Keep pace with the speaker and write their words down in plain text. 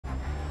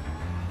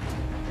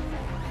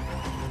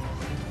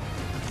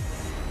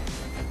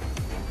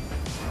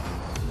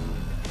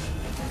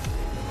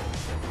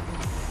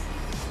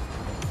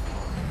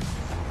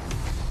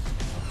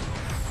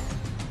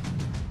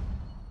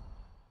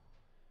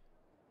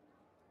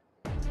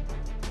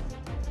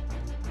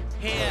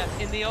Here,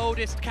 in the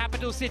oldest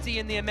capital city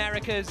in the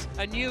Americas,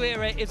 a new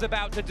era is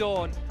about to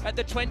dawn at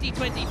the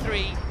 2023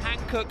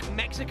 Hankook,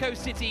 Mexico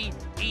City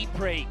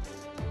E-Prix.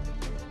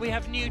 We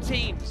have new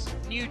teams,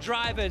 new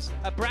drivers,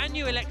 a brand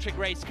new electric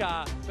race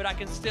car, but I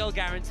can still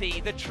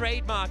guarantee the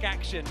trademark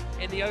action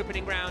in the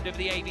opening round of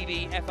the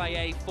ABB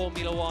FIA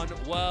Formula One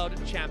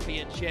World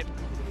Championship.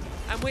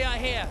 And we are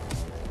here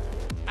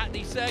at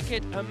the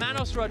circuit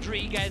Hermanos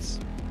Rodriguez,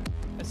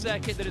 a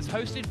circuit that has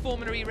hosted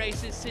Formula E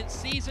races since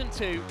season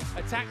 2.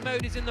 Attack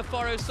mode is in the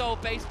Foro Sol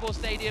baseball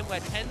stadium where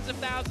tens of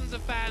thousands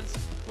of fans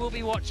will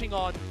be watching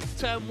on.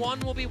 Turn 1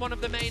 will be one of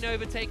the main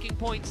overtaking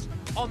points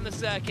on the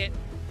circuit.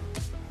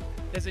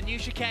 There's a new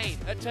chicane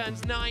at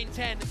turns 9,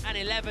 10 and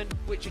 11,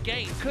 which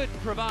again could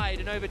provide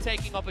an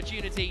overtaking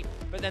opportunity,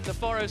 but then the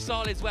Foro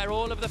Sol is where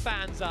all of the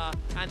fans are,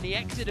 and the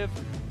exit of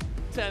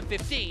turn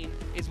 15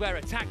 is where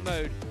attack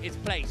mode is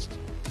placed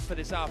for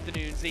this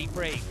afternoon's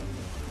E-Prix.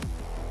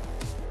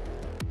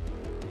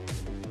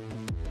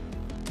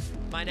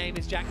 My name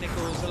is Jack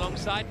Nichols.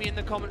 Alongside me in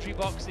the commentary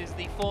box is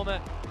the former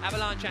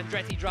Avalanche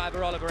Andretti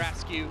driver Oliver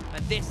Askew,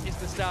 and this is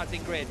the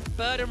starting grid.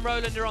 Bird and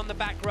Roland are on the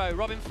back row.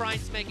 Robin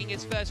Freins making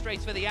his first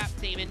race for the Abt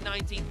team in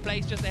 19th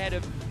place, just ahead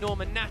of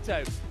Norman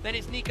Nato. Then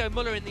it's Nico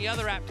Muller in the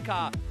other Abt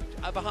car,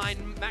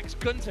 behind Max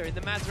Gunter in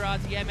the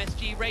Maserati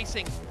MSG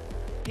Racing.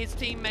 His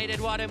teammate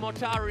Eduardo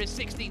Mortara is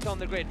 16th on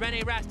the grid.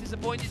 René Rast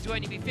disappointed to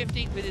only be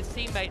 15th with his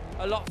teammate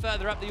a lot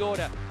further up the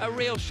order. A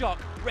real shock.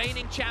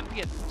 Reigning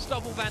champion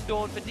Stoffel van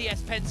Dorn for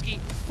DS Penske,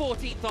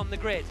 14th on the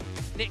grid.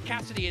 Nick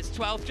Cassidy is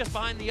 12th, just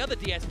behind the other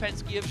DS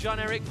Penske of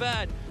Jean-Eric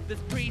Vergne. The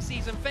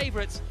pre-season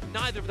favourites,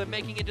 neither of them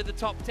making into the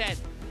top 10.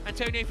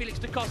 Antonio Felix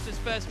da Costa's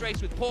first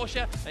race with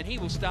Porsche, and he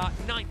will start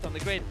 9th on the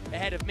grid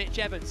ahead of Mitch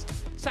Evans.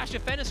 Sasha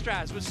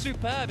Fenestraz was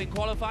superb in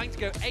qualifying to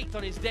go 8th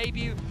on his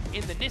debut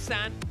in the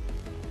Nissan.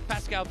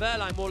 Pascal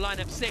Wehrlein will line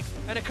up 6th,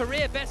 and a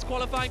career best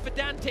qualifying for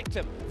Dan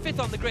Ticktum, 5th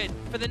on the grid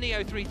for the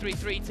Neo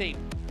 333 team.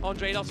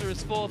 Andre Losser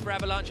is 4th for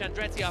Avalanche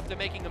Andretti after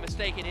making a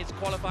mistake in his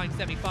qualifying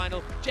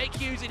semi-final. Jake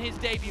Hughes in his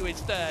debut is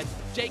 3rd.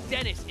 Jake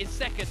Dennis is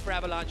 2nd for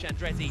Avalanche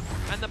Andretti.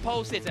 And the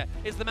pole sitter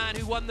is the man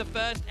who won the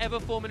first ever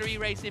Formula E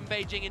race in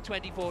Beijing in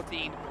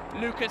 2014,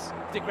 Lucas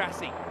di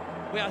Grassi.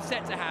 We are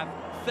set to have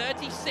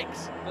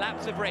 36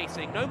 laps of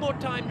racing. No more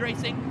timed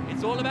racing,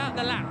 it's all about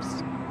the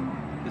laps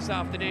this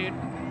afternoon.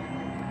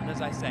 And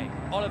as I say,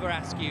 Oliver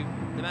Askew,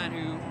 the man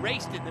who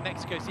raced in the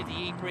Mexico City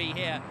E-Prix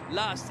here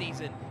last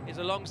season, is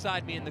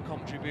alongside me in the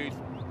commentary booth.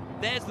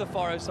 There's the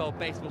Foro Sol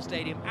baseball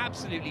stadium,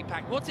 absolutely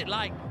packed. What's it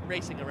like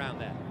racing around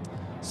there?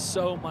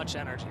 So much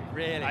energy.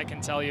 Really? I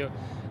can tell you.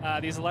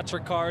 These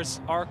electric cars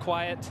are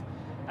quiet,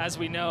 as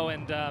we know,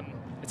 and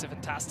it's a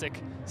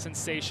fantastic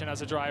sensation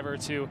as a driver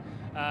to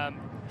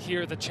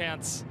hear the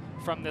chants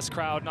from this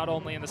crowd, not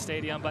only in the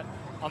stadium, but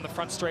on the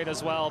front straight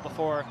as well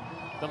before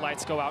the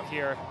lights go out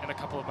here in a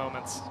couple of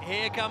moments.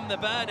 Here come the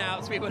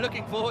burnouts. We were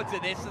looking forward to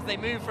this as they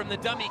move from the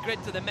dummy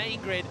grid to the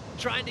main grid,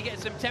 trying to get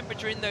some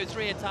temperature in those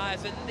rear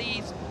tyres. And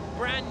these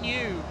brand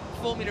new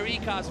Formula E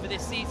cars for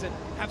this season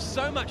have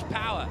so much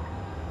power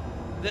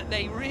that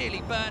they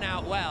really burn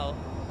out well.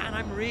 And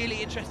I'm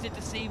really interested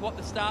to see what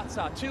the starts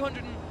are.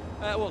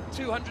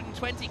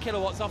 220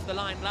 kilowatts off the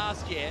line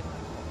last year,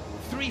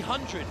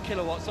 300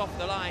 kilowatts off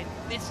the line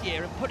this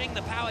year, and putting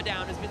the power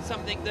down has been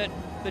something that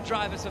the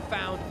drivers have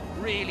found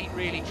really,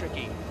 really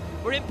tricky.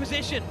 We're in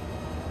position.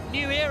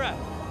 New era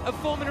of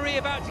Formula E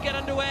about to get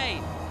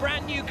underway.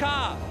 Brand new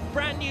car,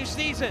 brand new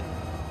season.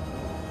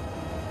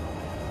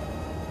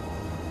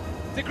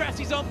 Di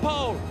Grassi's on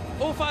pole.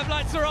 All 5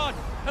 lights are on,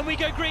 and we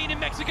go green in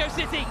Mexico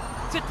City.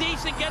 It's a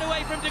decent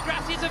getaway from Di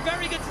Grassi. It's a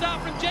very good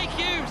start from Jake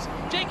Hughes.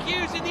 Jake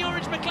Hughes in the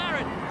orange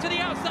McLaren to the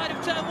outside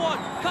of turn 1.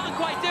 Can't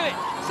quite do it.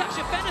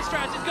 Sasha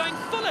Fenestraz is going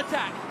full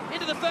attack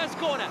into the first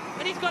corner,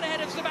 and he's got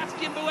ahead of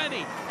Sebastian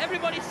Buemi.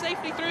 Everybody's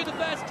safely through the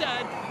first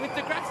turn, with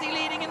Di Grassi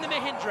leading in the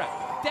Mahindra.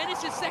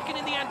 Dennis is 2nd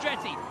in the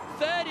Andretti.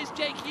 3rd is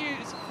Jake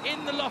Hughes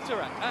in the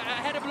Lotterer,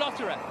 ahead of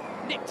Lotterer.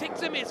 Nick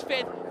Ticktum is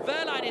 5th.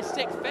 Wehrlein is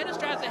 6th.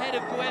 Fenestraz ahead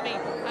of Buemi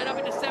and up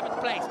into 7th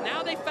place.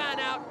 Now they fan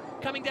out,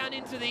 coming down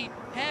into the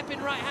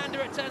hairpin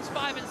right-hander at turns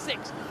 5 and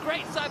 6.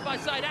 Great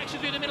side-by-side action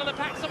through the middle of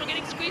the pack. Someone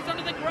getting squeezed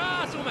under the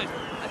grass almost.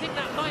 I think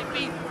that might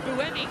be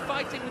Buemi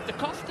fighting with Da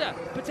Costa,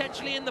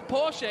 potentially in the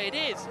Porsche. It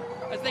is,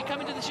 as they come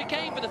into the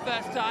chicane for the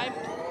first time.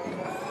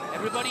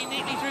 Everybody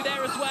neatly through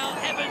there as well.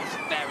 Evans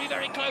very,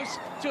 very close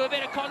to a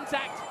bit of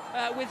contact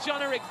with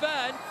Jean-Eric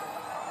Vergne.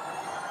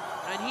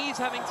 And he's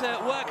having to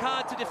work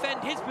hard to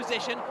defend his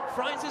position.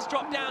 Freins has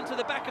dropped down to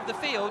the back of the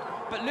field,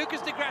 but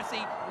Lucas Di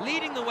Grassi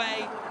leading the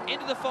way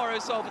into the Foro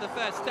Sol for the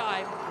first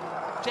time.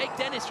 Jake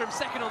Dennis from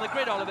 2nd on the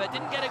grid, Oliver,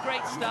 didn't get a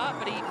great start,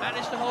 but he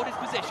managed to hold his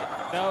position.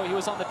 No, he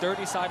was on the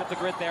dirty side of the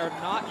grid there.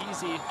 Not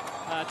easy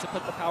to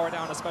put the power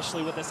down,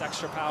 especially with this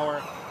extra power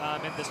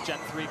in this Gen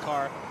 3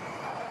 car.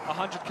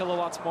 100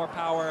 kilowatts more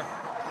power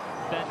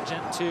than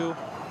Gen 2.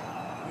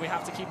 We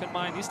have to keep in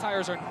mind, these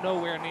tires are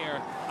nowhere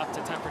near up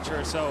to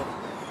temperature, so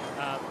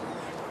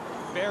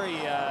very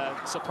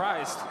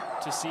surprised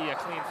to see a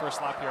clean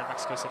first lap here in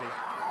Mexico City.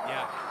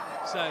 Yeah,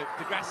 So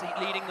Degrassi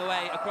leading the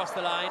way across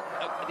the line.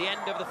 At the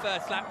end of the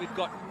first lap, we've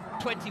got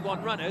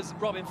 21 runners.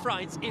 Robin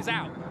Freins is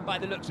out by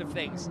the looks of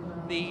things.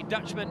 The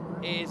Dutchman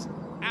is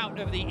out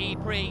of the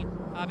E-Prix,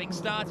 having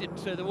started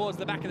towards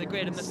the back of the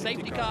grid, and the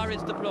safety car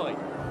is deployed.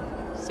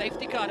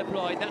 Safety car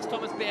deployed. That's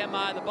Thomas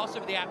Biermeier, the boss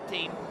of the app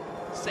team.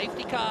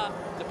 Safety car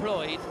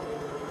deployed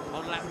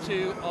on lap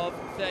 2 of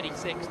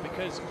 36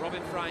 because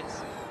Robin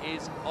Freins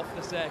is off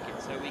the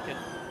circuit, so we can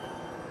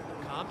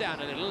calm down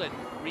a little and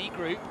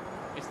regroup.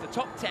 It's the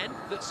top 10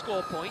 that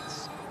score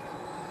points.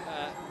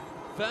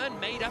 Vern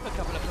made up a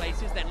couple of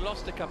places, then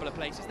lost a couple of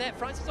places. There,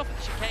 Freins is off at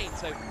the chicane,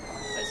 so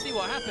let's see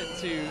what happened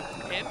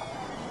to him.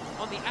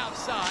 On the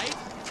outside,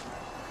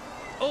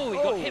 he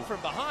got hit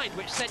from behind,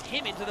 which sent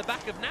him into the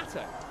back of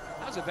Natto.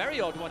 That was a very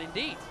odd one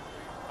indeed.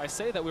 I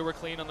say that we were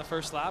clean on the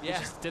first lap. Yeah. We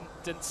just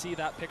didn't see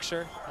that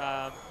picture.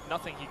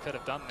 Nothing he could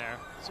have done there.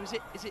 So is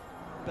it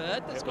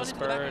Bird that's gone into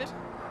Bird. the back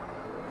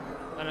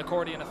of it? An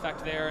accordion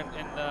effect there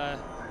in the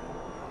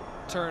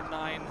turn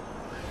 9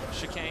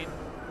 chicane.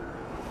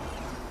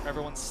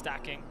 Everyone's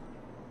stacking.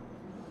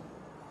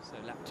 So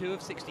lap 2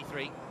 of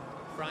 63.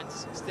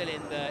 Freins still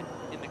in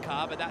the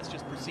car, but that's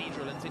just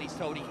procedural until he's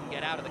told he can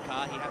get out of the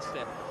car. He has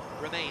to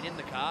remain in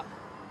the car,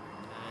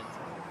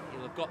 and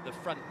he'll have got the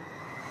front.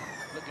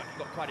 Looked like he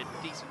got quite a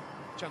decent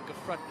chunk of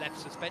front left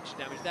suspension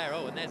damage there.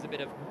 Oh, and there's a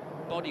bit of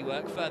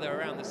bodywork further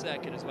around the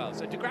circuit as well.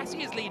 So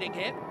Degrassi is leading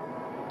here.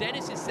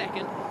 Dennis is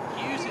second.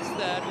 Hughes is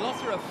third.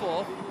 Lotterer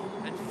fourth,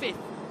 and fifth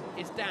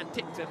is Dan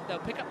Tipton. They'll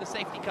pick up the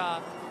safety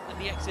car at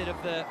the exit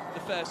of the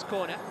first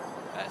corner.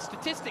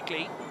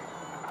 Statistically,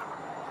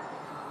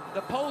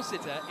 the pole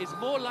sitter is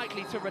more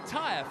likely to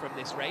retire from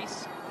this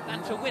race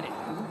than to win it.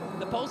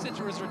 The pole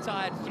sitter has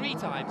retired 3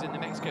 times in the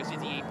Mexico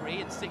City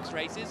E-Prix in 6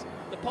 races.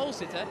 The pole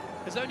sitter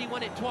has only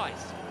won it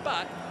twice.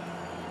 But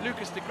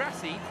Lucas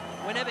Degrassi,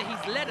 whenever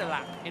he's led a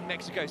lap in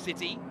Mexico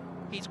City,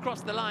 he's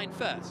crossed the line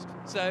first.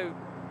 So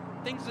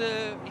things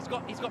are, he's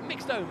got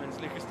mixed omens,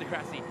 Lucas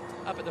Degrassi,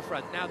 up at the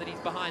front now that he's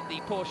behind the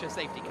Porsche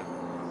safety car.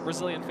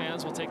 Brazilian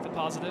fans will take the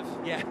positive.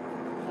 Yeah.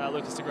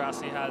 Lucas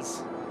Degrassi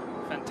has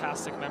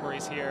fantastic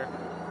memories here.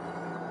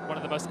 One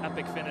of the most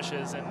epic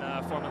finishes in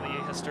Formula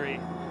E history,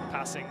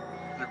 passing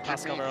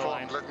Pascal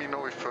Wehrlein. Let me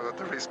know if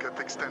the race gets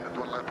extended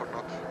 1 lap or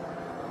not.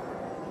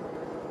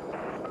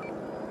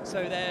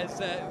 So there's,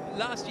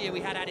 last year we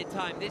had added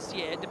time. This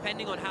year,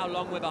 depending on how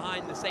long we're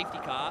behind the safety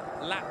car,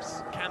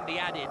 laps can be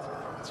added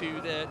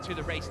to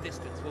the race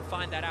distance. We'll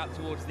find that out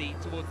towards the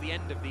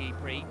end of the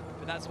E-Prix,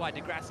 but that's why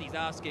Degrassi's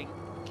asking,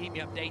 keep me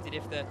updated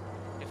if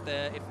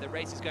the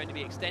race is going to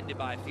be extended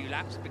by a few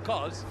laps,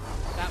 because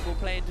that will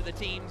play into the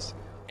team's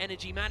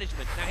energy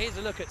management. Now here's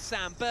a look at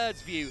Sam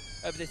Bird's view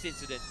of this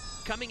incident.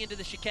 Coming into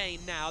the chicane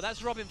now,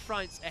 that's Robin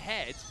Freins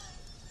ahead.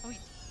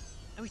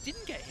 Oh, he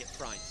didn't get hit,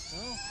 Freins.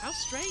 Oh, how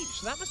strange.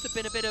 So that must have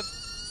been a bit of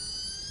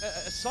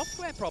a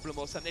software problem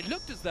or something. It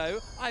looked as though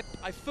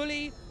I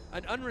fully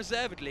and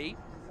unreservedly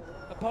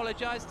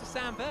apologized to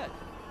Sam Bird,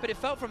 but it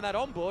felt from that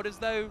onboard as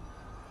though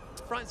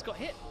Freins got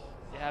hit.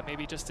 Yeah,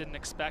 maybe just didn't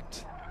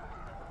expect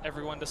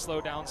everyone to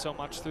slow down so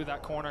much through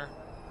that corner.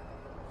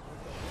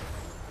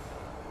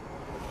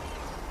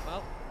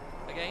 Well,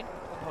 again,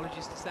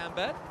 apologies to Sam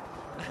Bird.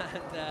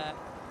 And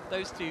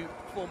those two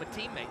former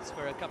teammates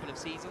for a couple of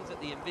seasons at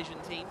the Envision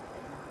team.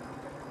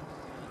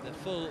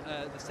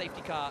 The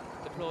safety car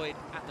deployed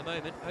at the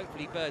moment.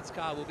 Hopefully Bird's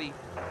car will be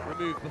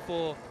removed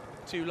before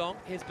too long.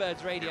 Here's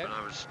Bird's radio. Yeah, but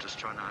I was just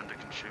trying to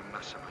under-consume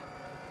massively.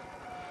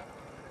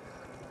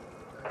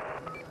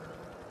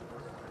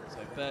 So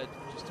Bird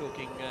just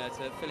talking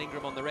to Phil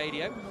Ingram on the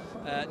radio.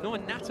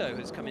 Norman Natto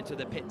has come into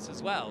the pits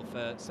as well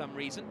for some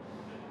reason.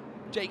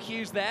 Jake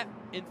Hughes there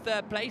in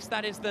 3rd place.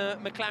 That is the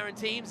McLaren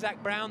team.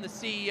 Zach Brown, the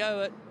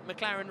CEO at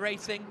McLaren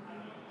Racing,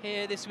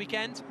 here this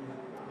weekend.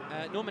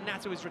 Norman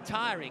Natto is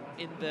retiring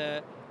in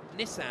the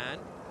Nissan,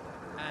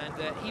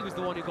 and he was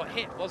the one who got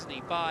hit, wasn't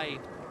he, by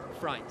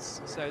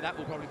Freins. So that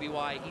will probably be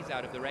why he's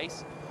out of the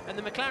race. And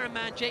the McLaren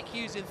man, Jake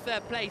Hughes, in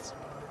 3rd place.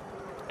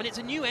 And it's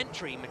a new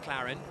entry,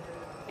 McLaren.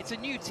 It's a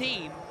new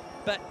team,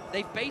 but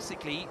they've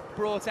basically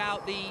brought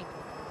out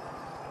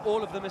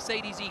all of the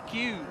Mercedes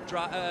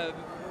EQ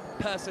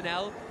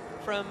personnel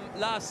from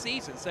last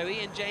season. So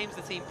Ian James,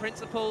 the team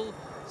principal,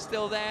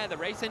 still there. The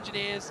race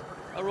engineers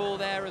are all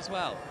there as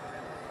well.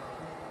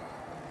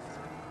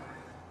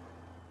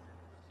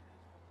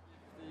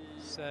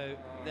 So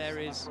there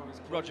is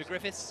Roger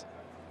Griffiths,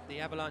 the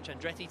Avalanche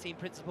Andretti team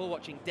principal,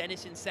 watching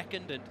Dennis in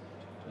 2nd and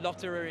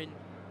Lotterer in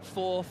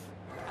 4th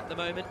at the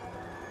moment.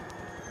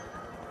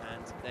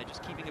 And they're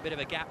just keeping a bit of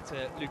a gap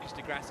to Lucas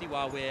Degrassi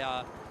while we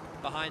are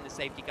behind the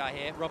safety car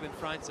here. Robin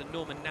Freins and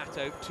Norman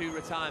Natto, 2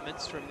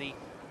 retirements from the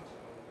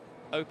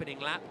opening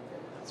lap.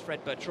 It's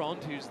Fred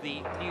Bertrand, who's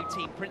the new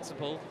team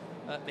principal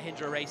at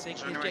Mahindra Racing.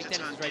 So anyway, to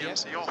turn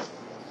DMC off.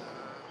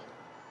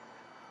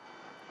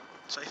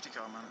 Safety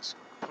car, man, it's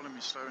pulling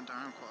me slowing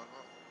down quite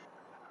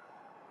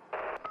a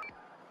lot.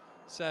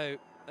 So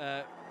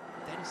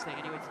Dennis saying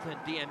anyway to turn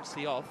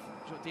DMC off.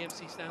 what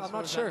DMC stands I'm for?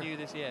 not Is sure. that new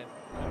this year?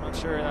 I'm not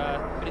sure.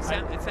 But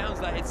it sounds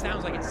like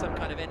it's some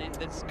kind of engine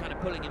that's kind of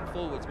pulling him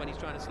forwards when he's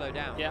trying to slow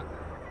down. Yeah.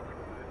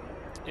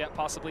 Yeah,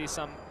 possibly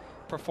some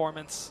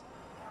performance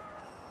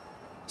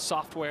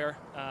software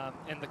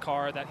in the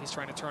car that he's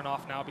trying to turn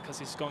off now because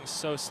he's going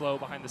so slow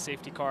behind the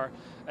safety car.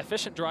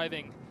 Efficient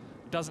driving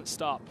doesn't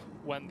stop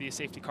when the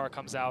safety car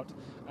comes out.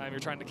 You're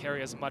trying to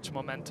carry as much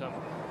momentum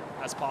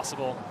as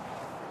possible.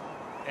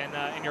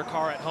 And in your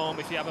car at home,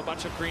 if you have a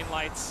bunch of green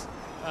lights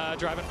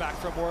driving back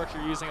from work,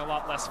 you're using a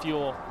lot less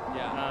fuel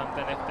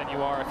than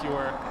you are if you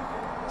were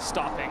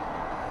stopping.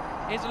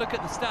 Here's a look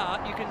at the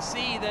start. You can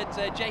see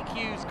that Jake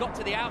Hughes got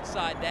to the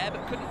outside there,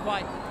 but couldn't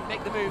quite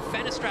make the move.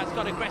 Fenestrat's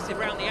got aggressive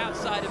around the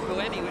outside of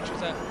Buemi, which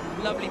was a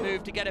lovely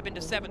move to get up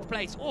into 7th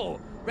place. Oh,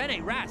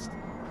 René Rast,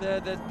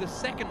 the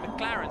second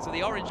McLaren, so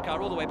the orange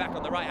car all the way back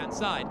on the right-hand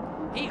side.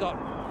 He got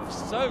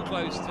so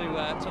close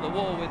to the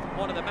wall with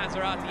one of the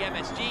Maserati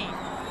MSG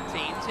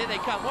teams. Here they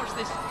come. Watch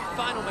this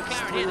final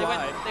McLaren here.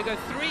 They go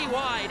 3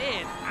 wide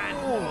in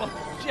and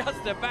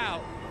just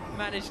about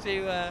managed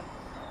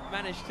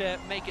to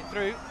make it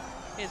through.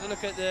 Here's a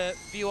look at the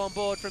view on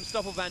board from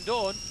Stoffel van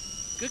Dorn.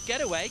 Good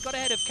getaway, got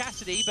ahead of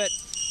Cassidy, but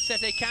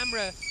Sete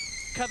Camera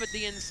covered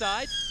the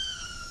inside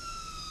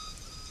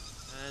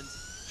and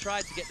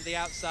tried to get to the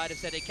outside of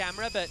Sete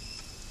Camera, but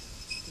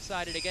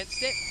decided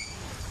against it.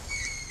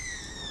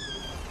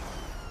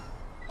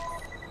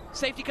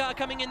 Safety car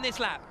coming in this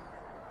lap.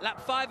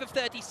 Lap 5 of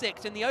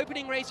 36 in the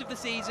opening race of the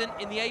season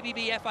in the ABB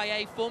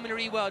FIA Formula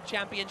E World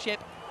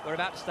Championship. We're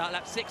about to start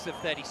lap 6 of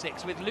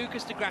 36 with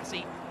Lucas Di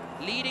Grassi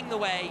leading the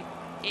way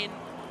in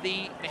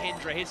the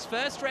Mahindra. His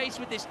first race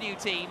with this new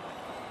team,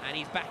 and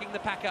he's backing the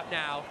pack up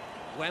now.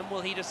 When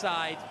will he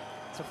decide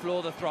to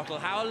floor the throttle?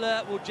 How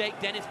alert will Jake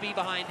Dennis be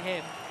behind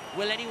him?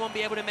 Will anyone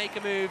be able to make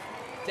a move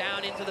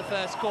down into the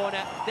first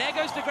corner? There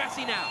goes Di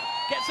Grassi now.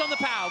 Gets on the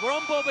power. We're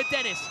on board with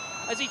Dennis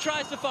as he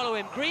tries to follow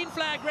him. Green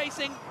flag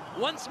racing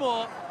once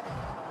more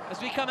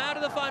as we come out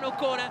of the final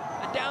corner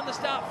and down the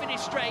start-finish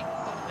straight.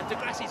 And Di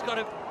Grassi's got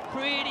a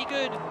pretty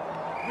good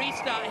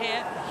restart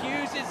here.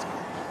 Hughes is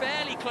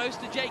fairly close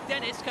to Jake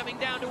Dennis coming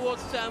down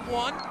towards turn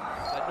 1,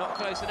 but not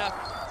close enough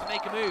to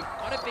make a move.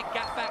 Not a big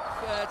gap back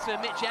to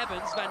Mitch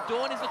Evans. Van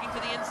Dorn is looking to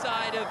the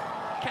inside of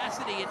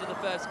Cassidy into the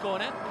first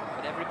corner,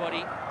 but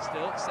everybody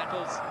still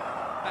settles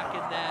back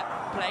in their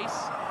place.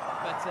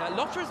 But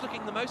Lotter is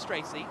looking the most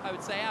racy, I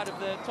would say, out of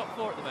the top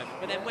 4 at the moment.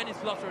 But then when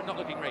is Lotter not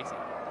looking racy?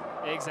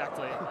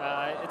 Exactly.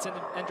 It's in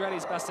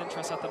Andretti's best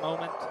interest at the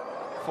moment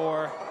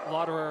for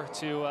Lotterer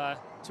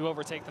to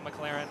overtake the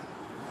McLaren,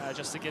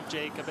 just to give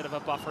Jake a bit of a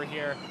buffer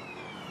here.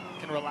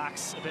 Can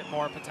relax a bit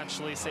more,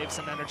 potentially save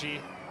some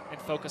energy and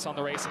focus on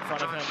the race in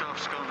front of him. Drive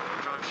shaft's gone.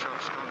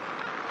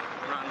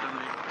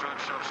 Randomly,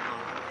 drive shaft's gone.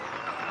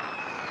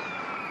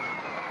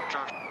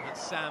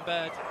 That's Sam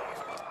Bird.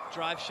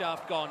 Drive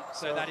shaft gone,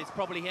 so that is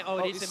probably him. Oh,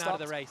 it is him out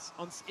of the race.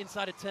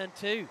 Inside of turn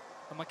 2.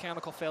 A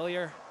mechanical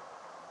failure.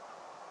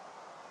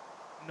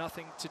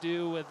 Nothing to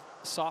do with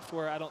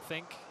software, I don't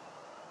think.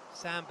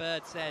 Sam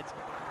Bird said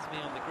to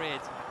me on the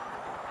grid,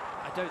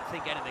 I don't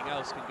think anything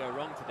else can go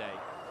wrong today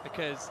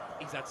because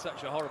he's had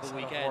such a horrible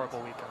weekend.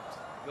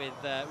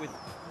 With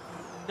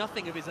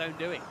nothing of his own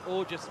doing,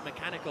 or just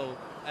mechanical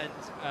and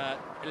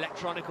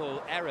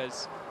electronical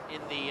errors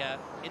in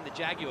the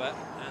Jaguar,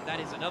 and that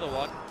is another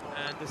one.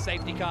 And the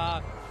safety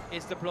car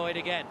is deployed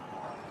again.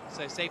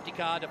 So safety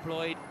car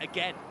deployed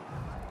again.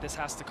 This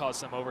has to cause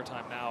some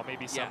overtime now.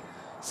 Maybe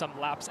some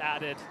laps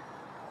added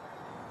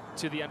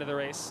to the end of the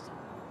race.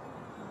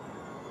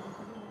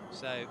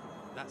 So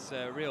that's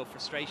a real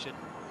frustration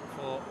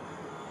for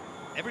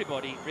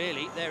everybody,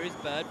 really. There is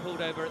Bird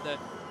pulled over at the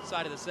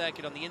side of the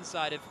circuit on the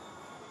inside of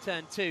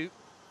turn 2.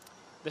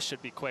 This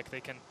should be quick.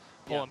 They can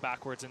pull him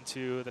backwards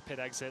into the pit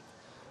exit.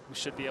 We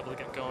should be able to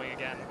get going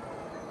again.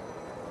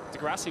 Di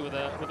Grassi with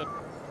a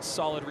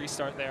solid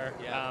restart there.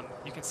 Yeah.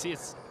 You can see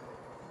it's.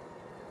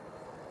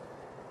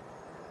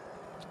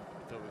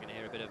 Thought we were going to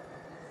hear a bit of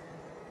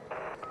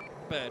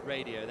Bird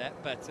radio there,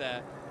 but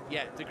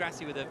yeah, Di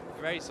Grassi with a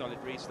very solid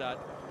restart,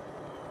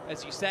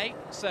 as you say.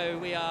 So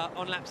we are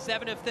on lap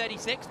 7 of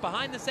 36,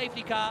 behind the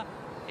safety car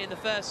in the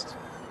first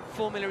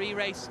Formula E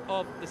race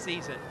of the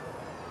season.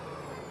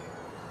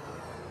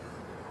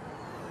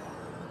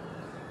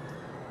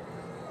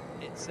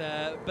 It's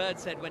Bird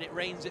said, when it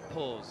rains, it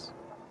pours,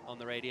 on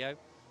the radio,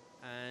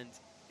 and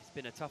it's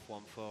been a tough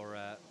one for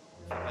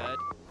Bird.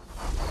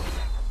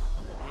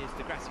 Here's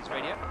Di Grassi's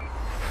radio.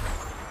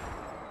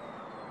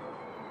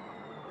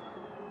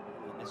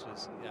 And this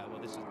was,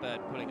 this was Bird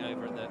pulling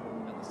over at the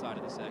side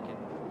of the circuit.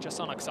 Just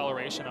on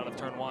acceleration out of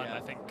turn 1, I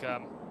think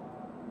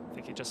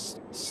he just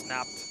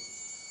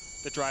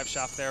snapped the drive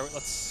shaft there.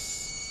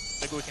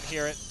 Maybe we can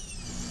hear it.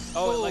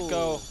 Oh, it let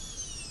go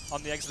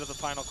on the exit of the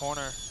final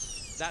corner.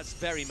 That's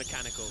very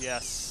mechanical.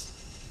 Yes.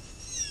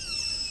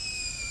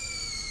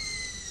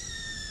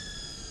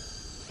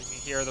 You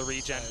can hear the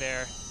regen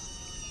there.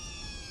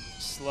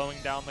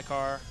 Slowing down the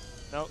car.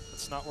 Nope,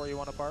 that's not where you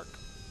want to park.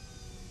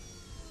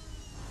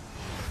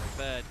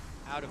 Bird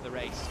out of the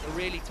race. A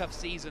really tough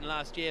season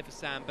last year for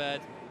Sam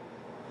Bird.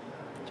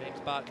 James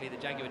Barkley, the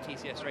Jaguar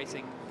TCS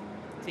Racing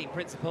team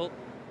principal.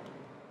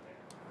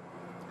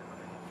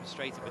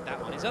 Frustrated with that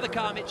one. His other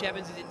car, Mitch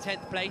Evans, is in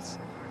 10th place.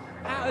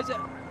 How is it?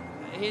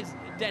 Here's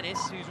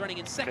Dennis, who's running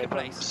in second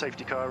place.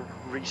 Safety car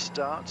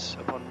restarts.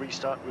 Upon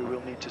restart, we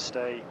will need to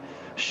stay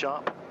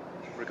sharp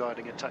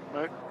regarding attack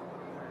mode.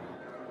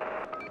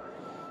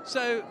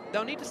 So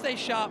they'll need to stay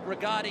sharp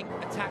regarding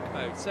attack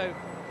mode. So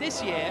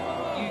this year,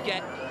 you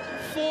get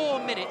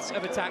 4 minutes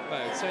of attack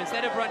mode. So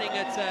instead of running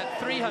at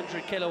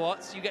 300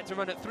 kilowatts, you get to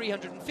run at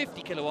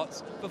 350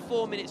 kilowatts for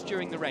 4 minutes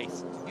during the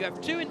race. You have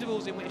 2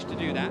 intervals in which to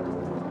do that.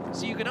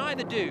 So you can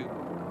either do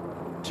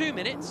 2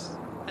 minutes,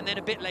 and then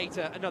a bit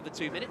later another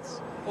 2 minutes,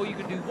 or you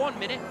can do 1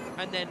 minute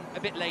and then a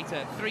bit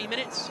later 3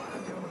 minutes,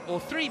 or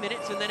 3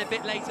 minutes and then a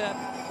bit later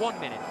 1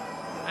 minute.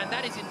 And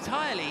that is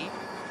entirely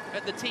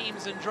at the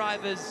teams and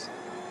drivers'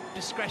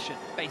 discretion,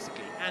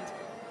 basically. And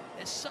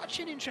there's such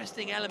an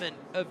interesting element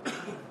of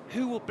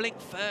who will blink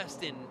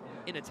first in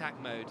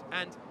attack mode.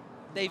 And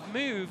they've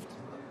moved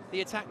the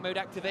attack mode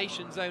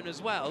activation zone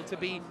as well to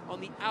be on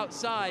the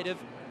outside of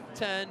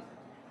turn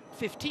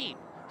 15.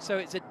 So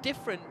it's a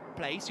different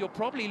place. You'll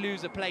probably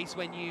lose a place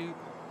when you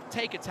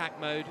take attack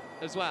mode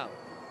as well.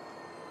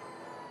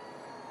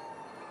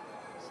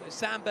 So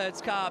Sam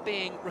Bird's car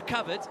being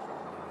recovered,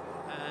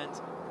 and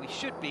we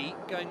should be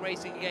going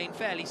racing again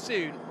fairly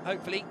soon,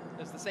 hopefully,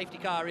 as the safety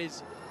car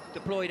is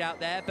deployed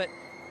out there. But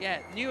yeah,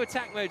 new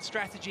attack mode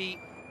strategy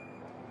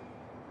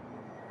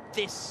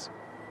this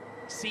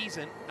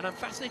season, and I'm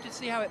fascinated to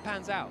see how it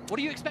pans out. What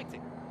are you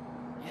expecting?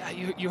 Yeah,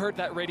 you heard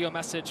that radio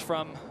message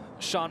from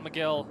Sean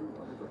McGill,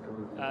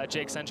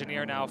 Jake's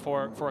engineer now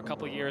for a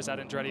couple of years at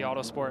Andretti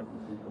Autosport.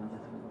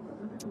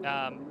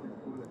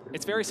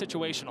 It's very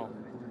situational.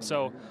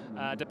 So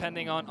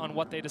depending on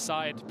what they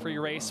decide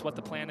pre-race, what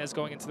the plan is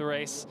going into the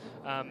race,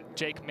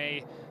 Jake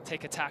may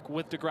take attack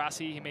with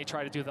Degrassi. He may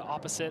try to do the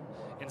opposite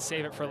and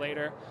save it for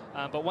later.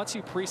 But once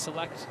you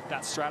pre-select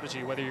that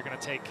strategy, whether you're going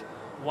to take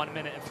 1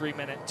 minute and 3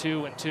 minute,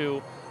 2 and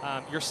 2,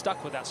 you're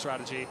stuck with that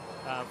strategy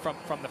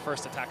from the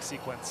first attack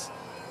sequence.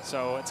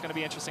 So it's going to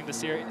be interesting to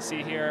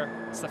see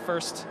here. It's the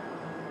first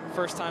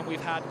time we've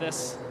had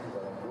this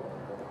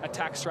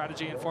attack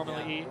strategy in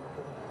Formula E.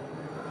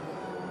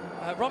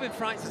 Robin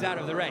Freitz is out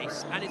of the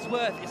race, and it's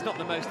not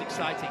the most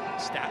exciting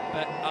stat,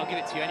 but I'll give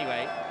it to you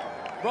anyway.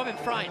 Robin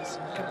Freitz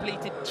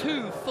completed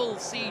 2 full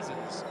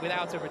seasons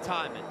without a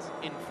retirement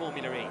in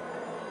Formula E,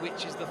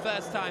 which is the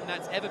first time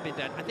that's ever been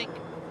done. I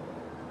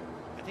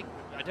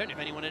don't know if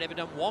anyone had ever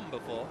done 1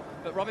 before,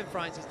 but Robin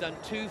Freitz has done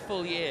 2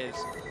 full years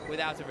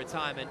without a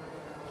retirement.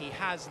 He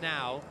has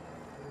now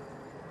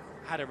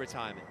had a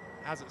retirement,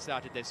 hasn't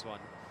started this one.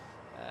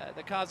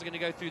 The cars are going to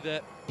go through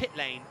the pit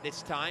lane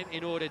this time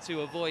in order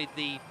to avoid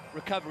the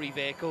recovery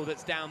vehicle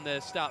that's down the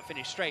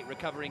start-finish straight,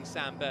 recovering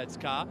Sam Bird's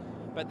car.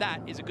 But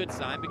that is a good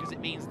sign, because it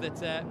means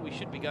that we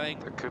should be going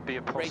there could be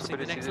a racing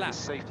the next possibility that lap. the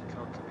safety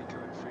car could be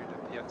coming through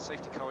the... Yeah, the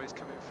safety car is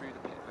coming through the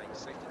pit lane.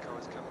 Safety car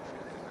is coming through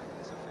the pit lane.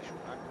 It's official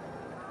now.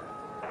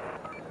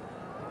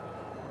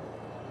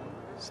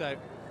 So,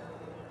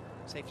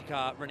 safety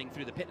car running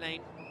through the pit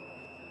lane.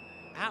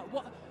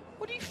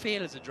 What do you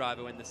feel as a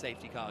driver when the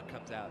safety car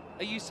comes out?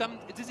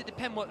 Does it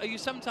depend are you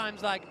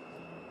sometimes like,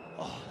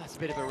 oh, that's a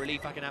bit of a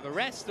relief, I can have a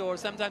rest, or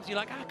sometimes you're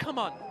like, ah, come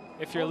on.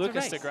 If you're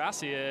Lucas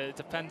Degrassi, it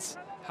depends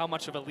how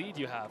much of a lead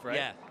you have, right?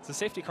 Yeah. So the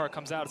safety car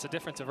comes out, it's a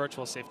different to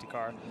virtual safety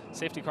car.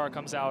 Safety car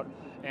comes out,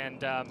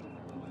 and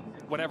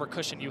whatever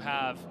cushion you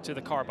have to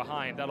the car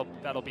behind,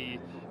 that'll be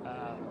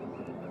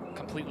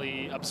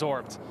completely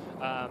absorbed.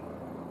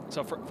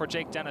 So for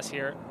Jake Dennis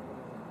here,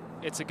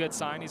 it's a good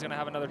sign. He's going to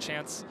have another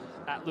chance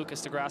at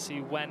Lucas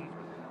Degrassi when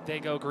they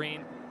go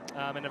green.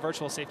 In a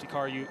virtual safety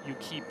car, you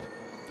keep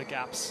the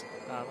gaps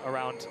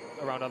around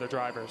other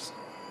drivers.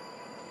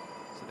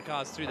 So the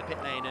car's through the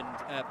pit lane and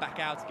back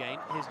out again.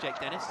 Here's Jake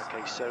Dennis.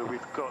 Okay, so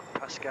we've got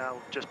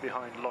Pascal just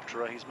behind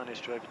Lotterer. He's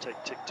managed to overtake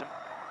Ticton.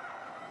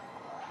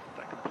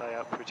 That can play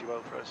out pretty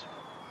well for us.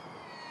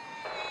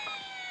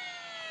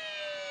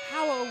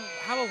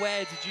 How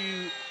aware did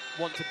you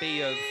want to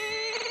be of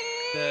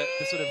the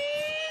sort of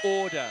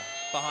order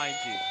behind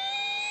you?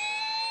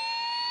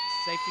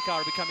 Safety car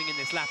will be coming in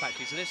this lap,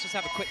 actually. So let's just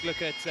have a quick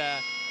look at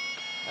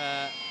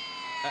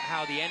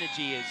how the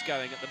energy is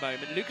going at the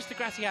moment. Lucas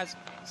Degrassi has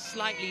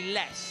slightly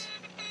less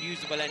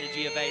usable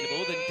energy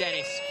available than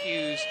Dennis,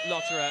 Hughes,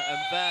 Lotterer and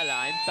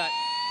Verline, but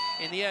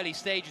in the early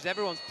stages,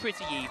 everyone's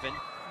pretty even.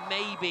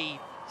 Maybe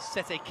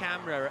Sete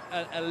Camera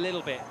a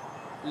little bit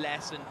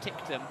less and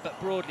Tictum, but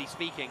broadly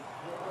speaking,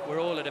 we're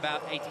all at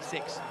about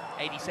 86,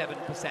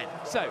 87%.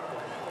 So,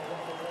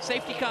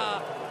 safety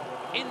car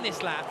in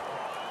this lap.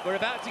 We're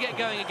about to get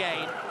going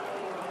again.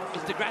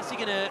 Is Degrassi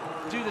going to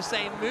do the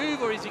same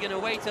move, or is he going to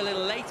wait a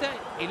little later?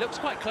 He looks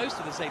quite close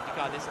to the safety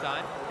car this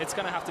time. It's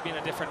going to have to be in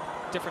a different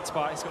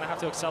spot. He's going to have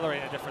to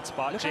accelerate in a different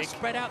spot. Look Jake, how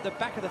spread out the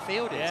back of the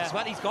field is as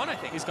well. He's gone, I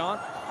think. He's gone.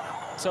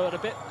 So at a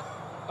bit...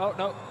 Oh,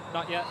 no,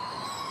 not yet.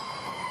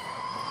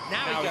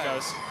 Now he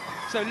goes.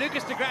 So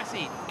Lucas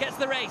Degrassi gets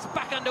the race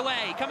back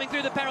underway, coming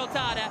through the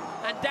Peraltada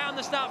and down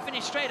the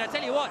start-finish straight. I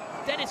tell you what,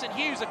 Dennis and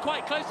Hughes are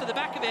quite close to the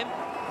back of him.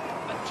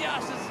 But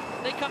just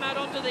as they come out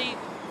onto the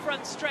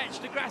front stretch.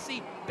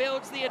 Degrassi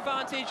builds the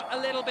advantage a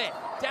little bit.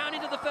 Down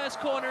into the first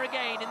corner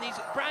again in these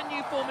brand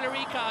new Formula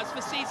E cars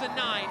for season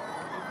 9.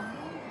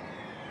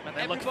 And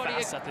they look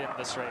fast at the end of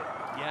the straight.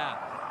 Yeah.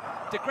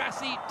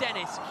 Degrassi,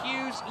 Dennis,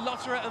 Hughes,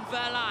 Lotterer and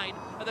Verline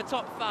are the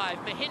top 5.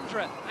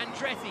 Mahindra,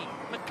 Andretti,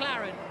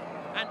 McLaren,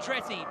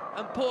 Andretti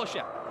and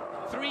Porsche.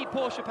 3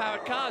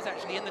 Porsche-powered cars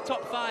actually in the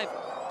top 5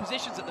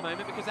 positions at the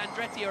moment because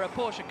Andretti are a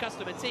Porsche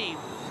customer team.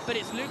 But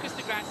it's Lucas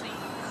Degrassi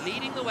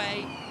leading the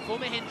way for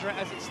Mahindra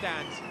as it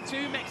stands.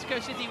 2 Mexico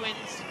City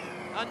wins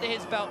under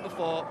his belt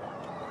before.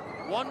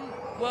 1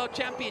 World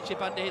Championship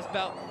under his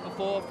belt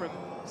before from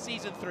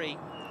season 3.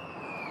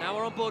 Now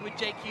we're on board with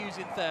Jake Hughes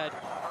in 3rd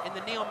in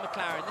the Neon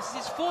McLaren. This is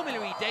his Formula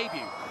E debut,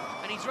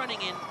 and he's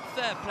running in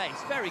 3rd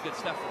place. Very good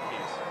stuff from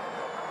Hughes.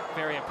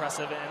 Very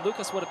impressive, and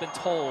Lucas would have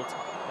been told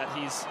that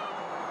he's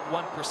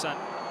 1%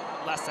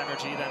 less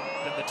energy than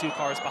the 2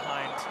 cars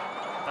behind.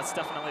 That's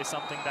definitely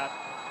something that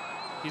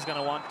he's going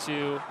to want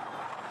to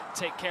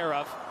take care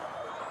of.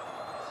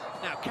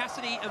 Now,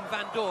 Cassidy and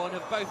Van Dorn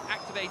have both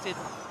activated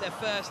their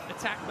first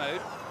attack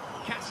mode.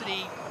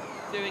 Cassidy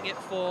doing it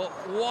for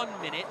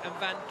 1 minute, and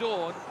Van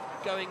Dorn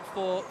going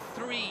for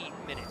 3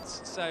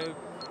 minutes. So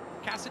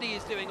Cassidy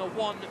is doing a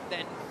 1,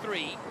 then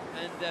 3,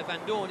 and Van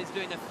Dorn is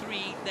doing a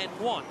 3, then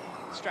 1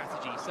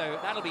 strategy. So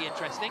that'll be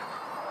interesting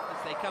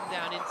as they come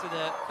down into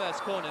the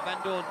first corner. Van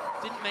Dorn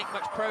didn't make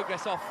much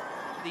progress off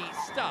the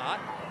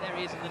start. There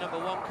he is in the number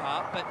 1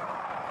 car, but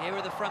here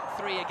are the front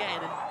 3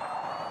 again. And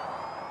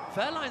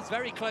Verline's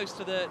very close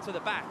to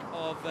the back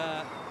of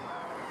the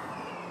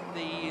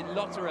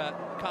Lotterer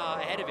car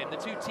ahead of him, the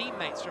 2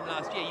 teammates from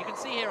last year. You can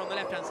see here on the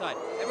left-hand side,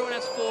 everyone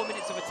has 4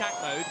 minutes of attack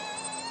mode.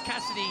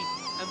 Cassidy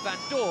and Van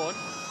Dorn,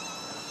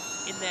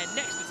 in their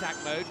next attack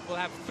mode, will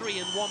have 3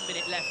 and 1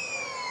 minute left,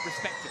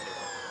 respectively.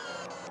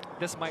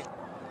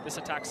 This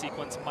attack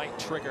sequence might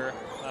trigger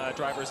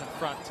drivers in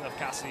front of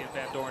Cassidy and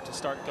Van Dorn to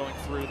start going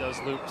through those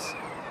loops.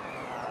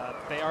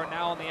 They are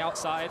now on the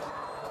outside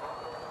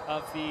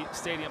of the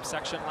stadium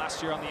section,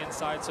 last year on the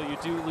inside, so you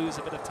do lose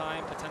a bit of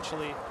time,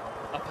 potentially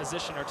a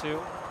position or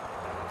 2.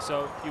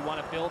 So you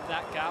want to build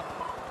that gap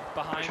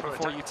behind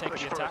before you take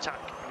the attack.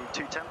 You need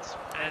 2 tenths.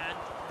 And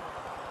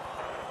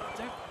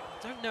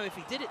don't know if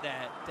he did it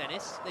there,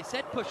 Dennis. They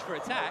said push for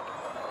attack.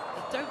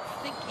 I don't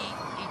think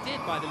he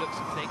did by the looks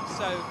of things.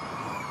 So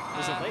it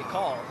was a late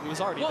call. He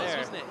was already there.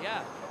 Wasn't it?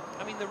 Yeah.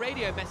 I mean, the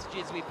radio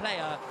messages we play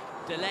are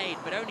delayed,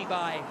 but only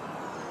by,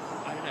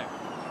 I don't know,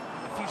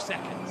 a few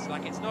seconds.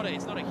 Like it's not a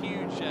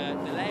huge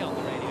delay on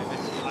the radio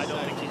messages. I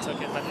don't think he took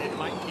it, but it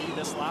might be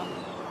this lap.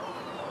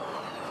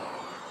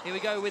 Here we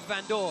go with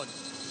Van Dorn.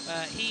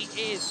 He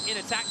is in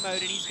attack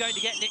mode, and he's going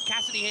to get Nick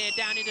Cassidy here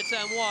down into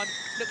turn 1.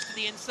 Looks to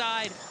the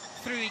inside.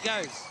 Through he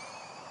goes.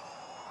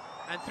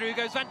 And through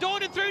goes Van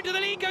Dorn, and through to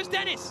the lead goes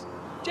Dennis.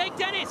 Jake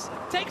Dennis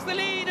takes the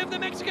lead of the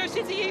Mexico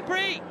City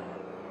E-Prix.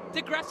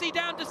 Degrassi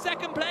down to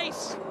 2nd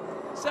place.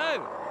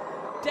 So,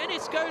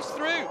 Dennis goes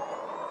through.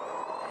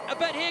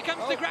 But here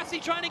comes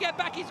Degrassi trying to get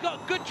back. He's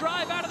got good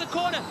drive out of the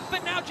corner.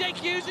 But now Jake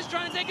Hughes is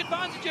trying to take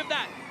advantage of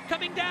that.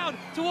 Coming down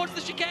towards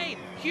the chicane.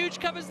 Hughes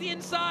covers the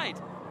inside.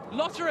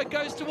 Lotterer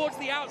goes towards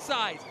the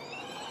outside.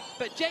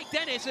 But Jake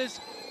Dennis has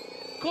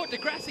caught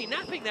Degrassi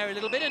napping there a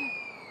little bit and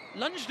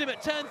lunged him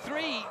at turn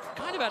 3,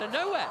 kind of out of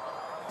nowhere.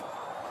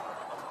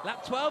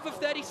 Lap 12 of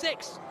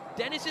 36.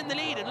 Dennis in the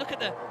lead, and look at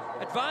the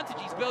advantage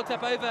he's built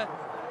up over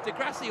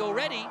Degrassi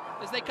already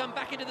as they come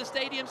back into the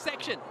stadium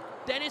section.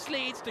 Dennis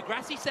leads,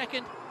 Degrassi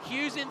 2nd,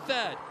 Hughes in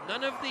 3rd.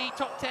 None of the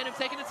top 10 have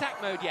taken attack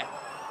mode yet.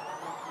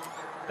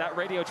 That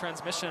radio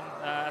transmission,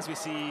 as we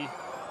see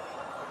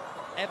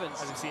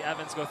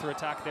Evans go through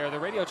attack there, the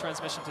radio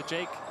transmission to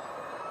Jake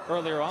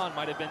earlier on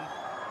might have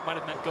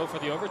meant go for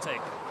the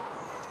overtake.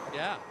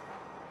 Yeah.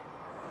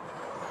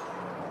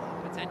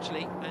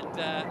 Potentially,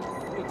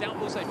 and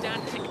also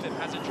Dan Ticktum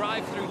has a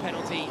drive-through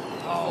penalty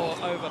for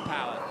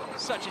overpower.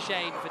 Such a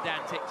shame for Dan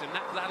Ticktum.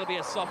 That'll be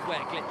a software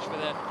glitch for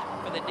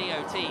the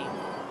Neo team,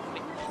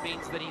 which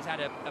means that he's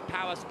had a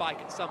power spike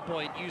at some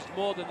point, used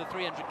more than the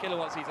 300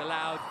 kilowatts he's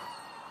allowed,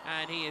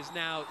 and he is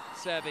now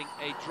serving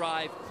a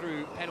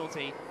drive-through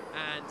penalty.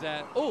 And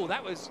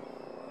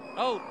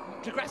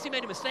Degrassi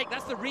made a mistake.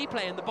 That's the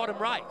replay in the bottom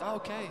right.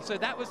 Okay. So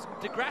that was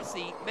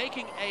Degrassi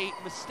making a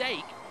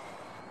mistake.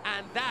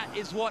 And that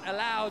is what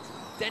allowed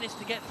Dennis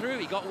to get through.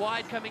 He got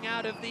wide coming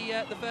out of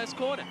the first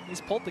corner.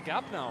 He's pulled the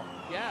gap now.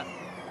 Yeah.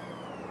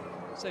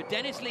 So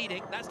Dennis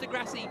leading. That's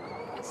Degrassi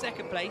in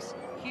 2nd place.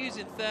 Hughes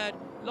in 3rd.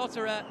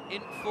 Lotterer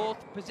in 4th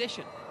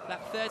position.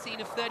 Lap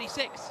 13 of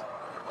 36.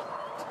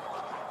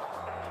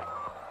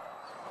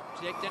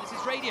 Jake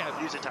Dennis's radio.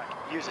 Use attack.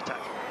 Use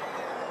attack.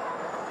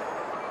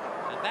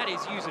 And that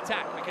is use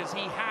attack because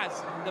he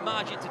has the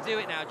margin to do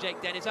it now.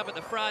 Jake Dennis up at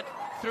the front.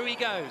 Through he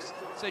goes.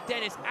 So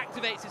Dennis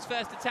activates his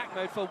first attack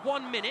mode for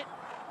 1 minute.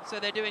 So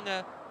they're doing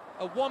a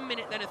 1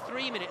 minute, then a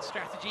 3 minute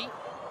strategy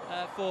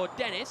for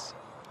Dennis.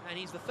 And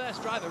he's the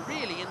first driver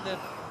really in the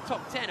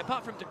top 10,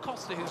 apart from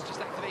DaCosta, who's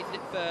just activated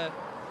it for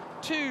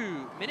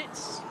 2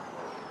 minutes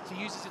to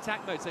use his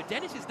attack mode. So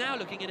Dennis is now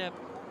looking in a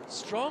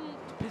Strong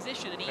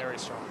position, and Very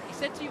strong. He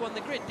said to you on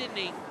the grid, didn't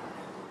he?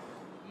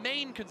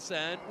 Main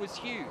concern was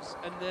Hughes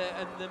and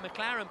the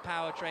McLaren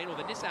powertrain, or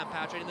the Nissan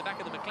powertrain in the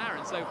back of the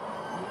McLaren. So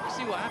we'll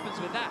see what happens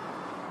with that.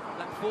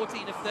 Lap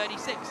 14 of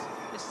 36.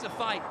 This is a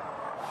fight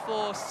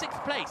for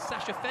 6th place.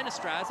 Sacha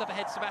Fenestraz up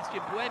ahead Sebastian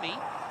Buemi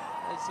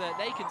as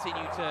they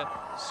continue to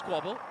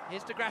squabble.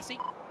 Here's de Grassi.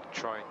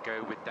 Try and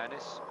go with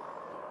Dennis.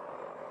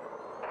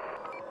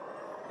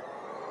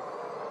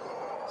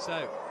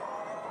 So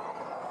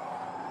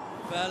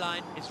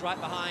Wehrlein is right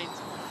behind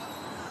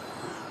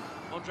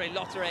Andre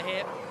Lotterer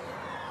here.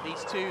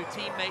 These two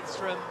teammates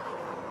from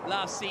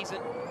last season.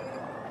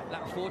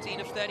 Lap 14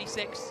 of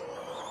 36.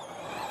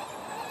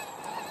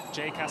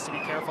 Jake has to be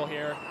careful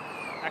here.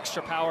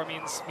 Extra power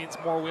means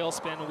more wheel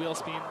spin. Wheel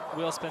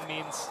spin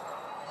means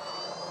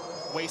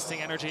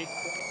wasting energy.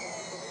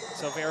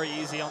 So very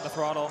easy on the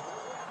throttle.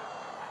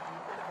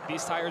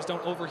 These tires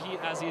don't overheat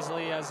as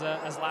easily as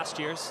last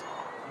year's.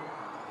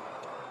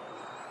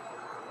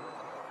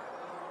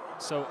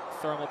 So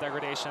thermal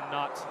degradation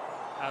not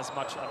as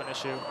much of an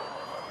issue.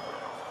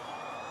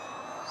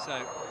 So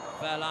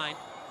Wehrlein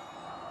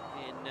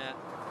in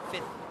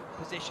 5th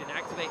position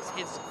activates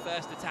his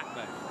first attack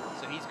mode.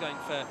 So he's going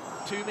for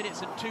 2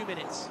 minutes and 2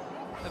 minutes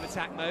of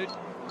attack mode.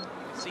 You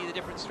can see the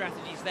different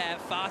strategies there.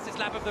 Fastest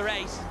lap of the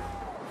race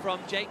from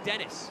Jake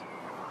Dennis.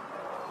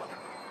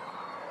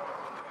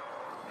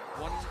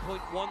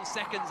 1.1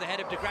 seconds ahead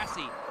of de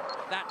Grassi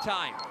that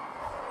time.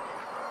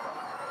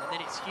 And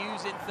then it's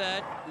Hughes in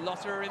 3rd,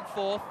 Lotterer in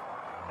 4th.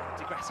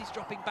 De Grassi's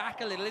dropping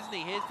back a little, isn't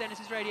he? Here's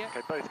Dennis's radio.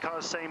 Okay, both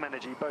cars same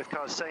energy, both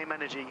cars same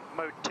energy.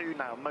 Mode 2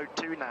 now, mode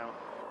 2 now.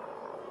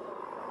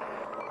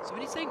 So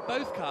when he's saying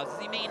both cars, does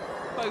he mean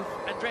both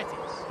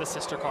Andretti's? The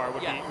sister car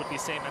would be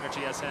same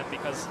energy as him,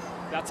 because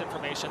that's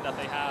information that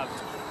they have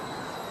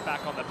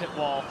back on the pit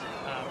wall.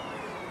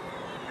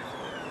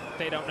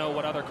 They don't know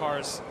what other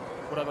cars'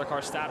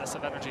 status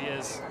of energy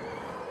is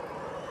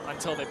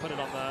until they put it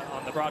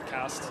on the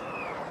broadcast.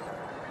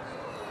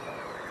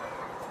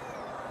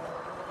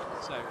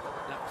 So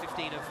lap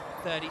 15 of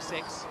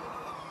 36.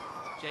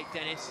 Jake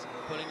Dennis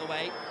pulling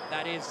away.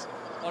 That is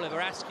Oliver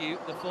Askew,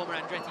 the former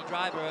Andretti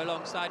driver,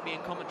 alongside me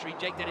in commentary.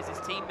 Jake Dennis'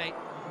 teammate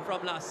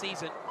from last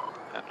season.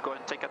 And go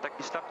and take attack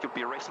this lap, you'll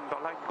be racing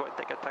Wehrlein. Go and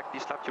take attack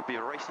this lap, you'll be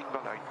racing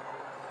Wehrlein.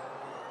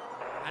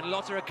 And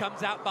Lotterer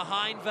comes out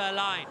behind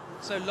Wehrlein.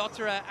 So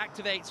Lotterer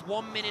activates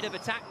 1 minute of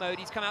attack mode.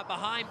 He's come out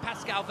behind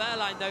Pascal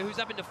Wehrlein, though, who's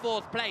up into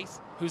 4th place.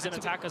 Who's in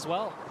attack as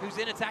well. Who's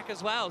in attack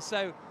as well.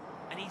 So,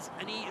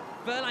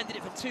 Wehrlein did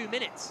it for 2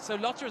 minutes. So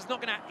Lotterer's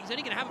he's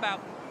only gonna have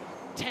about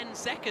 10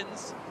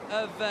 seconds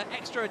of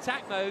extra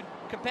attack mode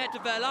compared to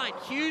Wehrlein.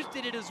 Hughes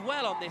did it as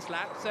well on this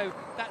lap, so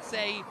that's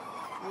a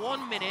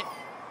 1 minute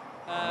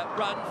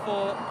run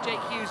for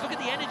Jake Hughes. Look at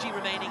the energy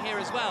remaining here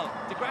as well.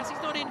 De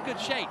Grassi's not in good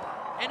shape,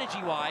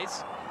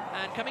 energy-wise,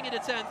 and coming into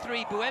turn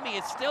 3, Buemi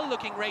is still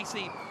looking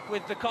racy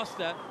with the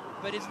Costa,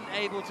 but isn't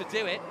able to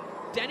do it.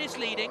 Dennis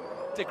leading,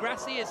 De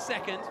Grassi is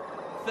 2nd,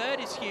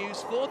 3rd is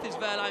Hughes, 4th is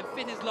Wehrlein,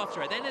 5th is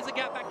Lotterer. Then there's a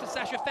gap back to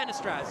Sacha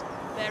Fenestraz.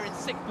 They're in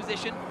 6th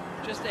position,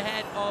 just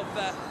ahead of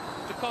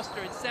De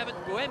Costa in 7th,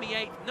 Buemi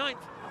 8th, 9th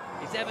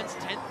is Evans,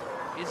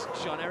 10th is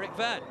Jean-Eric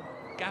Verne.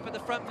 Gap at the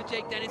front for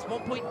Jake Dennis,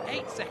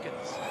 1.8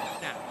 seconds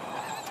now.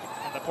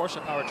 And the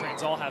Porsche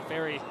powertrains all have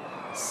very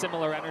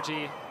similar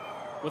energy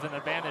with an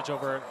advantage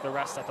over the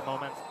rest at the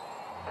moment.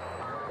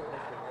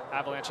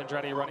 Avalanche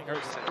Andretti running her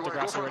de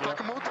Grassi radio.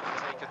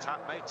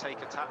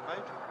 Take attack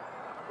mode.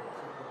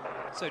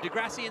 So de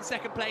Grassi in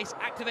 2nd place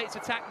activates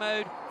attack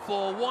mode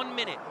for 1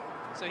 minute.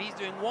 So he's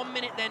doing 1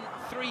 minute, then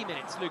 3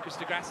 minutes, Lucas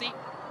de Grassi,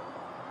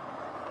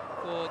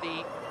 for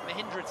the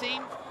Mahindra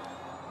team.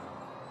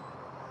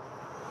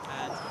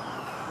 And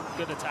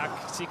good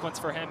attack sequence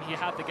for him. He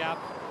had the gap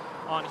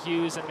on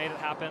Hughes and made it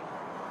happen.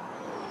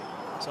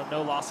 So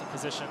no loss of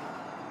position.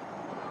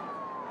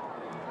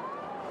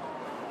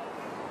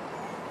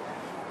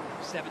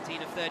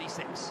 17 of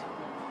 36.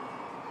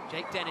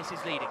 Jake Dennis is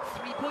leading,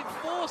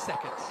 3.4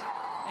 seconds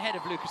ahead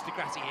of Lucas de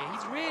Grassi here.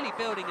 He's really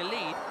building a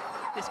lead.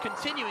 This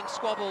continuing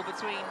squabble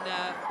between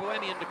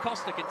Buemi and Da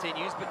Costa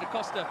continues, but Da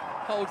Costa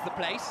holds the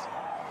place.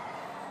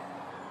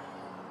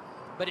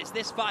 But it's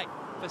this fight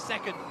for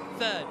 2nd,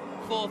 3rd,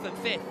 4th and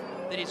 5th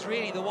that is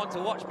really the one to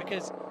watch,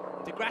 because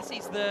de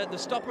Grassi's the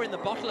stopper in the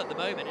bottle at the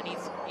moment, and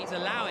he's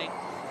allowing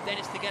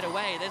Dennis to get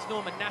away. There's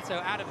Norman Nato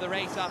out of the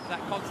race after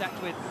that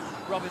contact with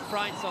Robin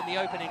Freins on the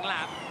opening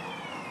lap.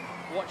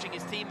 Watching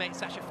his teammate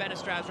Sacha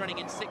Fenestraz running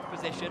in 6th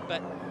position,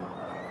 but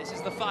this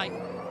is the fight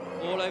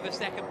all over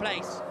 2nd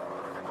place.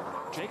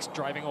 Jake's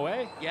driving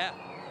away. Yeah.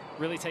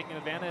 Really taking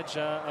advantage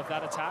of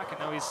that attack, and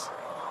now he's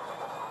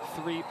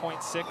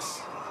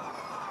 3.6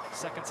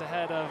 seconds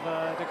ahead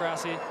of de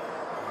Grassi.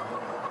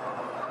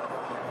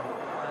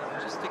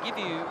 Just to give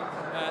you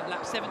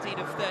lap 17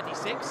 of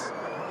 36,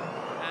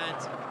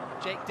 and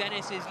Jake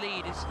Dennis's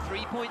lead is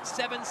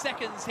 3.7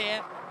 seconds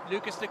here.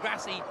 Lucas de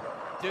Grassi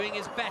doing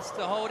his best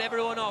to hold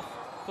everyone off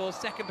for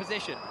 2nd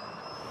position.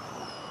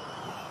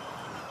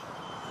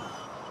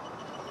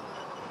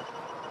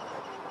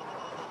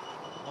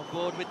 On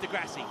board with de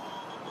Grassi.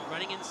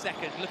 running in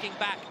second, looking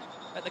back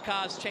at the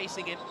cars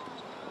chasing him,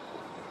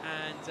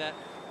 and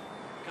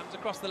comes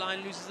across the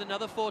line, loses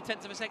another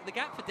 0.4 of a second. The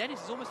gap for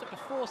Dennis is almost up to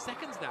 4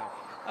 seconds now,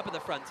 up at the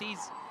front. He's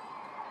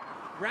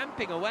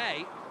ramping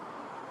away.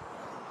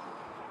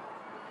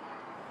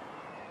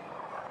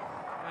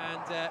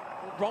 And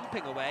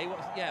romping away,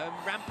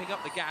 ramping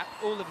up the gap,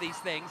 all of these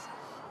things,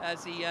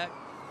 as he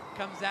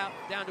comes out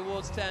down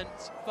towards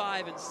turns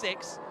 5 and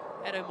 6.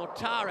 Edo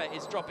Mortara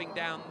is dropping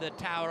down the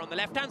tower on the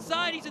left-hand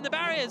side. He's in the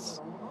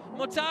barriers.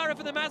 Mortara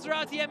for the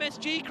Maserati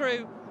MSG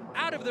crew,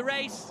 out of the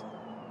race,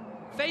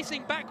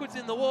 facing backwards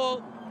in the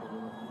wall.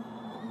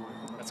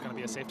 That's going to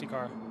be a safety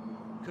car.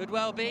 Could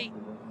well be.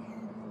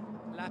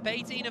 Lap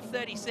 18 of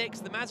 36,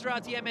 the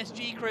Maserati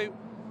MSG crew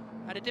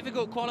had a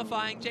difficult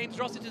qualifying. James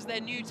Rossiter's their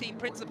new team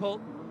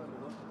principal.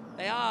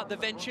 They are the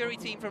Venturi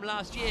team from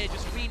last year,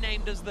 just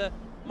renamed as the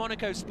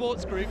Monaco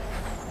Sports Group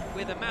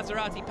with a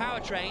Maserati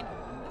powertrain.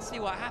 Let's see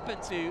what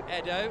happened to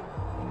Edo.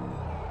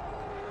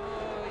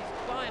 Oh,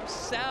 he's by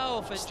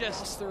himself and just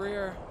lost the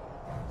rear.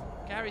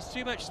 Carries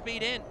too much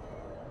speed in.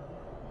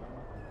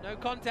 No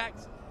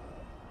contact.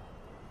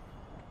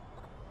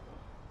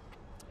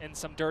 In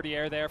some dirty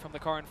air there from the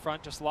car in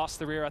front, just lost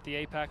the rear at the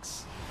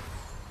apex.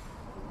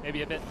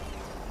 Maybe a bit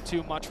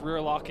too much rear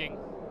locking.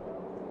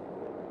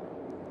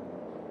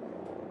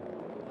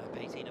 Lap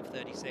 18 of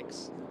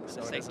 36.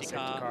 So the safety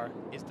car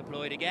is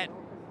deployed again.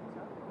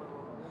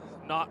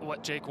 Not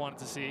what Jake wanted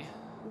to see.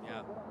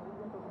 Yeah.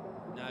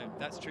 No,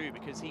 that's true,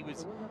 because he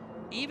was,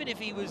 even if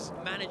he was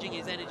managing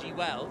his energy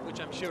well, which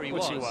I'm sure he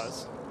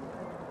was,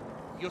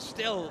 you're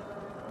still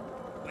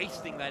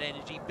wasting that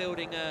energy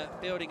building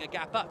a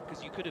gap up,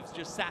 because you could have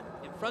just sat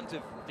in front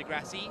of Di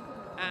Grassi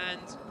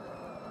and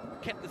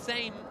kept the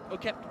same or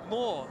kept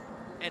more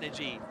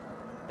energy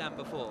than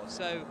before.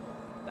 So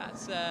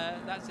that's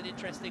an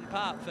interesting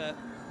part for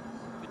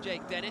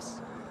Jake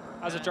Dennis.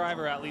 As a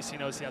driver, at least he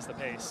knows he has the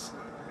pace.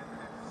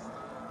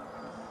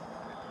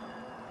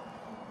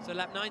 So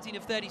lap 19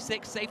 of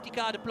 36, safety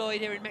car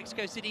deployed here in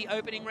Mexico City,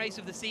 opening race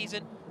of the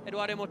season.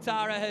 Eduardo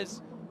Mortara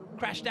has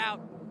crashed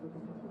out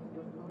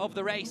of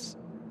the race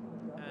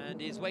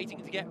and is waiting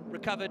to get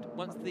recovered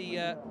once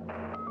the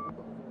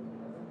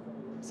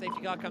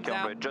safety car comes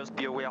out. Just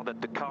be aware that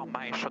the car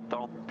might shut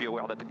down. Be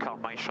aware that the car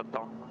might shut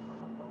down.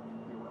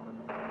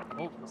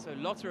 Oh, so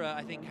Lotterer,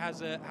 I think,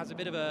 has a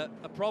bit of a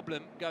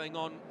problem going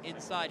on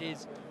inside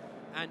his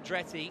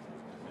Andretti.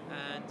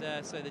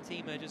 And so the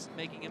team are just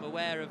making him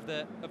aware of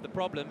the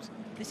problems.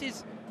 This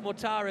is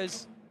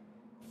Mortara's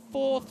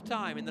 4th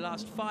time in the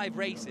last 5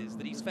 races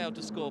that he's failed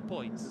to score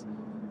points.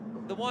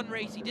 The one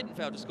race he didn't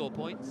fail to score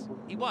points,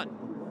 he won.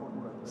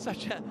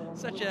 Such a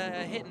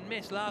hit and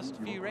miss last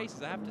few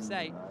races, I have to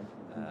say,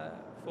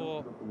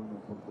 for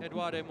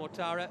Eduardo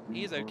Mortara.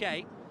 He is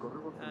okay,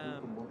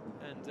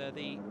 and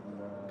the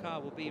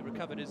car will be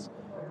recovered as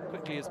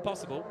quickly as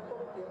possible.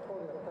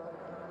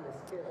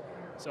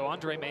 So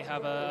Andre may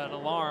have an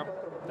alarm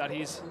that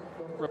he's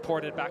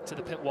reported back to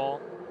the pit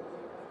wall.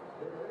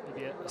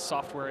 Maybe a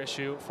software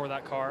issue for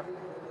that car.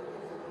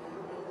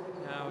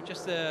 Now,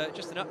 just an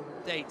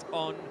update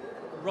on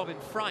Robin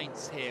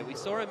Freins here. We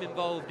saw him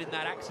involved in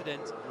that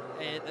accident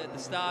at the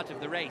start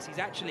of the race. He's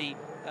actually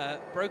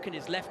broken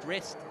his left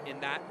wrist in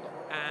that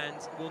and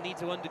will need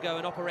to undergo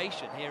an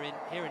operation here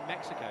in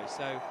Mexico.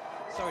 So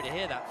sorry to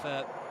hear that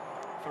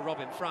for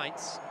Robin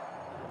Freins.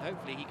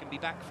 Hopefully he can be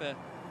back for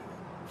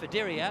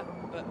Diriyah,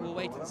 but we'll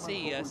wait and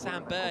see.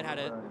 Sam Bird had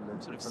a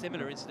sort of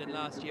similar incident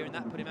last year, and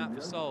that put him out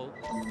for Seoul.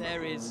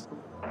 There is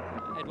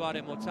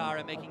Eduardo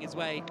Mortara making his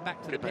way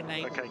back to the pit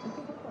lane. Okay,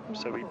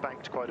 so we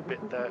banked quite a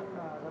bit there.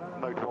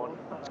 Mode 1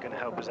 is going to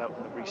help us out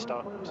in the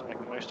restart, so make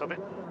the most of it.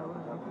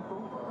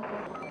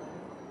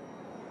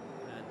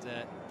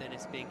 And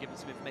Dennis being given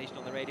some information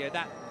on the radio.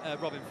 That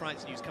Robin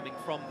Freins news coming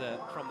from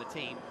the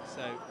team.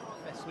 So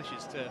best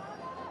wishes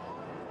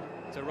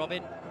to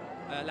Robin.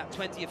 Lap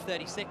 20 of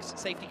 36,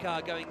 safety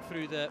car going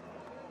through the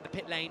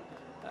pit lane.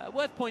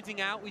 Worth pointing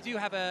out, we do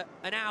have an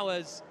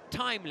hour's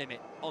time limit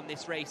on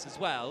this race as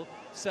well.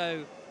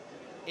 So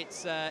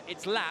it's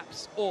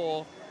laps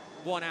or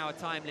 1 hour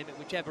time limit,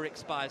 whichever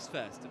expires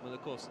first. And we'll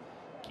of course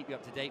keep you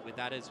up to date with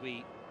that as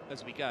we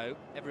go.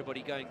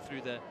 Everybody going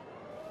through the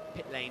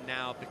pit lane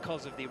now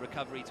because of the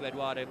recovery to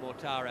Eduardo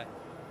Mortara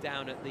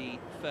down at the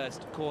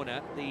first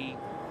corner. The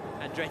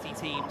Andretti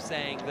team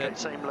saying that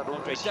same level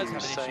Andre as does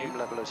Hughes, have an issue. same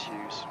level as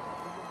Hughes.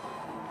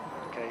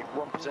 Okay,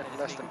 1%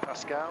 less than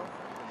Pascal,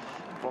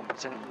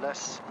 1%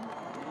 less.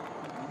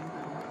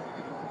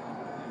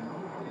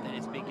 Then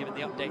it's been given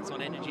the updates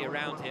on energy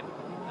around him,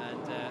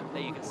 and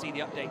there you can see the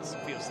updates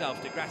for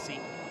yourself. Di Grassi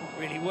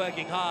really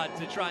working hard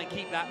to try and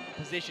keep that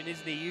position,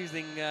 isn't he?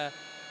 Using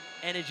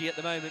energy at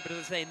the moment, but as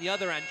I say, in the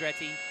other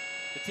Andretti,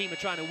 the team are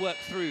trying to work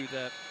through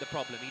the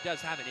problem. He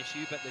does have an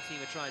issue, but the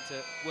team are trying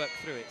to work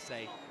through it,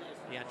 say,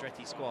 the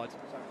Andretti squad.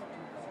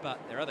 But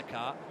their other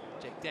car,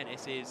 Jake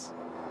Dennis, is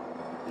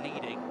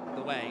leading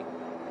the way.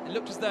 It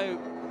looked as though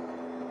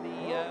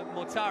the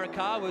Mortara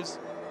car was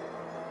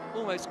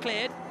almost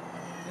cleared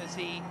as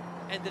he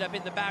ended up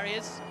in the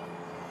barriers.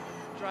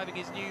 driving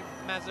his new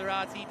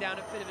Maserati down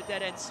a bit of a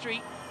dead-end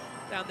street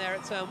down there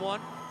at turn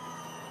 1.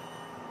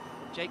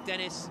 Jake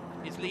Dennis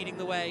is leading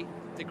the way.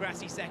 De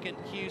Grassi second,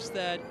 Hughes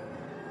third,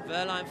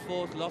 Verline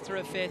fourth,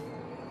 Lotterer fifth,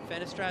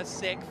 Fenestraz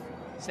sixth.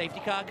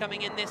 Safety car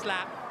coming in this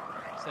lap,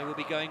 so we'll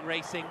be going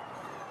racing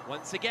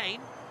once again.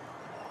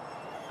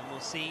 And we'll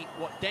see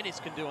what Dennis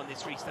can do on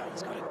this restart.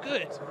 He's got a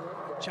good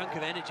chunk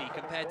of energy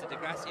compared to De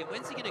Grassi. And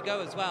when's he going to go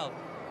as well?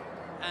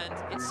 And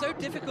it's so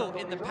difficult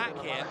in the pack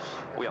here.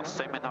 We have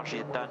same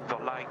energy than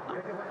Verline,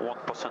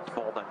 1%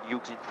 more than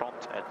Hughes in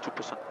front and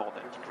 2% more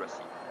than De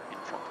Grassi in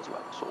front as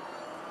well. So,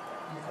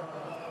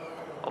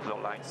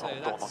 Verline So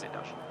on that's-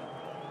 energy.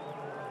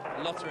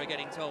 Lotterer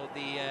getting told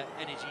the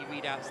energy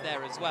readouts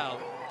there as well.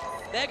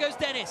 There goes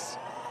Dennis.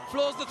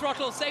 Floors the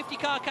throttle, safety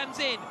car comes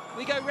in.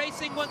 We go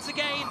racing once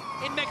again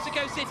in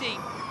Mexico City.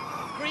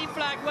 Green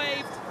flag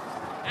waved,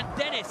 and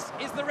Dennis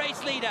is the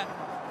race leader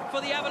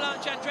for the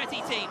Avalanche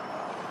Andretti team.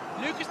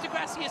 Lucas de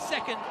Grassi is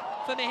second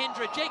for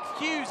Mahindra. Jake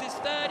Hughes is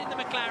third in the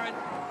McLaren.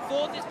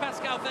 Fourth is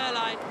Pascal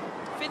Verline.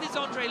 Fifth is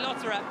Andre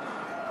Lotterer.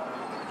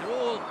 They're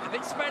all a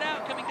bit spread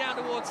out coming down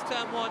towards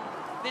turn 1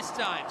 this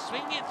time.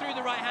 Swinging it through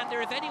the right-hander.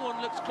 If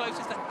anyone looks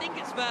closest, I think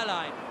it's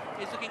Verline.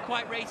 Is looking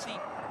quite racy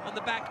on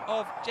the back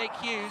of Jake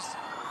Hughes.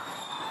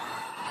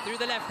 Through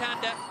the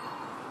left-hander.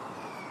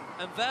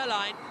 And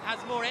Verline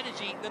has more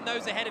energy than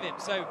those ahead of him.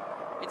 So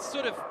it's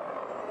sort of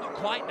not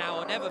quite now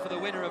or never for the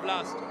winner of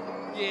last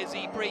year's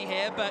E-Prix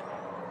here, but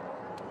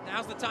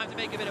now's the time to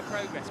make a bit of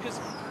progress, because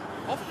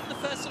often the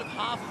first sort of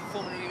half of a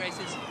Formula E race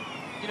is,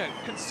 you know,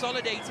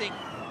 consolidating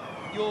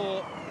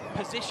your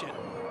position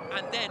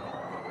and then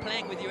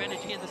playing with your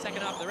energy in the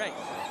second half of the race.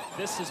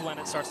 This is when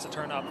it starts to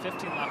turn up.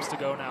 15 laps to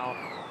go now.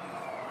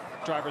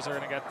 Drivers are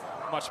going to get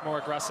much more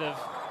aggressive.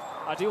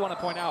 I do want to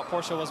point out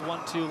Porsche was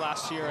 1-2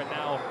 last year and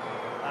now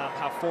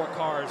have 4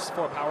 cars,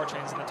 4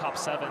 powertrains in the top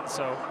 7.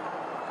 So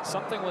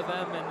something with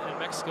them in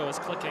Mexico is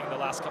clicking the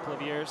last couple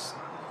of years.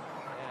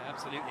 Yeah,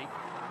 absolutely.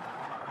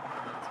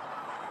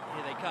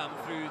 Here they come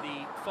through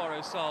the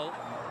Foro Sol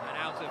and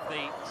out of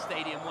the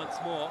stadium once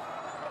more,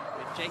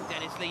 with Jake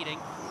Dennis leading.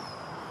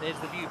 There's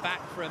the view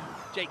back from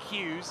Jake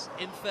Hughes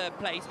in third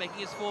place, making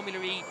his Formula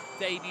E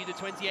debut, the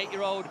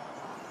 28-year-old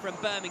from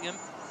Birmingham.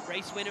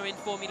 Race winner in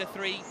Formula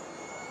 3,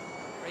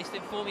 raced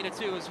in Formula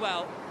 2 as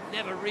well.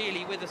 Never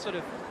really with a sort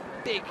of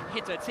big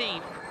hitter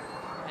team.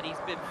 And he's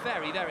been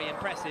very, very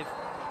impressive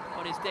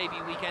on his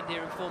debut weekend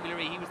here in Formula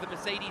E. He was the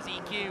Mercedes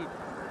EQ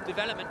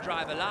development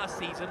driver last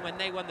season when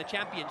they won the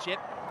championship.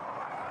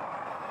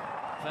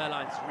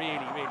 Verline's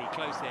really, really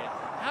close here.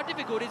 How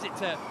difficult is it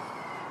to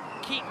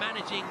keep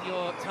managing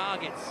your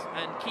targets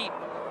and keep,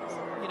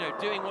 you know,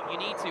 doing what you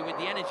need to with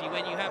the energy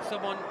when you have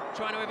someone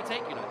trying to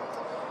overtake you?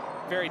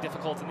 Very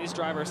difficult, and these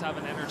drivers have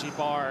an energy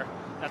bar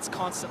that's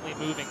constantly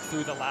moving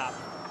through the lap.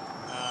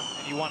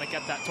 And you want to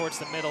get that towards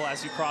the middle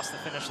as you cross the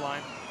finish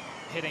line,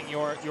 hitting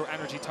your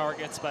energy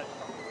targets. But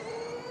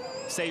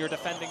say you're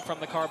defending from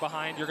the car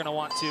behind, you're going to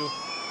want to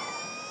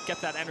get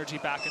that energy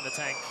back in the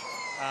tank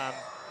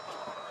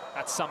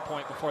at some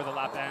point before the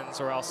lap ends,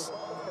 or else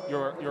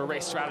your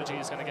race strategy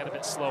is going to get a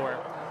bit slower.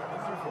 I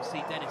wonder if we'll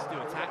see Dennis do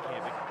attack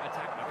here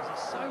because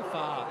he's so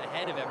far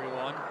ahead of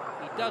everyone.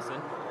 He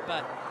doesn't,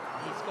 but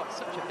he's got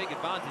such a big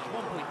advantage.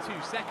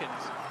 1.2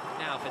 seconds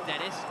now for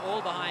Dennis,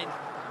 all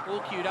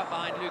queued up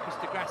behind Lucas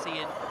de Grassi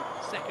in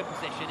second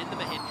position in the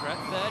Mahindra.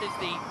 Third is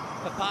the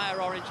papaya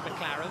orange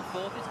McLaren.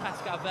 Fourth is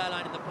Pascal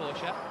Verline in the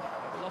Porsche.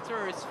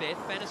 Lotterer is fifth.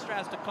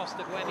 Fenestraz, Da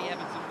Costa, Buemi,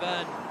 Evans and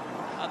Verne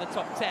are the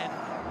top 10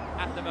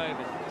 at the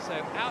moment. So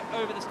out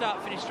over the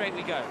start-finish straight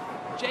we go.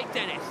 Jake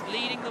Dennis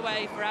leading the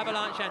way for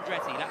Avalanche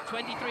Andretti. Lap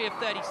 23 of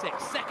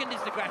 36. Second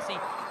is de Grassi.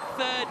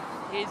 Third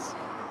is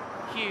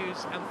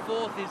Hughes. And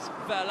fourth is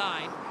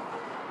Verline.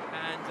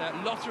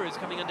 And Lotterer is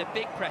coming under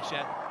big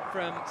pressure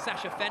from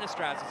Sacha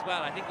Fenestraz as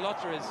well. I think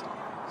Lotterer is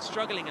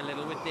struggling a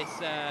little with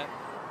this.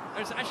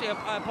 Actually,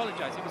 I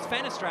apologise. It was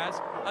Fenestraz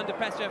under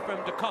pressure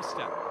from Da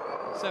Costa.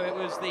 So it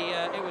was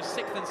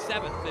sixth and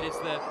seventh that is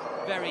the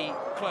very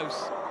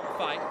close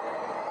fight.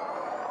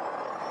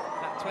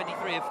 That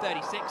 23 of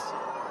 36.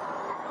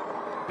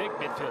 Big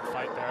midfield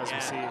fight there, as we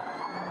see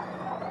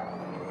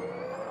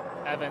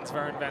Evans,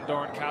 Verne, Van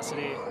Dorn,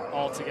 Cassidy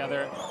all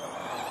together.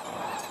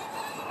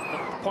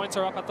 The points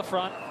are up at the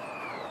front.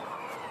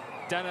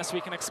 Dennis,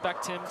 we can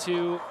expect him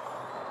to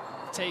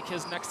take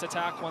his next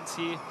attack once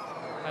he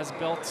has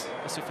built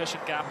a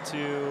sufficient gap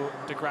to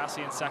de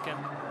Grassi in second.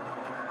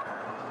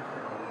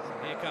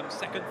 So here comes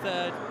second,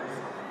 third,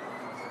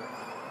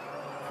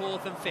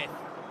 fourth and fifth.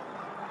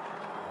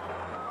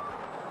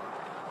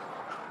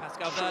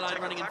 Pascal Verline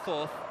running in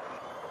fourth.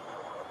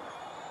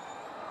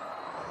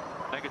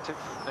 Negative.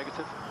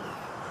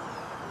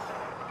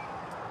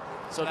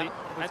 So that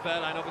was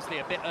Verline obviously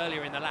a bit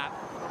earlier in the lap.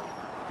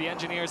 The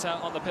engineers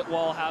out on the pit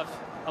wall have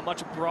a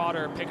much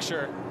broader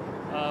picture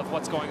of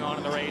what's going on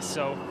in the race.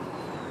 So,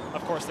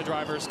 of course, the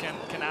drivers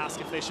can ask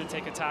if they should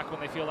take attack when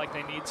they feel like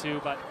they need to.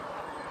 But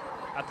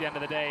at the end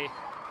of the day,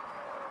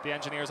 the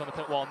engineers on the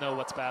pit wall know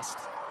what's best.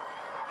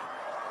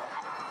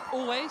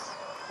 Always?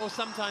 Or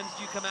sometimes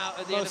you come out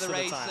at the end of the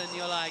race and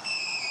you're like,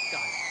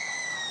 guys.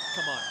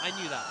 Come on,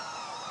 I knew that.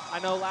 I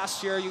know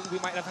last year we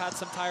might have had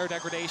some tire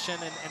degradation,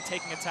 and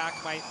taking attack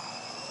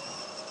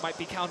might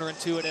be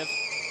counterintuitive,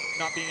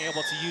 not being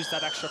able to use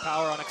that extra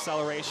power on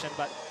acceleration,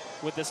 but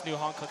with this new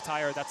Hankook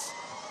tire, that's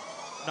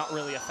not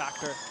really a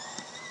factor.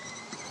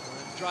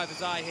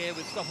 Driver's eye here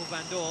with Stoffel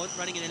Van Dorn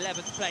running in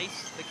 11th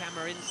place. The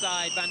camera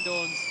inside Van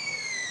Dorn's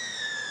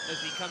as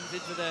he comes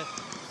into the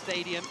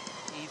stadium.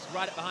 He's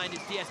right up behind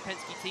his DS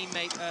Penske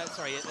teammate,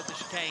 sorry, at the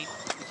chicane.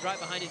 He's right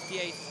behind his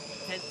DS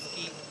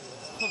Penske,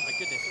 oh my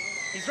goodness.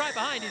 He's right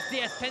behind his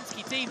DS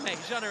Penske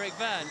teammate, Jean-Eric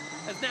Verne,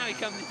 as now he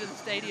comes into the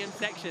stadium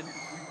section.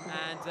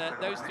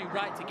 And those two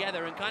right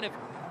together and kind of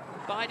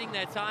biding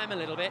their time a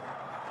little bit.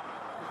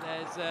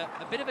 There's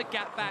a bit of a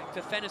gap back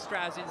to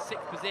Fenestraz in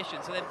 6th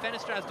position. So then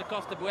Fenestraz, Da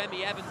Costa,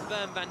 Buemi, Evans,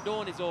 Verne, Van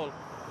Dorn is all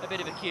a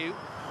bit of a queue.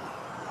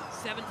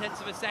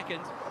 0.7 of a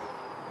second,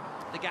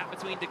 the gap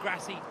between De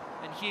Grassi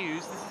and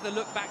Hughes. This is the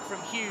look back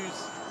from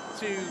Hughes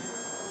to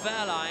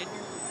Verline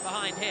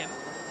behind him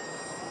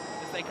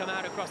as they come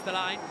out across the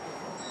line,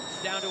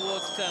 down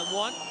towards turn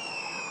 1.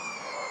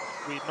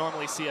 We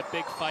normally see a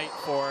big fight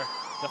for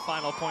the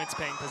final points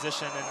paying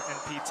position in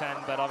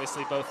P10, but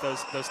obviously both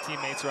those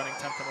teammates running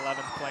 10th and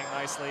 11th playing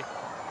nicely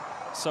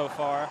so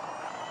far.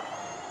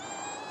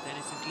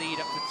 Dennis's lead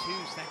up to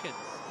 2 seconds.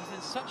 He's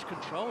in such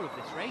control of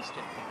this race,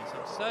 Jeff Dennis.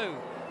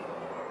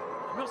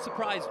 I'm not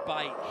surprised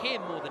by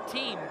him or the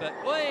team, but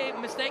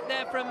mistake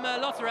there from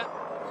Lotterer.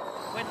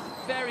 Went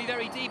very,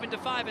 very deep into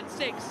 5 and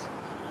 6,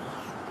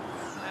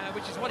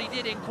 which is what he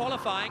did in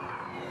qualifying,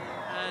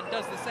 and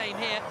does the same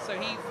here. So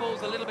he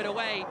falls a little bit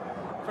away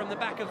from the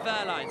back of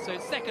Verline. So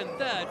 2nd,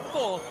 3rd,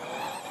 4th,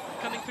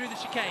 coming through the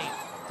chicane.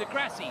 De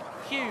Grassi,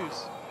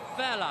 Hughes,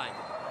 Verline.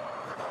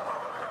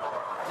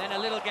 Then a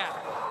little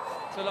gap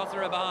to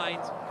Lotterer behind.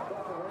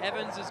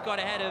 Evans has got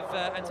ahead of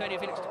Antonio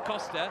Felix da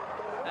Costa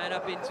and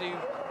up into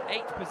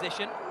 8th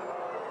position.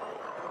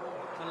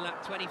 On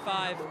lap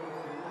 25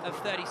 of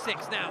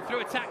 36. Now,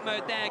 through attack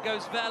mode there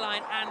goes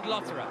Verline and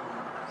Lotterer.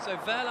 So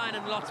Verline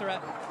and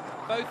Lotterer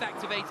both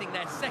activating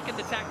their 2nd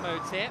attack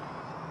modes here.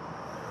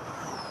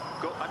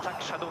 Go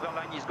attack, Shadow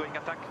Verline is going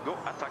attack, go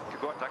attack,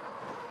 go attack.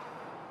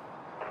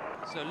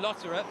 So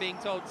Lotterer being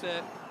told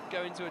to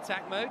go into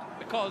attack mode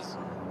because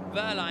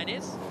Verline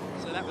is.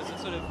 So that was a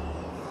sort of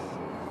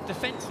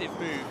defensive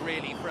move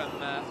really from,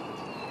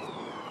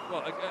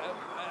 well,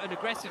 an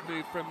aggressive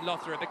move from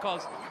Lotterer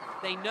because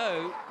they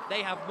know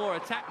they have more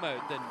attack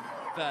mode than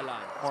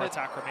Verline. More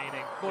attack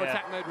remaining. More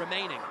attack mode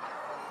remaining.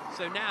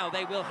 So now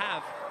they will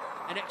have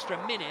an extra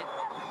minute,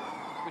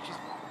 which is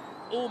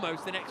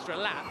almost an extra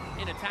lap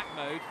in attack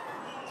mode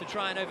to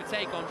try and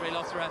overtake Andre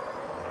Lotterer,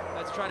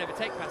 to try and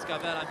overtake Pascal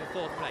Verline for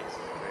 4th place.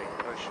 Big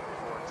push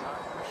for attack,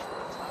 push for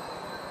attack.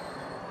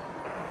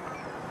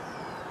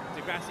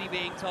 De Grassi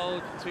being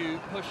told to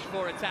push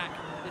for attack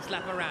this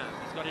lap around.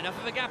 He's got enough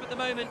of a gap at the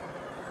moment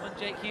on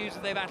Jake Hughes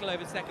as they battle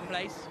over 2nd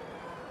place.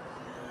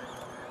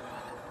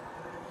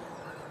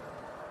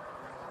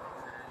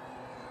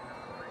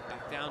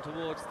 Back down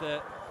towards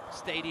the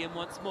stadium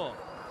once more.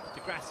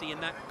 De Grassi in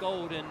that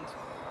gold and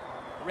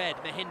red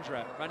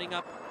Mahindra running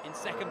up in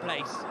 2nd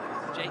place.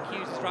 Jake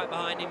Hughes is right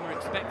behind him. We're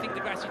expecting De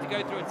Grassi to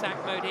go through attack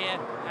mode here,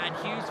 and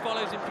Hughes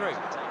follows him through.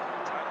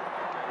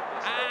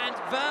 And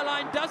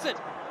Verline doesn't.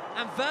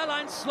 And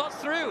Verline slots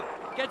through,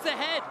 gets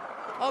ahead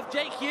of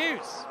Jake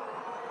Hughes.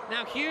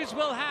 Now Hughes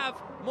will have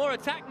more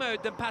attack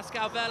mode than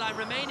Pascal Verline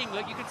remaining.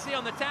 Look, you can see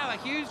on the tower,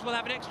 Hughes will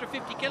have an extra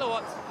 50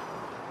 kilowatts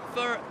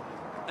for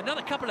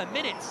another couple of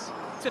minutes,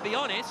 to be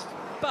honest.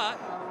 But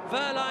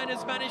Verline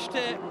has managed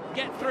to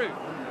get through.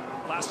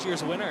 Last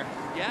year's winner,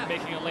 yeah,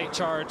 making a late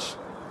charge,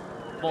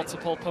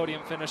 multiple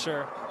podium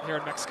finisher here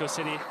in Mexico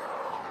City.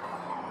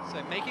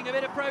 So making a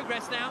bit of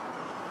progress now.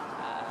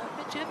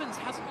 Mitch Evans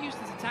hasn't used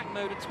his attack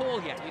mode at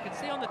all yet. You can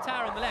see on the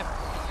tower on the left,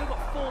 he's still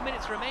got 4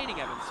 minutes remaining,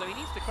 Evans, so he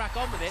needs to crack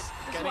on with it.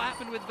 This is what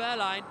happened with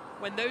Verline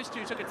when those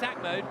two took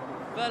attack mode.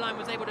 Verline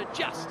was able to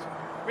just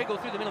wriggle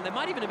through the middle. There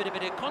might even have been a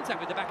bit of contact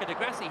with the back of De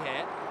Grassi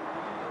here.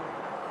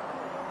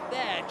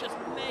 There, just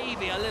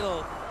maybe a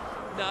little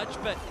nudge,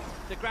 but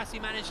De Grassi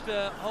managed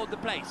to hold the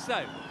place.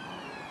 So,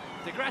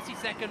 De Grassi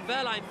 2nd,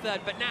 Verline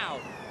 3rd, but now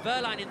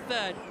Verline in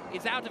 3rd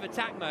is out of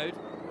attack mode.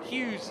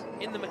 Hughes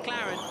in the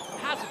McLaren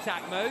has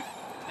attack mode,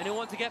 and he'll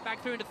want to get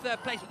back through into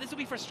 3rd place. But this will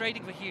be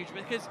frustrating for Hughes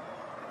because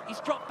he's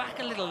dropped back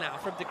a little now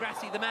from De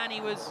Grassi, the man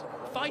he was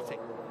fighting.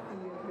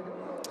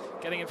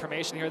 Getting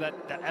information here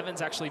that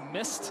Evans actually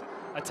missed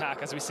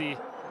attack, as we see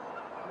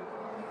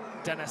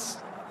Dennis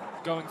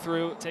going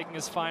through, taking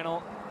his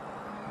final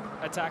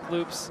attack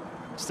loops.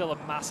 Still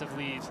a massive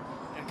lead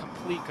and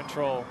complete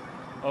control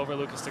over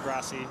Lucas De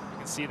Grassi. You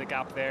can see the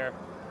gap there.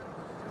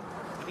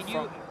 I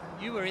mean,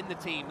 you were in the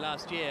team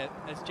last year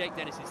as Jake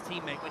Dennis's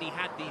teammate when he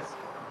had these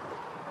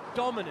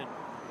dominant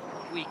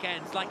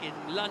weekends, like in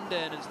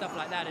London and stuff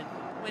like that. And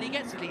when he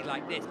gets a lead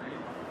like this,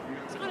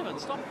 it's kind of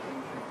unstoppable.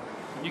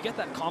 You get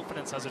that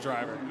confidence as a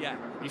driver. Yeah.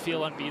 You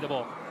feel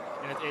unbeatable,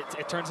 and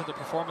it turns into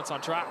performance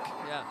on track.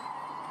 Yeah.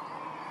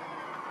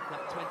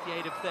 That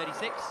 28 of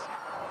 36.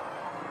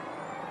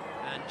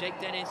 And Jake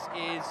Dennis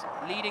is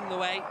leading the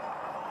way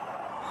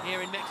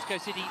here in Mexico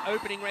City,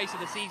 opening race of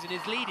the season.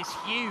 His lead is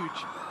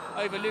huge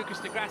over Lucas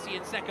de Grassi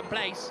in second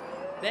place.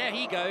 There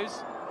he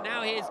goes.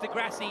 Now here's de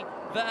Grassi,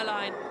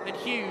 Wehrlein and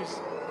Hughes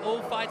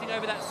all fighting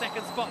over that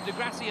second spot. De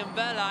Grassi and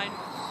Wehrlein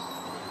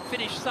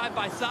finished side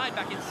by side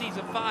back in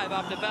season 5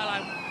 after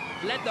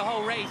Wehrlein led the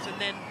whole race, and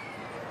then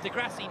de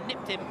Grassi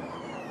nipped him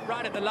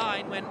right at the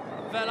line when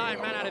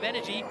Wehrlein ran out of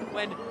energy,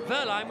 when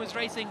Wehrlein was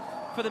racing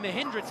for the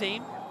Mahindra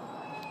team.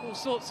 All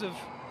sorts of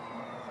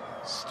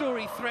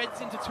story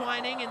threads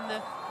intertwining in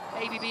the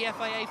ABB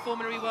FIA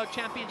Formula E World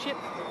Championship.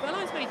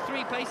 Wehrlein's made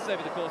 3 places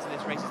over the course of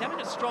this race. He's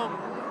having a strong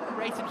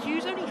race, and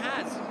Hughes only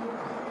has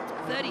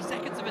 30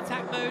 seconds of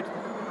attack mode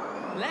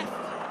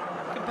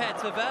left compared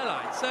to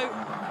Wehrlein. So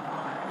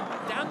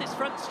down this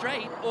front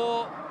straight,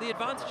 or the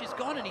advantage is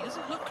gone, and he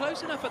doesn't look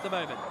close enough at the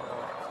moment.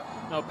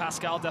 No,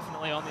 Pascal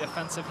definitely on the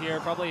offensive here,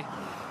 probably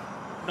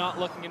not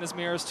looking in his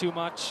mirrors too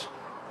much.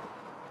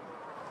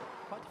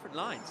 Quite different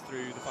lines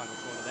through the final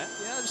corner there.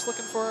 Yeah, just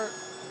looking for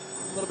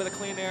a little bit of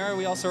clean air.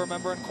 We also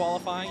remember in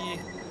qualifying, he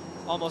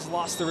almost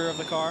lost the rear of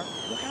the car.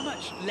 Look how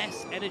much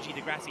less energy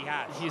de Grassi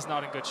has. He's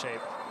not in good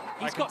shape.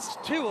 He's got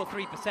 2 or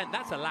 3%,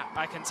 that's a lap.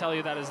 I can tell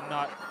you that is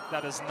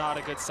not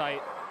a good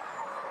sight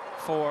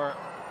for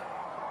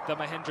the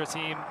Mahindra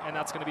team, and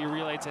that's going to be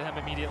relayed to him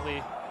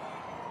immediately.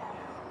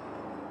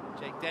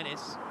 Jake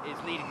Dennis is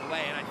leading the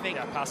way, and I think...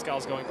 Yeah,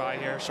 Pascal's going by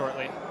here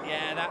shortly.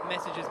 Yeah, that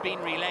message has been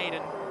relayed,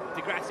 and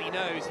de Grassi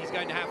knows he's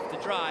going to have to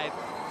drive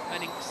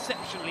an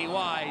exceptionally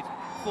wide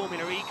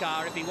Formula E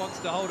car if he wants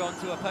to hold on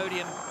to a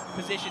podium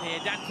position here.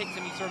 Dan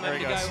Ticktum needs to remember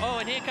to go. Oh,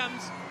 and here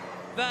comes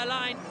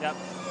Wehrlein. Yep,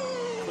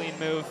 clean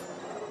move.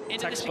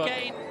 Into Textbook. the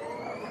chicane.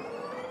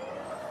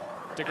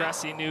 De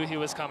Grassi knew he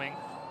was coming.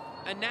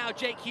 And now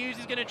Jake Hughes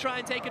is going to try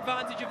and take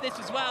advantage of this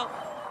as well.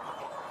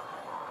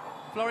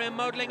 Florian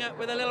Modlinger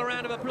with a little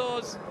round of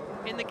applause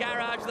in the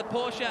garage. The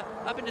Porsche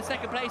up into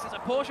second place. It's a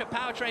Porsche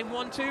powertrain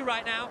 1-2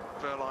 right now.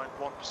 Wehrlein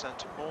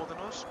 1% more than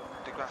us,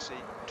 de Grassi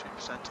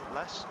 2%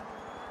 less.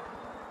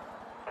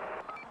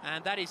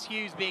 And that is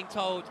Hughes being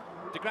told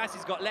de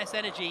Grassi's got less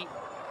energy.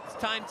 It's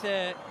time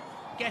to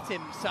get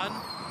him, son,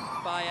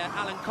 by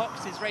Alan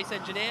Cox, his race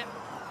engineer.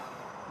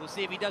 We'll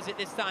see if he does it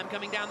this time,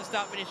 coming down the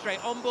start-finish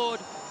straight, on board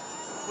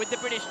with the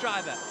British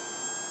driver.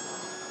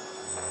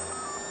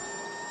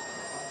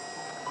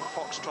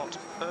 Foxtrot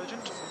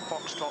urgent,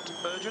 Foxtrot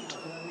urgent.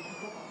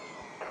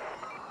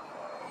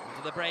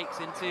 Onto the brakes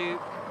into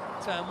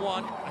turn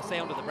 1. I say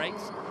onto the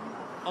brakes.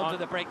 Onto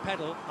the brake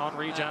pedal. On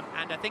regen.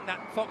 And I think that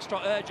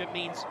Foxtrot urgent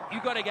means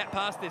you've got to get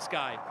past this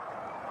guy.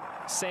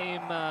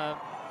 Same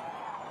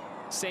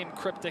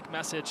cryptic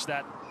message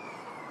that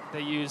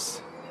they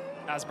used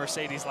as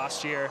Mercedes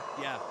last year.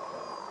 Yeah.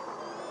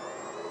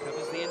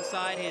 Covers the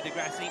inside here, de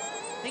Grassi.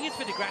 Thing is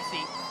for de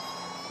Grassi,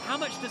 how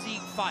much does he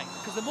fight?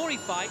 Because the more he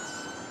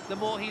fights, the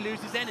more he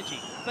loses energy.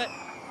 But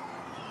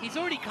he's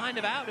already kind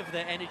of out of the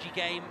energy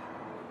game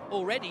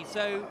already,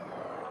 so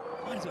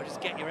might as well just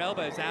get your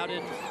elbows out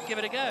and give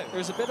it a go.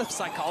 There's a bit of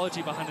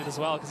psychology behind it as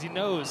well, because he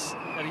knows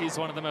that he's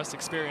one of the most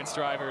experienced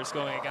drivers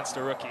going against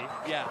a rookie.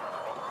 Yeah.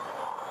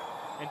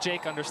 And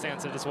Jake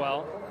understands it as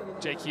well.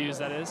 Jake Hughes,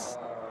 that is.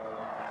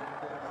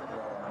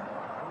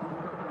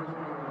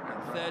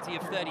 30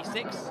 of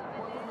 36.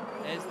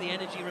 There's the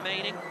energy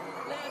remaining.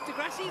 De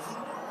Grassi's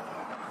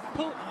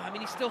pull, I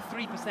mean, he's still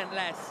 3%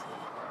 less.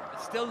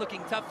 It's still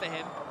looking tough for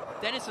him.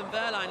 Dennis and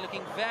Wehrlein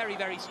looking very,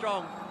 very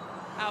strong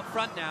out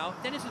front now.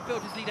 Dennis has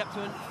built his lead up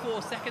to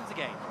 4 seconds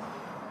again.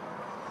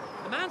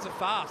 The man's are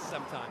fast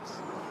sometimes.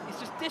 He's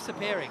just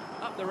disappearing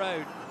up the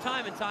road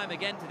time and time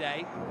again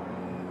today.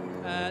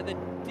 The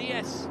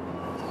DS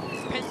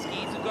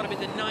Penskes have got him in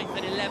the 9th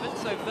and 11th,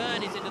 so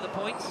Verne is into the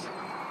points.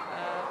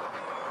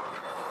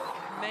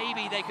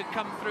 Maybe they could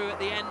come through at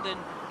the end and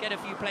get a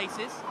few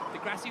places. De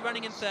Grassi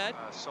running in 3rd.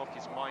 Sock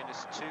is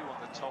 -2 on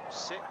the top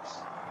 6.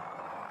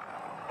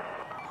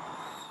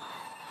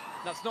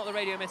 That's not the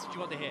radio message you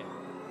want to hear.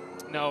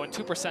 No, and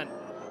 2%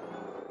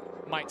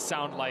 might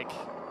sound like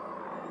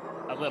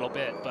a little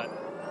bit, but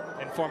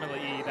in Formula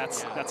E,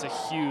 that's a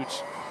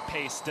huge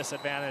pace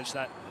disadvantage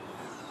that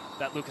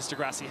Lucas de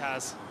Grassi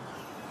has.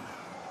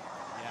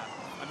 Yeah,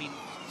 I mean,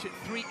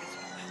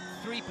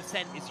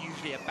 3% is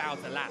usually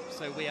about a lap,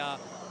 so we're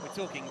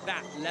talking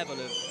that level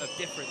of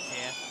difference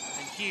here,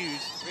 and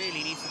Hughes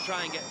really needs to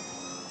try and get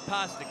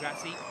past de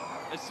Grassi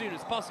as soon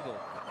as possible.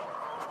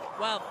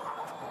 Well,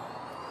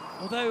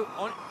 although,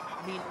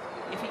 I mean,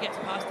 if he gets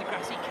past de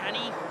Grassi, can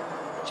he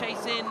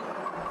chase in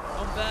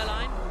on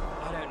Wehrlein?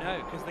 I don't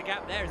know, because the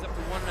gap there is up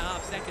to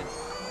 1.5 seconds.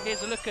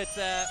 Here's a look at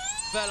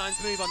Wehrlein's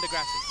move on de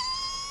Grassi.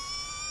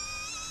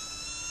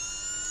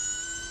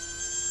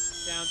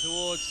 Down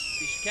towards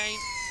the chicane.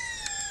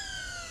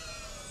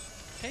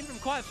 Came from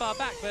quite far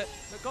back, but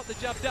got the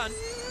job done.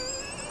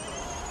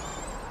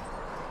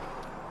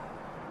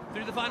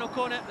 Through the final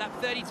corner, lap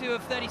 32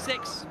 of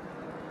 36.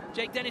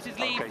 Jake Dennis's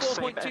lead, 4.2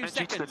 same energy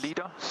seconds. to the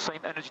leader, same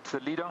energy to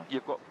the leader.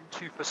 You've got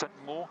 2%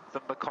 more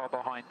than the car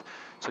behind.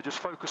 So just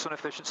focus on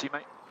efficiency,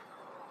 mate.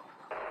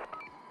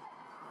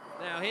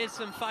 Now here's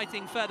some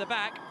fighting further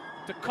back.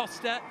 De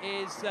Costa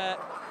is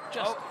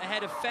just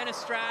ahead of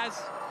Fenestraz.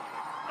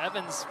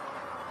 Evans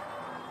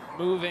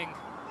moving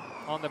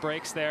on the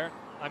brakes there.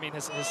 I mean,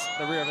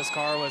 the rear of his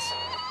car was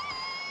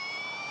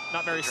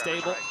not very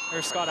stable.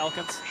 There's Scott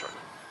Elkins.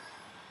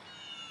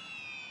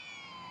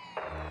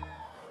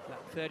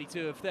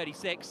 32 of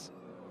 36.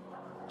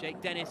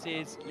 Jake Dennis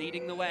is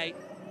leading the way.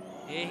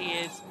 Here he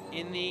is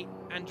in the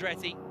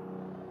Andretti.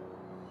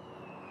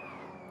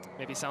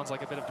 Maybe sounds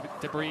like a bit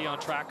of debris on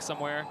track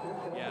somewhere.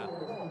 Yeah.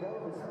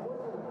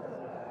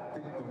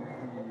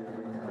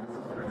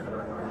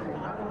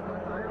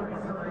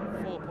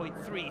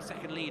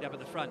 .3-second lead up at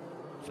the front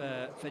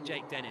for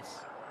Jake Dennis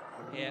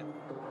here,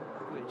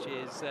 which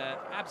is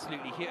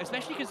absolutely huge,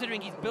 especially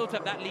considering he's built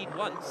up that lead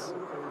once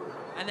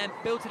and then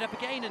built it up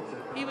again. And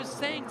he was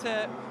saying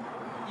to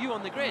you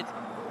on the grid,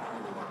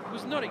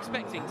 was not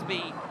expecting to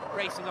be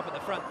racing up at the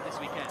front this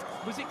weekend.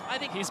 Was it? I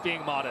think he's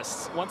being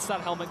modest. Once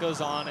that helmet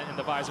goes on and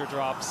the visor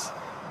drops,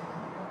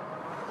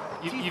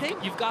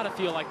 you've got to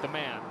feel like the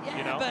man. Yeah,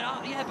 you know?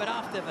 but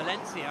after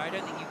Valencia, I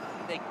don't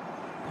think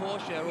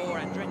Porsche or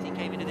Andretti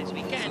came into this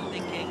weekend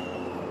thinking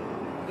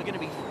we're going to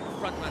be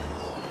front runners.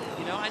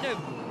 You know, I know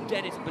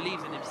Dennis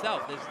believes in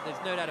himself.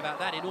 There's no doubt about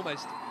that in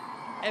almost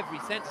every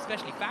sense,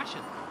 especially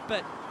fashion.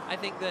 But I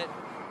think that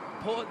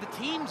the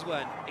teams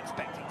weren't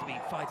expecting to be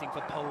fighting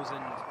for poles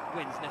and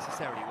wins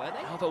necessarily, were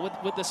they? No,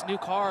 but with this new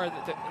car,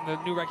 the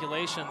new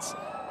regulations,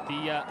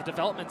 the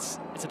developments,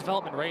 it's a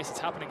development race. It's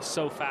happening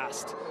so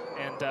fast,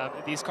 and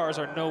these cars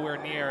are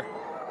nowhere near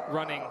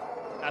running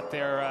at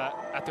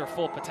their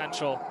full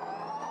potential.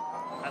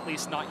 At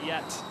least not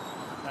yet,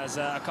 as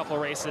a couple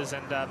of races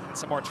and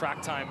some more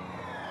track time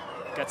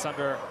gets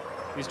under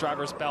these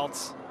drivers'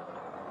 belts.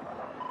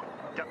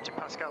 Gap to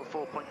Pascal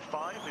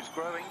 4.5 is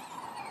growing.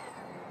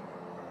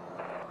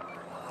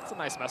 That's a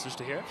nice message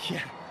to hear.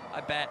 Yeah,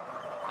 I bet.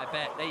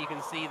 There you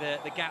can see the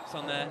gaps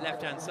on the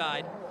left-hand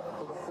side.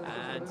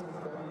 And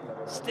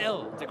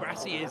still, De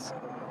Grassi is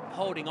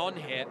holding on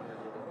here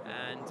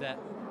and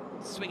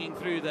swinging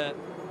through the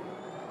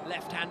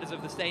left-handers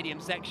of the stadium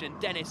section.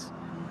 Dennis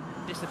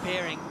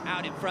disappearing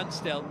out in front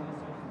still.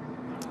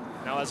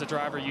 Now, as a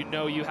driver, you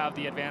know you have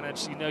the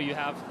advantage. You know you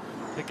have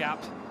the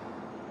gap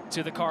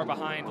to the car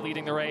behind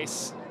leading the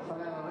race.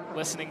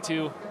 Listening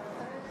to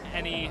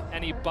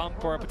any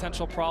bump or a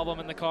potential problem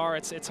in the car,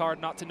 it's hard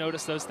not to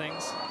notice those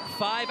things.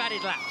 5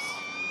 added laps.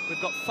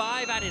 We've got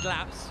 5 added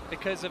laps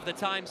because of the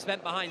time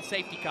spent behind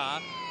safety car.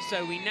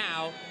 So we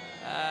now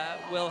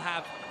will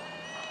have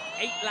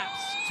 8 laps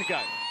to go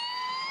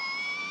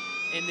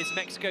in this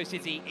Mexico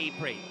City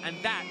E-Prix. And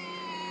that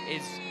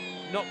is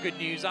not good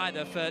news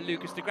either for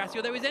Lucas Di Grassi,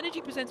 although his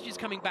energy percentage is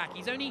coming back.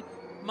 He's only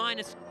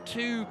minus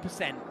 2%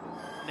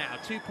 now,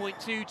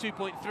 2.2,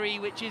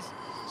 2.3, which is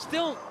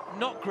still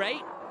not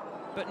great,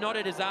 but not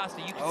a disaster.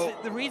 You can see,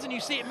 the reason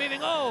you see it moving,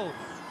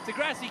 Di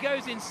Grassi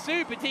goes in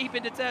super deep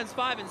into turns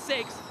 5 and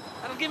 6.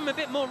 That'll give him a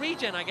bit more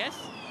regen, I guess.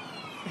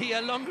 The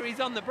longer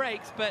he's on the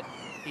brakes, but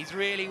he's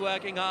really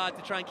working hard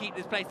to try and keep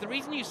this place. The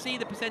reason you see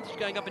the percentage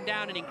going up and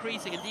down and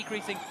increasing and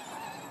decreasing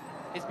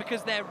is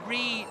because they're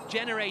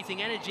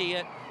regenerating energy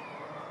at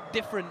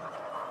different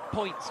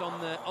points on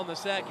the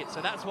circuit.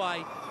 So that's why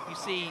you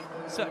see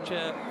such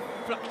a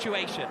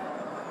fluctuation.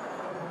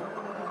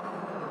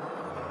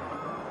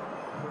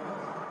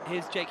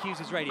 Here's Jake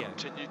Hughes' radio.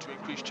 Continue to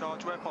increase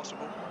charge where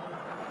possible.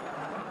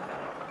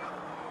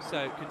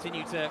 So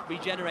continue to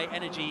regenerate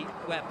energy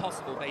where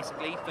possible,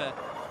 basically, for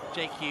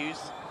Jake Hughes.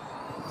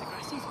 Di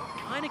Grassi's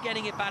kind of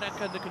getting it back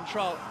under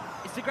control.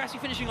 Is Di Grassi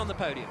finishing on the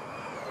podium?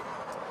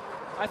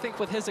 I think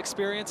with his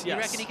experience, yes.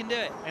 You reckon he can do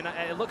it? And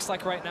it looks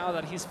like right now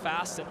that he's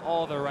fast in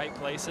all the right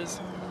places.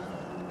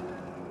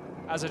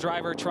 As a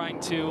driver trying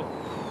to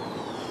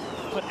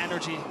put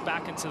energy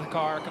back into the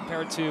car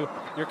compared to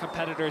your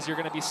competitors, you're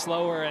going to be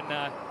slower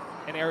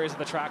in areas of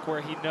the track where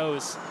he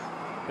knows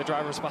the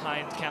drivers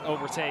behind can't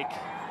overtake.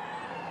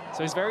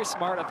 So he's very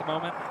smart at the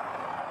moment.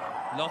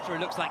 Lotterer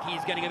looks like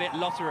he's getting a bit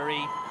lottery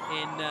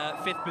in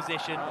 5th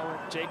position.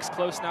 Jake's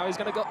close now. He's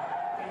going to go.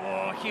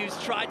 Oh, Hughes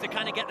tried to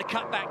kind of get the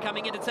cutback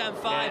coming into turn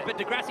 5, but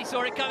Di Grassi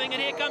saw it coming,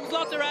 and here comes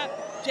Lotterer.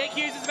 Jake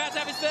Hughes is about to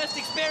have his first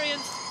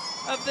experience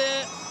of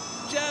the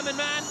German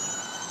man.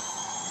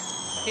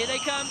 Here they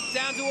come,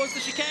 down towards the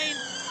chicane.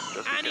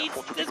 And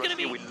there's going to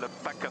be... We'll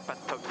back up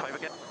at turn 5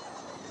 again.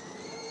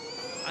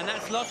 And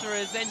that's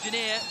Lotterer's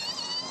engineer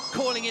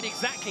calling it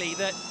exactly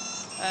that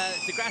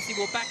Di Grassi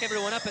will back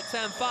everyone up at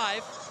turn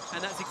 5,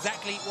 and that's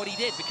exactly what he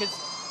did, because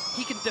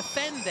he can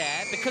defend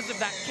there because of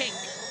that kink,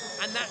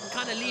 and that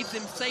kind of leaves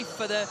him safe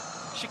for the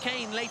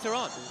chicane later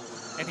on.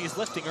 And he's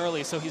lifting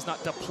early, so he's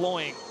not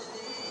deploying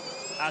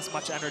as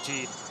much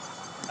energy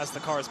as the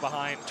cars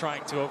behind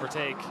trying to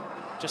overtake,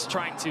 just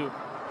trying to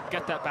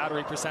get that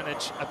battery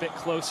percentage a bit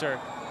closer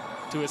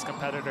to his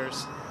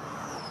competitors.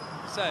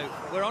 So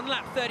we're on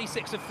lap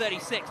 36 of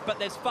 36, but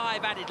there's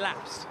 5 added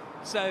laps.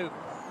 So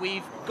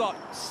we've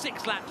got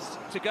 6 laps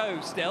to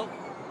go still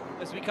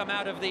as we come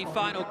out of the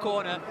final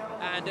corner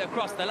and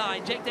across the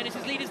line. Jake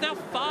Dennis's lead is now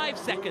 5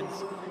 seconds,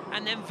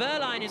 and then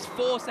Verline is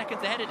 4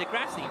 seconds ahead of Di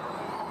Grassi.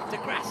 Di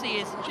Grassi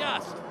is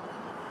just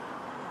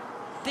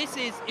this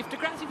is, if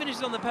Degrassi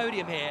finishes on the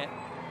podium here,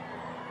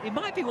 it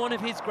might be one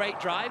of his great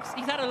drives.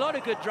 He's had a lot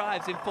of good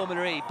drives in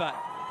Formula E, but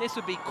this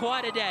would be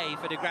quite a day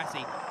for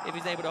Degrassi if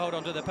he's able to hold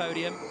on to the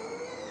podium.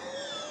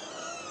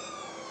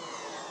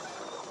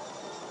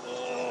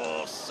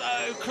 Oh,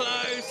 so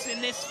close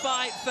in this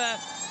fight for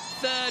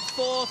third,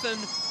 fourth and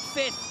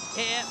fifth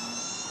here.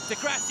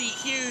 Degrassi,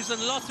 Hughes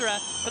and Lotterer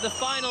for the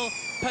final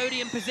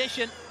podium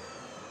position.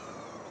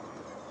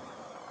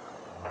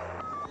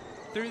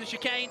 Through the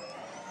chicane.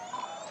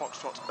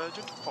 Foxtrot's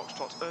urgent,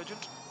 Foxtrot's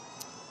urgent.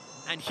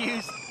 And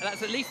Hughes,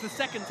 that's at least the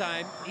second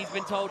time he's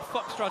been told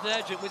Foxtrot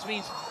urgent, which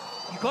means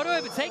you've got to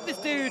overtake this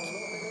dude.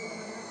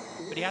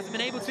 But he hasn't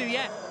been able to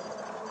yet.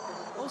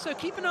 Also,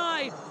 keep an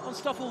eye on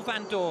Stoffel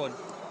Van Dorn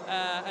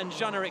and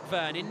Jean-Eric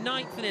Verne in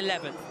 9th and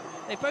 11th.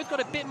 They've both got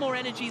a bit more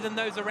energy than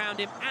those around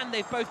him, and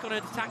they've both got an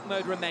attack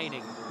mode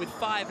remaining, with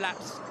 5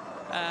 laps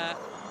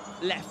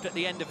left at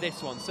the end of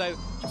this one. So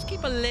just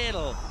keep a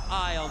little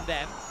eye on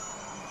them.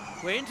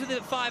 We're into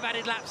the 5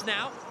 added laps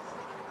now.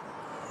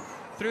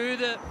 Through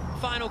the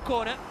final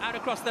corner, out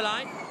across the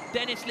line.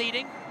 Dennis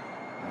leading.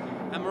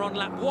 And we're on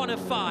lap 1 of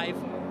 5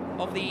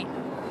 of the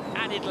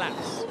added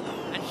laps.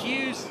 And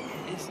Hughes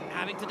is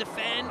having to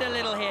defend a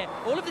little here.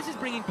 All of this is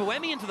bringing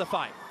Buemi into the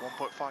fight.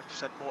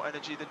 1.5% more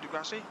energy than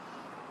Degrassi.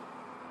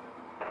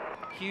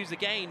 Hughes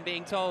again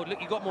being told,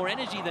 look, you've got more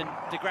energy than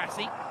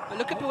Degrassi. But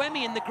look at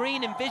Buemi in the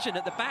green Envision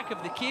at the back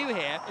of the queue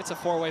here. It's a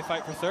 4-way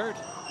fight for third.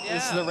 Yeah.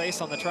 This is the race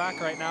on the track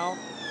right now.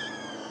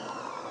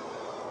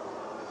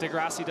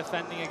 Degrassi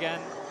defending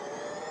again.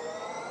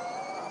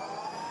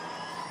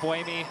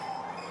 Buemi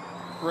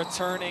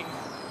returning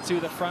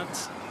to the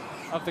front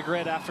of the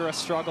grid after a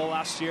struggle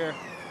last year.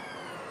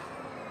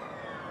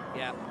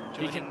 Yeah,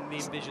 joining the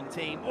Envision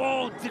team.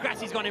 Oh,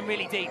 Degrassi's gone in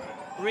really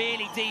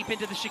deep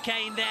into the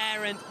chicane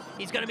there, and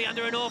he's going to be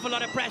under an awful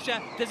lot of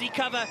pressure. Does he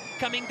cover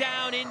coming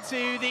down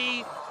into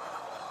the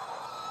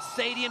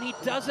stadium? He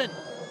doesn't.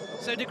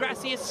 So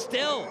Degrassi is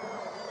still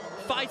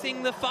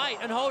fighting the fight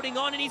and holding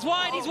on, and he's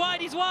wide, he's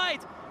wide, he's wide.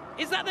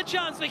 Is that the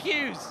chance for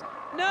Hughes?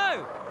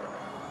 No.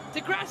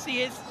 Degrassi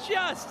is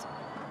just,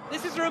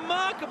 this is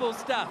remarkable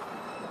stuff.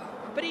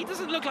 But he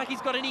doesn't look like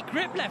he's got any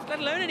grip left, let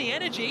alone any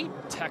energy.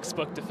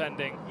 Textbook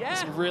defending. Yeah.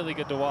 It's really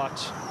good to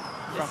watch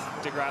from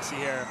Degrassi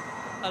here.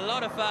 A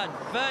lot of fun.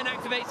 Verne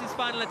activates his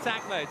final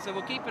attack mode, so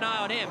we'll keep an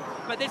eye on him.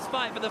 But this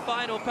fight for the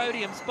final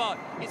podium spot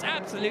is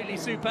absolutely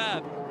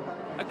superb.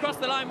 Across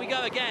the line we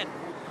go again.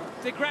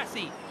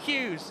 Degrassi,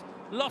 Hughes,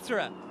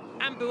 Lotterer,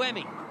 and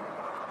Buemi.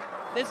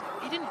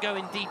 He didn't go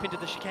in deep into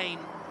the chicane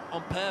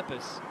on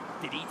purpose,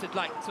 did he? To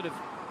like sort of,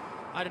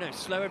 I don't know,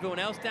 slow everyone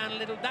else down a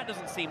little. That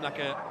doesn't seem like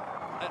a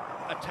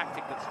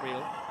tactic that's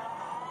real.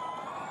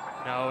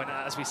 No, and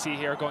as we see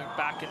here, going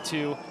back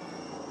into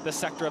the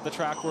sector of the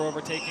track where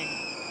overtaking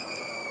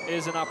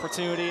is an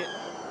opportunity.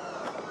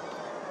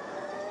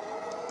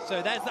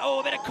 So there's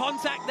a bit of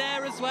contact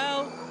there as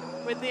well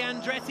with the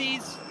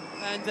Andretti's.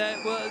 And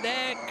well,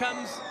 there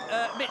comes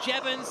Mitch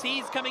Evans.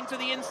 He's coming to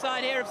the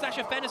inside here of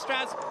Sasha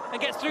Fenestraz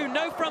and gets through.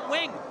 No front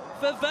wing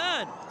for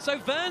Verne. So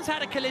Verne's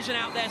had a collision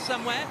out there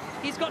somewhere.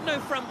 He's got no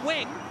front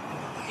wing.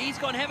 He's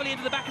gone heavily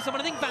into the back of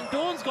someone. I think Van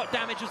Dorn's got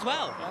damage as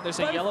well. Yeah, there's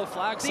a yellow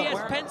flag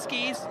somewhere. The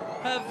Penskes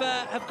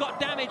have got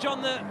damage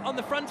on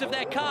the front of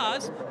their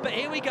cars. But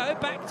here we go,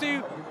 back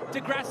to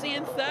Degrassi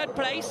in third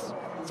place.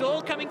 It's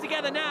all coming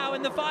together now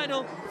in the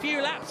final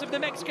few laps of the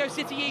Mexico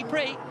City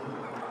E-Prix.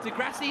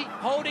 Degrassi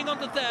holding on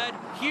to third,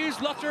 Hughes,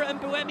 Lotterer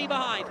and Buemi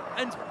behind.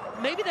 And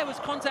maybe there was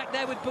contact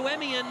there with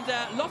Buemi and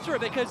Lotterer,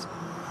 because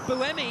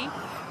Buemi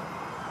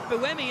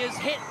has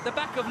hit the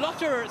back of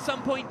Lotterer at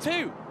some point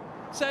too.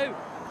 So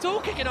it's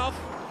all kicking off.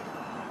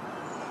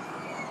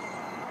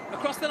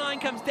 Across the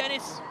line comes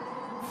Dennis.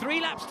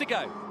 3 laps to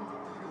go.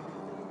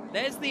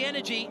 There's the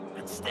energy,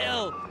 and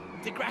still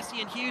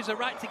Degrassi and Hughes are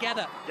right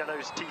together.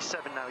 Yellow's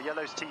T7 now,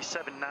 yellow's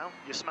T7 now.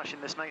 You're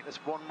smashing this, mate. There's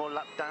 1 more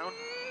lap down.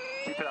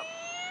 Keep it up.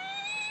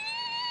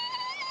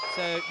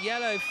 So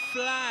yellow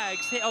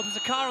flags hit. Oh, there's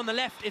a car on the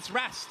left. It's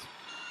Rast.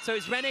 So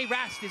it's René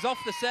Rast is off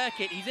the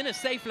circuit. He's in a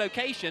safe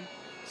location.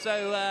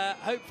 So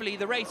hopefully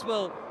the race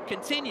will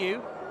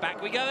continue. Back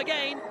we go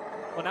again.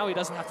 Well, now he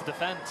doesn't have to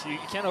defend. You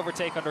can't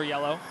overtake under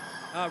yellow.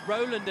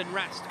 Roland and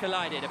Rast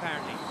collided,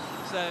 apparently.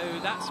 So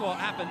that's what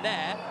happened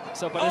there.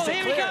 So, but is it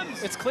here clear? He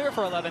comes. It's clear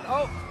for 11.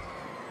 Oh,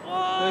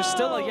 whoa. There's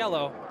still a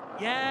yellow.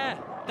 Yeah,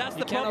 that's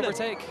the problem. You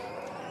can't overtake.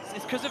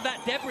 It's because of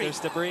that debris.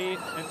 There's debris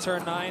in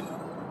turn 9.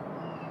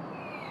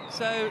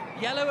 So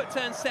yellow at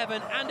turn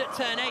 7 and at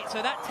turn 8,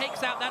 so that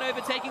takes out that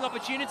overtaking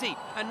opportunity.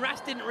 And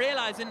Rast didn't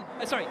realise,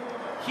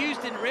 Hughes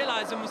didn't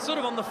realise and was sort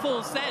of on the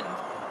full send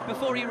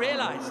before he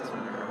realised.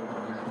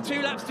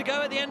 2 laps to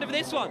go at the end of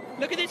this one.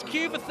 Look at this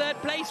queue for third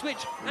place, which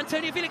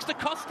Antonio Felix da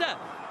Costa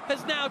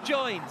has now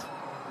joined.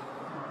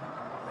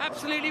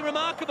 Absolutely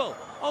remarkable.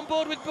 On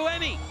board with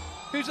Buemi,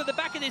 who's at the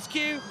back of this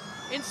queue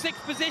in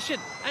 6th position.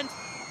 And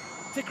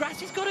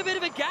Degrassi's got a bit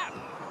of a gap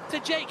to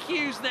Jake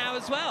Hughes now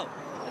as well,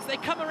 as they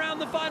come around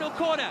the final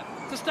corner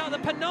to start the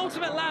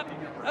penultimate lap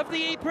of the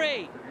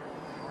E-Prix.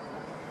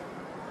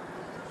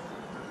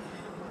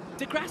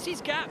 De Grassi's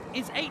gap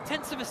is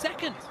 0.8 of a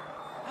second.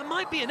 That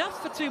might be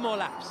enough for 2 more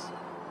laps.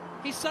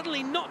 He's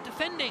suddenly not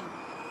defending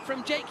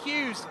from Jake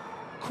Hughes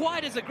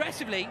quite as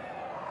aggressively,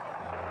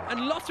 and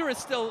Lotterer is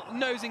still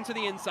nosing to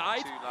the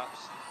inside. 2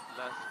 laps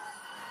left,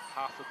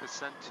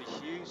 0.5%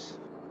 to Hughes.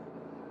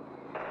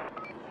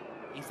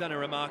 He's done a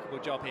remarkable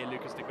job here,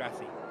 Lucas de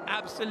Grassi.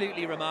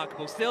 Absolutely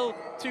remarkable. Still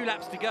 2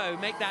 laps to go,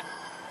 make that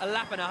a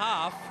lap and a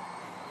half.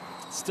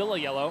 Still a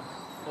yellow.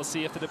 We'll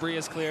see if the debris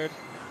is cleared.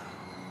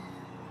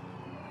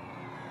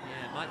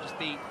 Yeah, it might just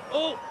be,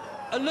 oh,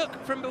 a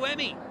look from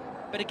Buemi.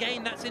 But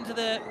again, that's into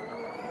the,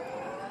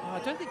 I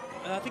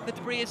think the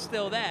debris is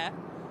still there.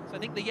 So I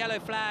think the yellow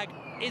flag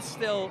is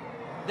still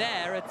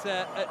there at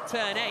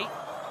turn 8.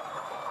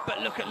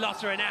 But look at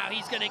Lotterer now,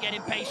 he's going to get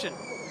impatient.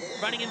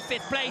 Running in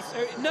 5th place.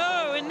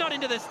 No, and not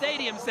into the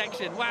stadium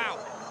section. Wow.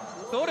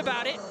 Thought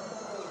about it.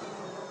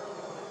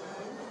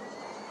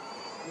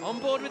 On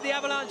board with the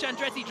Avalanche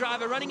Andretti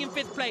driver, running in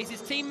 5th place.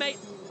 His teammate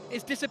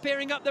is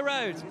disappearing up the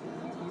road.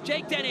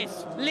 Jake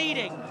Dennis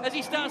leading as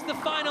he starts the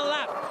final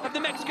lap of the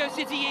Mexico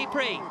City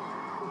E-Prix.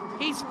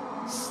 He's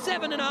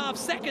 7.5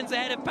 seconds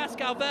ahead of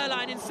Pascal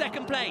Wehrlein in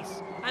 2nd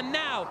place. And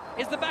now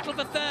is the battle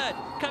for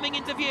 3rd coming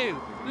into view.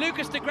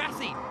 Lucas de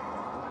Grassi,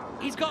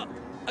 he's got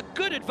a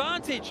good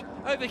advantage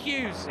over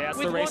Hughes. Yeah, it's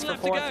with the race 1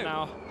 for lap to 4th go.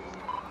 now.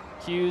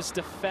 Hughes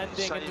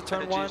defending Same into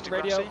turn energy 1, as de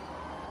radio. Grassi.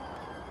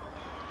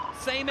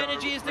 Same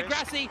energy as de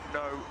Grassi.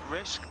 No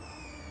risk.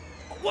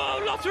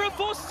 Whoa, Lotterer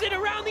forces it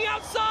around the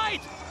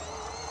outside.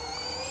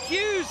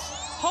 Hughes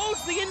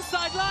holds the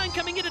inside line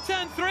coming into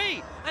turn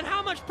 3. And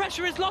how much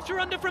pressure is Lotterer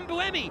under from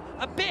Buemi?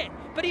 A bit,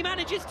 but he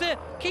manages to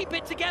keep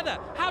it together.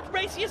 How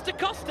racy is Da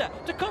Costa?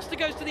 Da Costa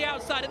goes to the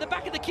outside at the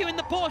back of the queue in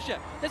the Porsche.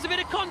 There's a bit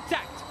of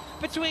contact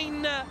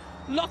between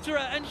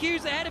Lotterer and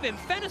Hughes ahead of him.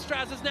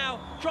 Fenestraz has now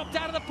dropped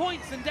out of the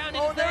points and down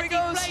into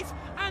 13th place.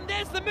 And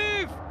there's the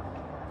move.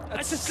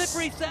 It's a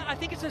slippery, I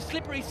think it's a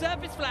slippery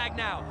surface flag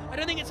now. I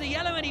don't think it's a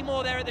yellow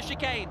anymore there at the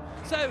chicane.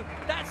 So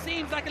that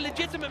seems like a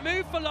legitimate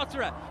move for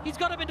Lotterer. He's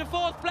got up into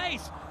 4th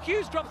place.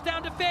 Hughes drops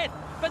down to 5th,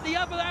 but the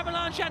other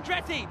Avalanche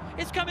Andretti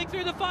is coming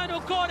through the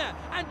final corner,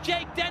 and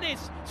Jake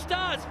Dennis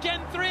starts Gen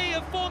 3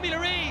 of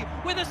Formula E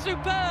with a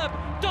superb,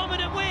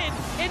 dominant win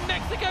in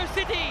Mexico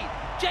City.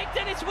 Jake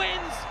Dennis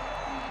wins,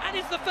 and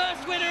is the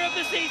first winner of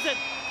the season.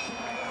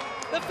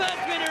 The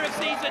first winner of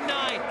season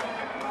 9.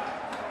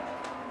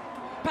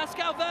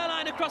 Pascal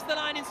Wehrlein across the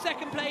line in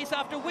 2nd place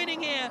after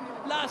winning here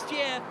last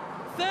year.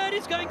 3rd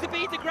is going to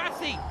be de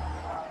Grassi.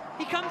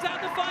 He comes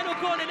out the final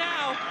corner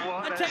now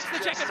and takes the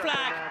checkered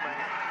flag.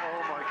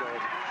 Oh my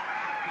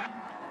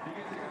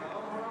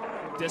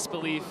God.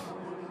 Disbelief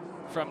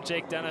from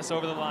Jake Dennis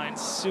over the line.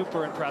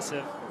 Super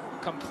impressive.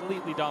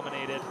 Completely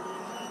dominated.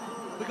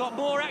 We got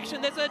more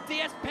action. There's a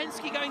DS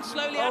Penske going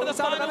slowly out of the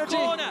final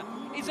corner.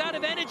 He's out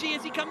of energy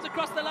as he comes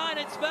across the line.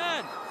 It's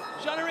Fern.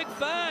 Jean-Eric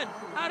Fern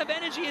out of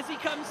energy as he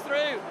comes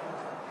through.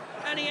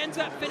 And he ends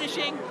up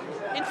finishing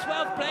in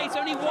 12th place.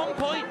 Only 1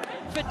 point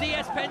for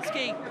DS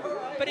Penske.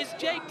 But it's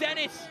Jake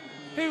Dennis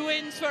who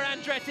wins for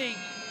Andretti.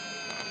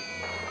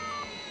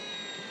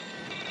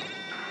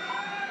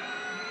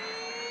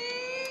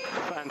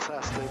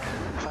 Fantastic,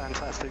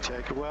 fantastic,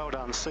 Jake. Well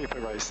done, super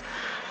race.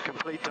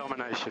 Complete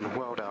domination,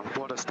 well done.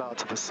 What a start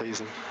to the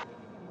season.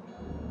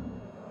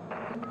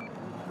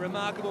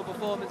 Remarkable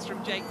performance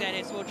from Jake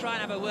Dennis. We'll try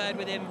and have a word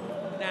with him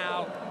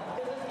now.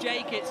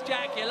 Jake, it's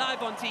Jack, you're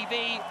live on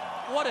TV.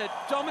 What a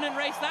dominant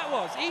race that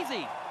was,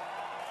 easy.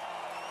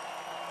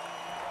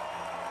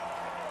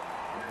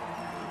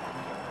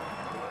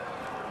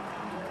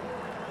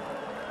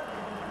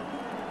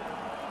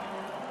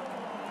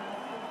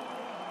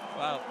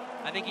 Well,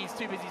 I think he's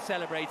too busy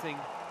celebrating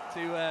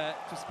to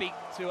speak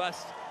to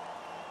us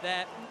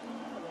there.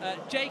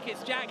 Jake,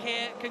 it's Jack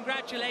here.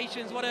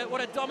 Congratulations, what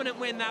a dominant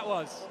win that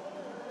was.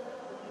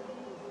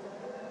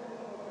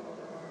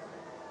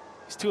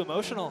 He's too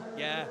emotional.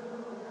 Yeah,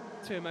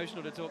 too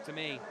emotional to talk to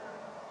me.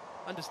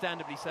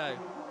 Understandably so.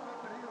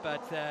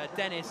 But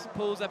Dennis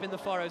pulls up in the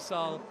Foro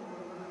Sol.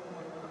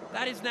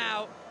 That is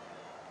now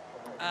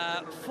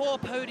 4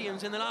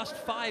 podiums in the last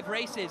 5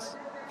 races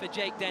for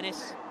Jake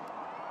Dennis.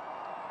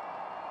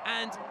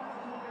 And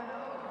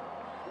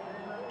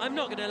I'm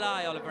not going to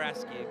lie, Oliver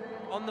Askew.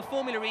 On the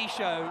Formula E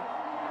show,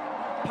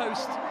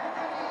 post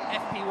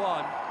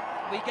FP1,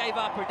 we gave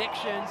our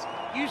predictions.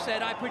 You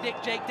said I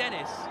predict Jake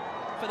Dennis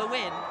for the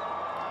win.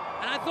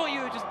 And I thought you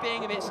were just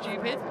being a bit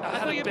stupid. I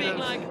thought you were being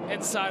like...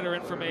 insider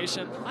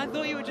information. I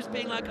thought you were just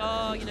being like,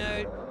 oh, you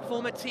know,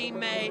 former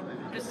teammate,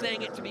 just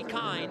saying it to be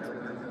kind.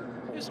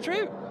 It was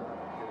true.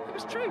 It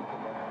was true.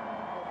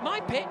 My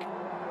pick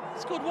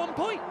scored 1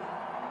 point.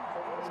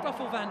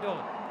 Stoffel van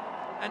Dorn.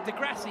 And de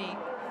Grassi,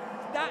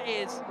 that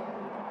is...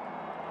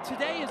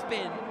 Today's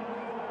been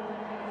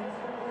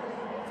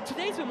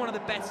one of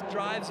the best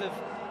drives of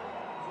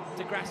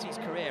de Grassi's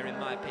career, in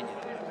my opinion.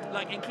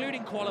 Like,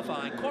 including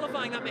qualifying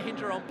that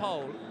Mahindra on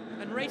pole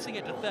and racing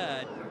it to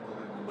 3rd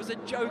was a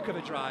joke of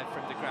a drive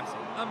from de Grassi.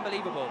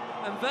 Unbelievable.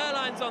 And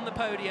Wehrlein's on the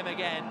podium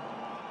again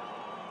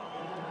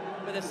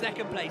with a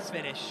 2nd place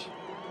finish.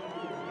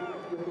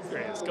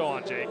 Yes, go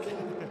on, Jake.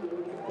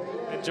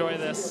 Enjoy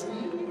this.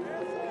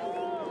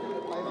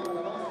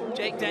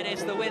 Jake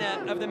Dennis, the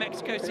winner of the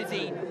Mexico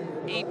City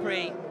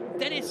E-Prix.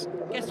 Dennis,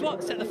 guess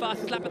what? Set the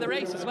fastest lap of the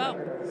race as well.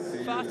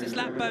 Fastest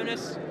lap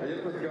bonus.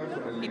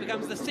 He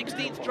becomes the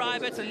 16th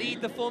driver to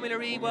lead the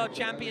Formula E World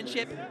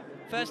Championship.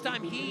 First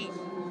time he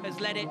has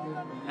led it.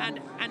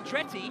 And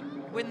Andretti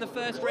win the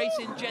first race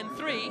in Gen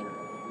 3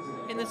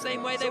 in the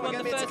same way they won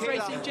the first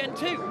race in Gen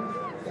 2.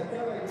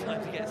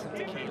 Time to get some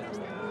tequila.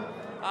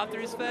 After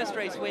his first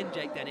race win,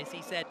 Jake Dennis,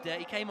 he said,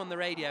 he came on the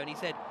radio and he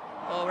said,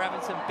 "Oh, we're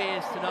having some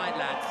beers tonight,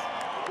 lads."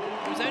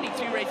 It was only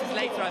 2 races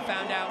later I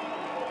found out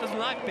doesn't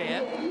like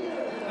beer,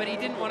 but he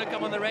didn't want to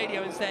come on the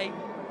radio and say,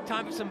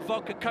 "Time for some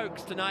vodka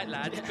cokes tonight,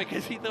 lads,"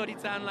 because he thought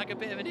he'd sound like a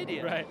bit of an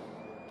idiot. Right.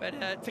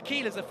 But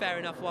tequila's a fair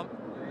enough one.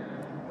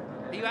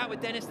 Are you out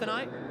with Dennis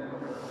tonight?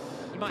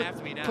 You might have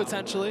to be now.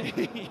 Potentially.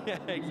 Yeah,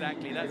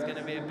 exactly. That's going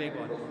to be a big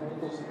one.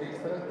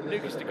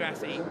 Lucas de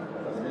Grassi,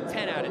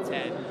 10 out of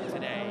 10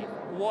 today.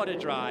 What a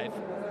drive.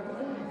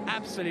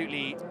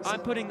 Absolutely. I'm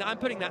putting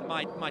that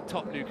my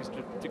top Lucas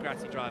de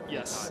Grassi drive.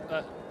 Yes,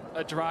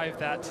 a drive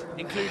that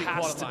including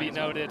has to be qualifying as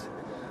well.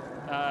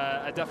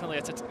 noted. Definitely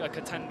a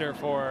contender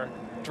for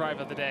drive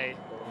of the day.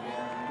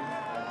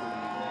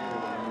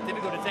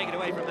 Difficult to take it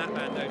away from that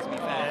man, though, to be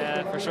fair.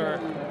 Yeah, for sure.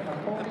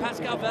 And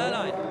Pascal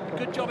Wehrlein,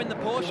 good job in the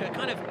Porsche,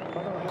 kind of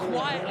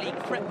quietly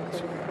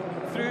crept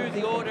through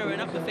the order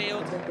and up the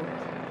field.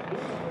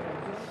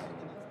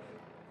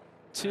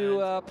 2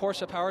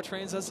 Porsche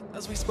powertrains,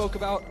 as we spoke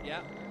about.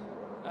 Yeah.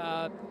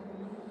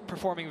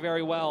 Performing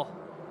very well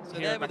So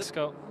here in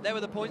Mexico. There were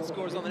the point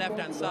scores on the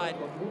left-hand side.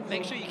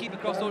 Make sure you keep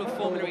across all of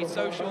Formula E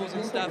socials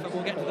and stuff, and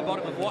we'll get to the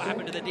bottom of what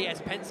happened to the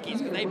DS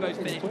Penske's, because they both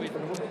finished with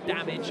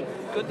damage.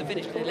 Gunther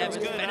finished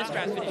 11th,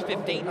 Fenestras finished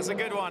 15th. That's a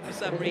good one. For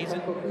some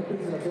reason.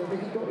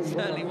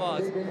 Certainly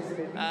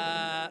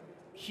was.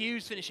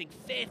 Hughes finishing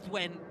 5th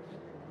when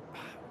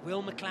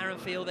Will McLaren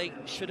feel they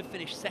should have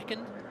finished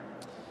 2nd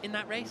in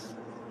that race?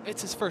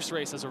 It's his first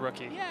race as a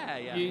rookie. Yeah,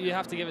 yeah. You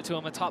have to give it to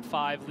him, a top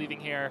 5, leaving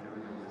here.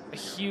 A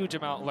huge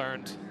amount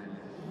learned.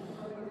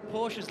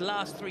 Porsche's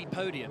last 3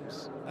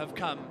 podiums have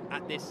come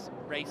at this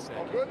race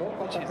circuit,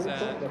 which is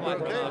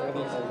quite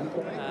remarkable.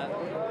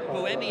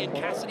 Buemi and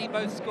Cassidy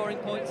both scoring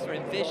points for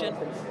Envision.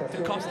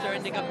 Da Costa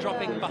ending up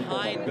dropping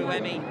behind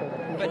Buemi.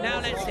 But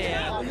now let's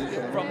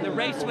hear from the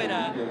race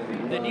winner,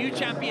 the new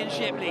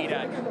championship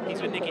leader.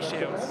 He's with Nicky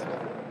Shields.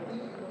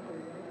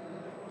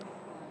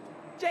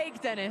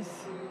 Jake Dennis,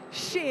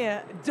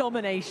 sheer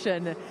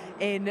domination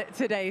in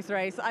today's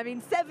race. I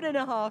mean,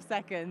 7.5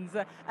 seconds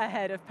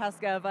ahead of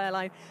Pascal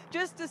Wehrlein.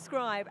 Just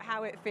describe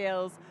how it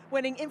feels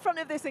winning in front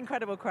of this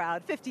incredible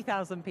crowd,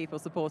 50,000 people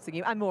supporting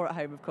you, and more at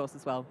home, of course,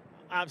 as well.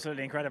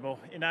 Absolutely incredible.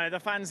 You know,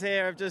 the fans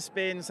here have just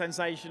been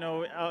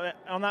sensational.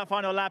 On that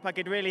final lap, I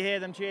could really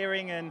hear them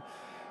cheering, and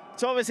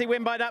to obviously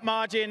win by that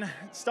margin,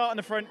 start in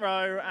the front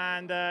row,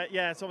 and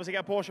yeah, to obviously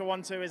get a Porsche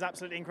 1-2 is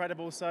absolutely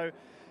incredible. So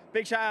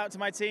big shout out to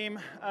my team.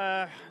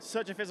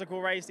 Such a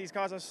physical race. These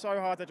cars are so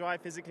hard to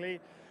drive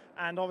physically,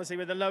 and obviously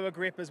with the lower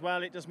grip as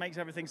well, it just makes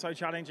everything so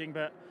challenging,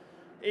 but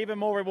even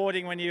more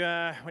rewarding when you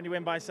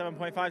win by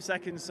 7.5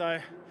 seconds. So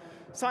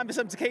it's time for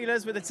some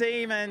tequilas with the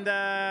team, and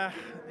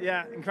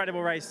yeah,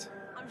 incredible race.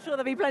 I'm sure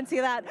there'll be plenty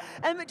of that.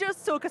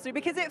 Just talk us through,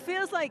 because it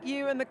feels like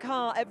you and the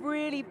car have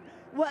really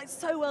worked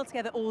so well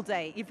together all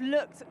day. You've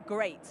looked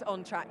great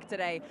on track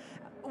today.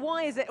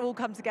 Why has it all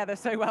come together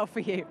so well for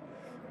you?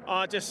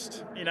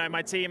 Just, you know,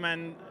 my team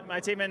and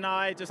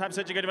I just have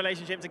such a good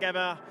relationship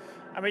together,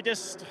 and we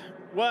just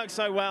work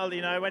so well.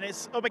 You know, when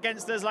it's up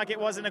against us like it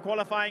was in the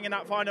qualifying in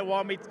that final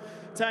one, we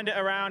turned it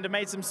around and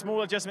made some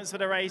small adjustments for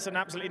the race and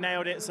absolutely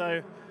nailed it.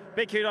 So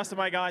big kudos to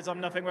my guys.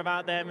 I'm nothing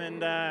without them,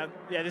 and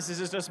yeah, this is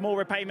just a small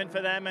repayment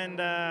for them, and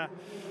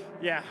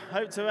yeah,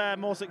 hope to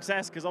more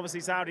success, because obviously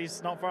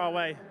Saudi's not far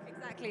away.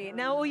 Exactly.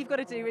 Now all you've got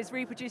to do is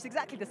reproduce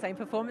exactly the same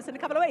performance in a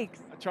couple of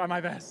weeks. I try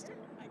my best.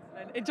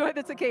 Excellent. Enjoy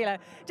the tequila.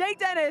 Jake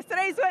Dennis,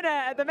 today's winner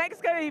at the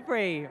Mexico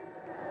E-Prix.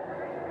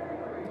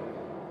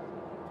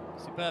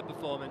 Superb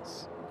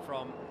performance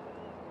from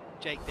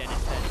Jake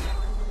Dennis then.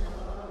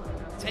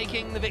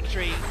 Taking the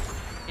victory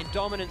in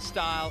dominant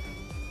style.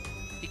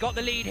 He got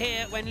the lead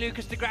here when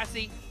Lucas de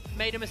Grassi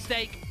made a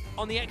mistake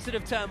on the exit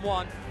of turn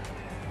 1.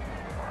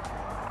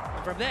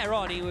 And from there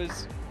on, he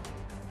was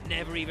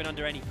never even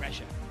under any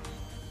pressure.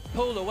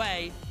 Pulled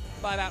away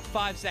by about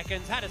 5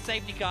 seconds, had a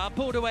safety car,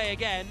 pulled away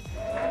again,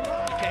 and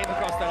came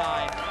across the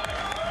line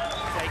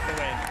to take the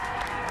win.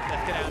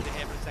 Let's get down to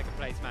him for second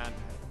place, man.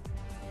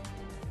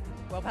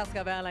 Well,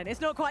 Pascal Wehrlein, it's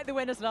not quite the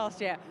winners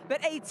last year,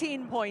 but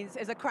 18 points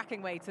is a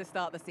cracking way to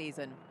start the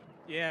season.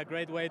 Yeah,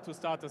 great way to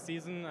start the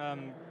season.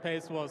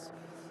 Pace was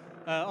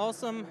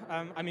awesome.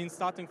 I mean,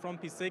 starting from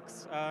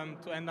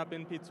P6 to end up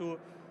in P2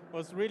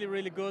 was really,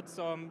 really good.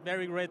 So I'm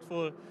very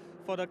grateful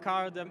for the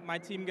car that my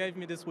team gave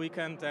me this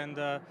weekend.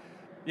 And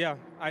yeah,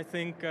 I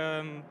think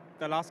the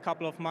last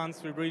couple of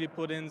months we really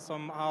put in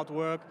some hard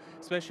work,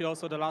 especially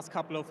also the last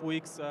couple of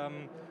weeks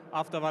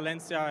after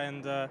Valencia,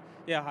 and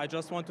yeah, I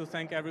just want to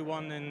thank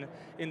everyone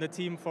in the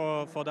team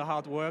for the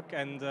hard work,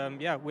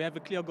 and yeah, we have a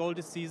clear goal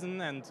this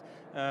season, and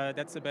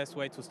that's the best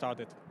way to start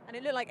it. And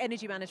it looked like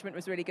energy management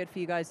was really good for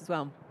you guys as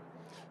well.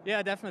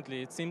 Yeah,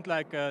 definitely. It seemed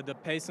like the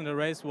pace in the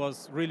race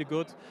was really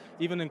good.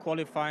 Even in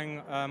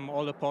qualifying,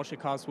 all the Porsche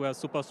cars were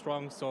super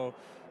strong. So,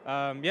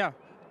 yeah,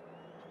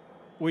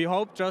 we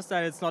hope just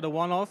that it's not a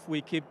one-off.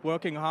 We keep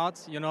working hard.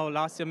 You know,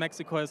 last year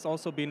Mexico has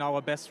also been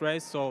our best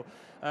race. So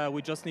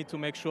we just need to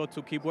make sure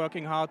to keep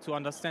working hard, to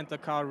understand the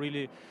car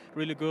really,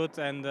 really good,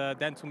 and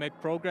then to make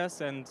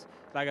progress. And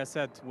like I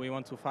said, we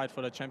want to fight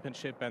for the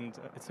championship, and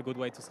it's a good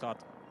way to start.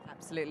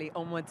 Absolutely,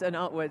 onwards and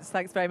upwards.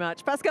 Thanks very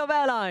much. Pascal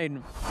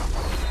Wehrlein.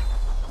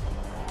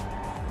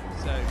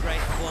 So great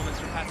performance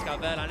from Pascal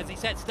Wehrlein. As he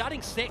said,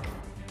 starting 6th,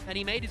 and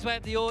he made his way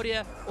up the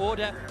order,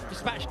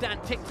 dispatched Dan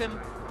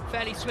Ticktum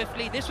fairly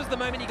swiftly. This was the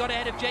moment he got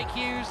ahead of Jake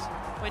Hughes,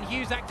 when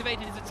Hughes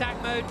activated his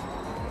attack mode,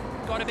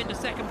 got him into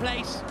 2nd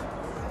place,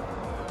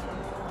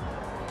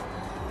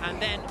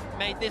 and then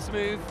made this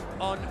move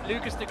on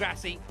Lucas de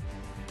Grassi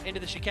into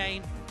the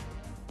chicane,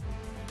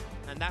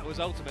 and that was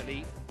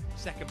ultimately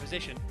 2nd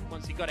position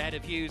once he got ahead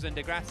of Hughes and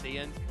de Grassi,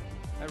 and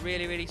a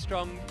really, really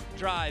strong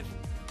drive.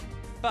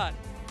 But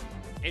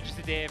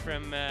interested to hear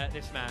from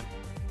this man.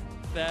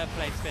 3rd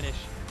place finish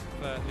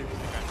for Lucas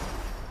de Grassi.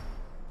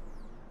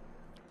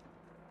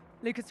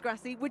 Lucas de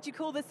Grassi, would you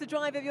call this the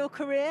drive of your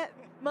career?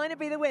 Might not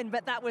be the win,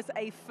 but that was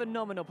a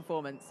phenomenal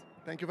performance.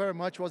 Thank you very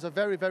much. It was a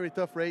very, very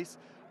tough race.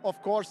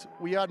 Of course,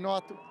 we are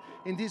not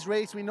in this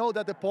race. We know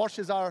that the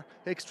Porsches are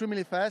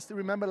extremely fast.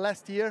 Remember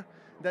last year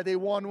that they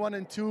won 1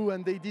 and 2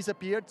 and they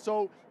disappeared.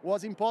 So it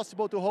was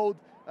impossible to hold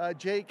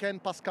Jake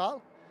and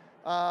Pascal.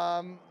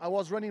 I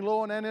was running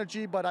low on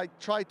energy, but I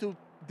tried to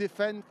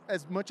defend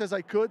as much as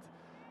I could.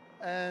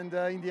 And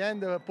in the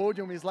end, the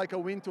podium is like a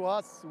win to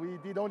us. We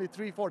did only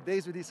 3-4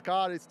 days with this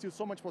car. It's still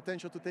so much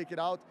potential to take it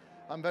out.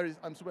 I'm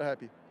super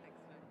happy.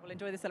 Excellent. Well,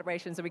 enjoy the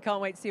celebrations, and we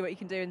can't wait to see what you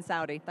can do in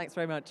Saudi. Thanks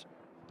very much.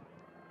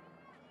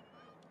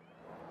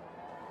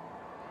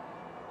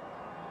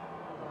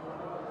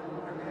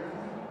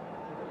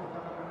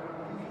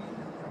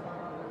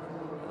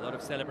 A lot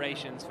of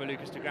celebrations for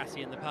Lucas de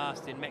Grassi in the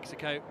past in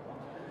Mexico.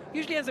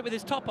 Usually ends up with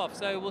his top off,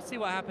 so we'll see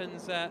what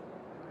happens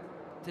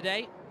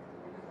today.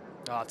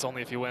 Oh, it's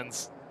only if he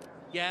wins.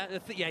 Yeah,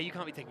 yeah, you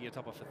can't be taking your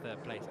top off for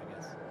 3rd place, I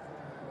guess.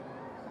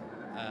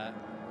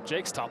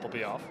 Jake's top will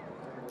be off.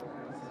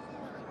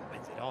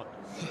 When's it on?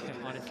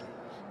 Honestly.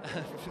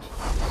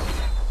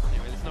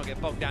 Anyway, let's not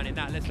get bogged down in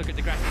that. Let's look at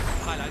de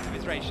Grassi's highlights of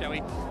his race, shall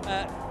we?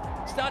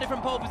 Started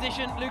from pole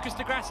position, Lucas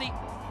de Grassi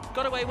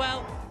got away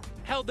well,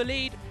 held the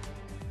lead,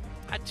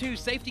 had 2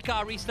 safety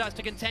car restarts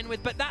to contend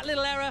with, but that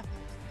little error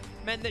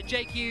meant that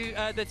Jake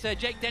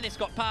Dennis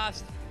got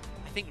past.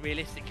 I think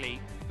realistically,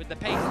 with the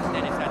pace that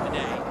Dennis had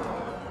today,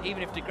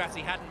 even if de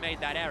Grassi hadn't made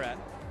that error,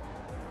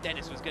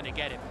 Dennis was going to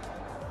get him.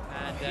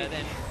 And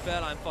then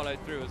Wehrlein followed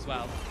through as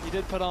well. He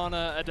did put on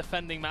a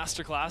defending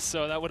masterclass,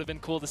 so that would have been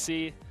cool to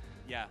see.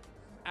 Yeah,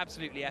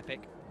 absolutely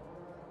epic.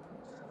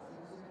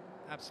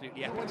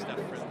 Absolutely epic stuff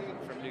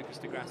from Lucas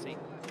de Grassi.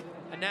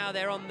 And now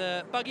they're on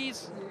the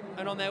buggies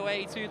and on their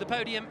way to the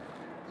podium.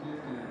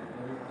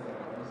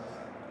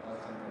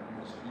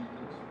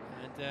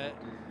 And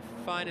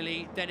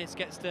finally, Dennis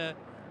gets to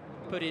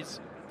put his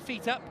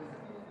feet up.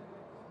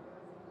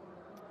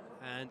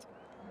 And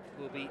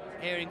we'll be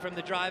hearing from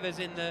the drivers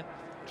in the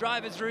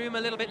driver's room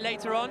a little bit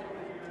later on,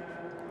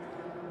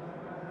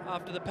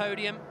 after the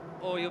podium,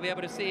 or you'll be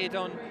able to see it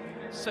on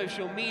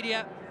social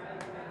media.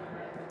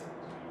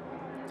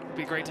 It'd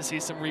be great to see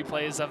some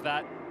replays of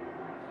that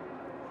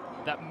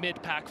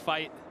mid-pack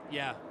fight.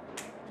 Yeah.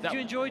 Did you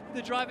enjoy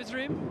the driver's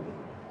room?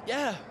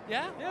 Yeah.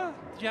 Yeah? Yeah.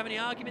 Did you have any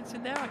arguments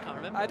in there? I can't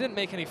remember. I didn't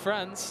make any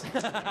friends.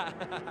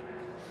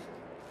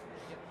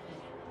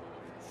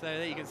 So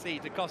there you can see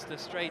Da Costa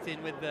straight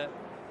in with the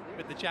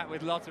chat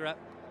with Lotterer.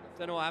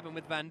 Don't know what happened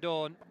with Van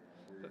Dorn,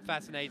 but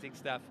fascinating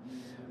stuff.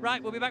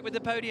 Right, we'll be back with the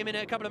podium in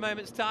a couple of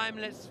moments' time.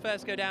 Let's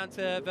first go down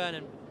to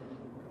Vernon.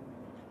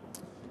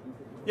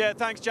 Yeah,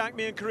 thanks, Jack.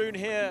 Me and Karun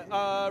here,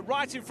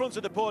 right in front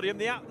of the podium.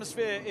 The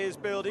atmosphere is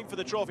building for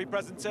the trophy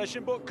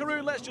presentation. But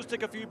Karun, let's just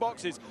tick a few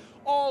boxes.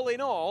 All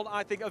in all,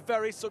 I think a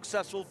very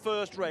successful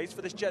first race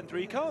for this Gen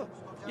 3 car.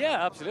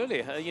 Yeah,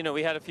 absolutely. You know,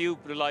 we had a few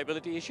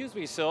reliability issues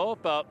we saw,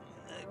 but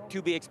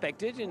to be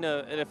expected in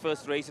a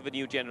first race of a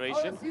new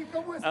generation.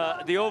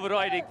 The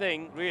overriding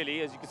thing,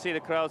 really, as you can see the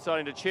crowd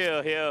starting to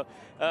cheer here,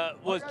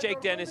 was Jake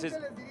Dennis's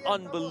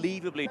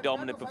unbelievably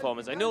dominant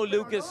performance. I know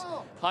Lucas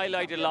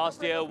highlighted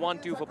last year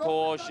 1-2 for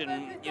Porsche,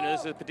 and you know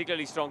this is a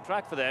particularly strong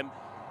track for them,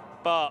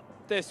 but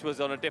this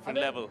was on a different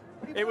level.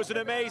 It was an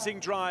amazing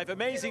drive,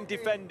 amazing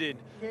defending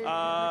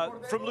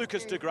from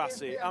Lucas de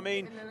Grassi. I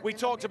mean, we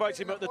talked about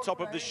him at the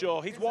top of the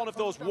show. He's one of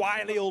those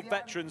wily old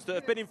veterans that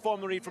have been in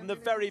Formula E from the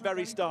very,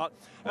 very start.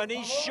 And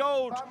he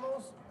showed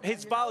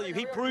his value.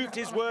 He proved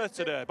his worth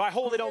today by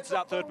holding on to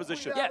that third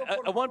position. Yeah,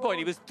 at one point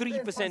he was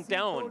 3%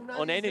 down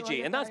on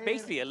energy, and that's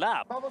basically a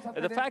lap.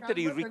 The fact that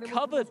he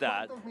recovered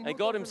that and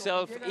got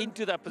himself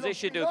into that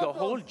position to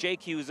hold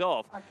Jake Hughes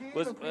off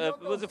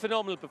was a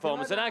phenomenal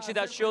performance. And actually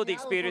that showed the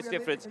experience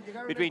difference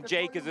between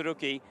Jake as a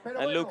rookie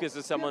and Lucas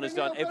as someone who's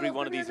done every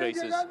one of these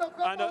races.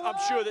 And I'm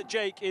sure that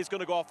Jake is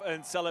going to go off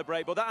and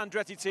celebrate, but that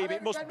Andretti team,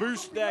 it must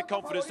boost their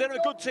confidence. They're a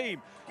good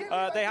team.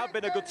 They have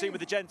been a good team with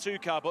the Gen 2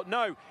 car, but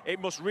now it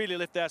must really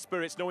lift their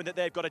spirits knowing that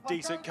they've got a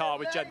decent car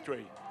with Gen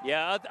 3.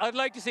 Yeah, I'd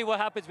like to see what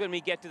happens when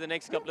we get to the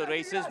next couple of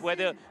races,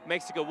 whether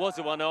Mexico was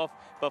a one-off,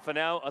 but for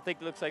now, I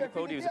think it looks like the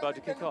podium is about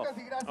to kick off.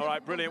 All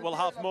right, brilliant. We'll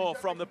have more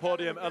from the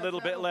podium a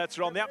little bit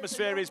later on. The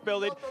atmosphere is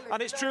building,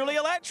 and it's truly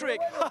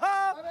electric.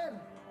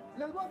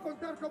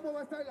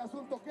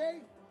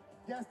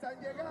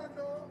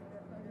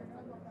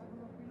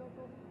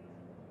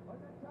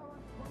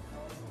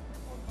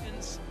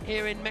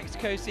 Here in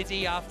Mexico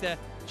City after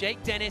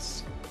Jake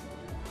Dennis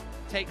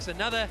takes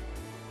another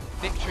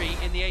victory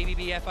in the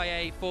ABB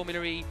FIA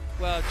Formula E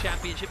World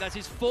Championship. That's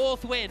his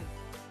 4th win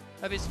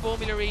of his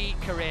Formula E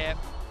career,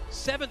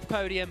 7th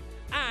podium,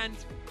 and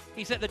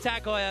he set the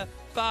Tag Heuer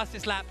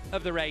fastest lap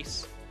of the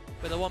race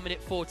with a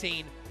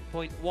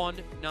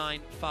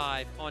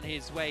 1:14.195 on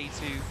his way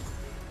to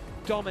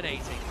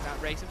dominating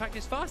that race. In fact,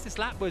 his fastest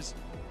lap was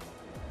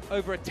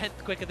over a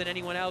 10th quicker than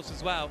anyone else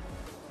as well.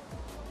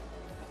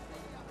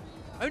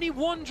 Only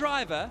one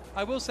driver,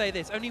 I will say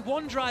this, only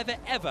one driver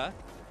ever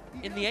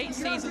in the 8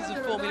 seasons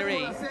of Formula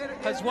E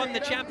has won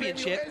the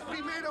championship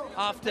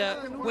after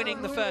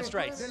winning the first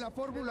race.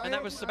 And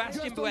that was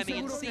Sebastian Buemi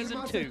in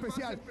season 2.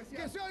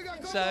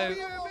 So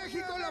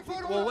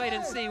we'll wait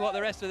and see what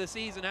the rest of the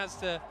season has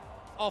to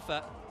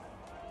offer.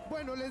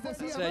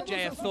 So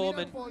JF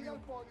Thorman,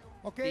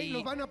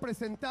 the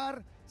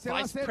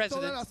vice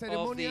president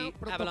of the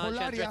Avalanche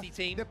Andretti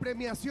team.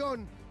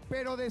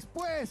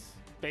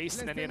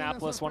 Based in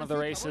Indianapolis, one of the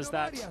races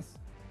that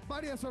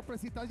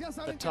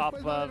the top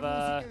of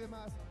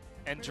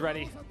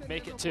Andretti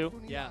make it to.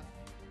 Yeah.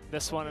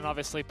 This one, and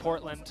obviously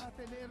Portland,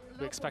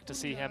 we expect to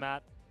see him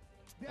at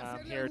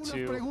here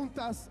to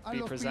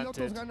be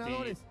presented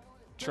the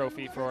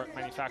trophy for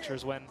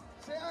manufacturer's win.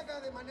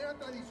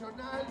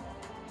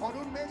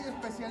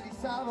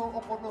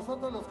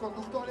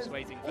 Just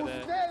waiting for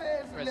the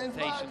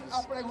presentations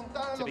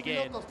to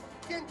begin.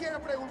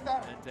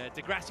 And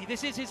De Grassi,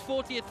 this is his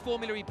 40th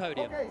Formula E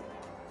podium.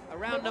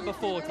 Around number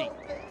 40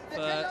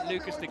 for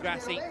Lucas De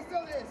Grassi.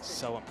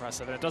 So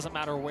impressive, and it doesn't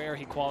matter where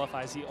he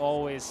qualifies, he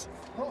always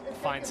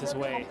finds his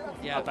way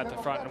up at the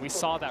front, and we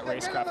saw that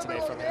racecraft today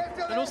from him.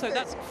 And also,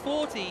 that's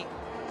 40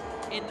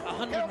 in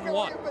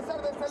 101. So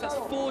that's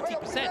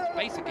 40%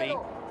 basically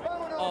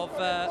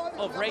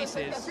of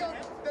races.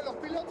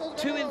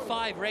 2 in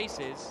 5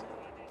 races,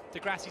 De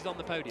Grassi's on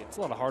the podium. It's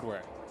a lot of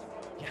hardware.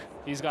 Yeah,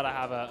 he's got to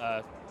have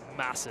a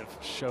massive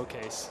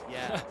showcase.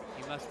 Yeah,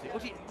 he must do.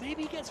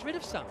 Maybe he gets rid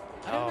of some.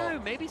 I don't know.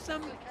 Maybe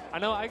some. I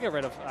know. I get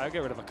rid of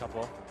a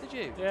couple. Did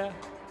you? Yeah.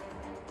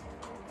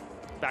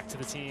 Back to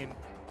the team.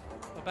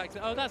 Oh, back to.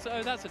 That's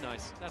a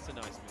nice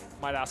move.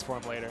 Might ask for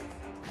him later.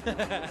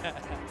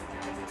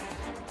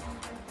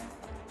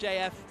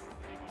 JF,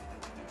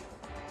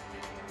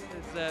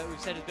 as we've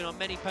said, has been on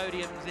many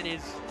podiums in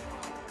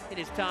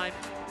his time.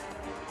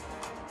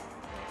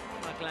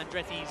 Michael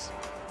Andretti's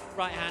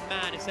right-hand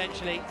man,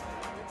 essentially.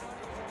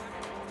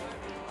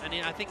 And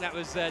I think that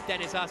was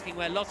Dennis asking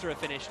where Lotterer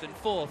finished, and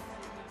 4th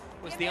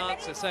was the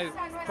answer. So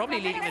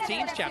probably leading the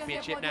team's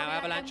championship now,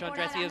 Avalanche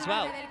Andretti as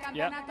well.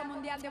 Yep.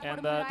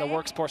 And the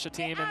Works Porsche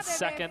team in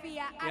 2nd.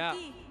 Yeah.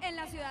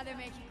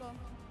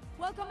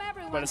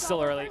 But it's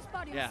still early.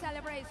 Yeah,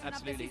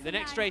 absolutely. The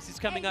next race is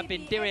coming up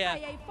in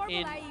Diriyah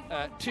in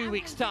 2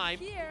 weeks' time.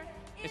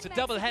 It's a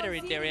double header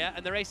in Diriyah,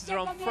 and the races are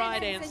on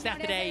Friday and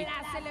Saturday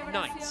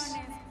nights.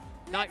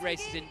 Night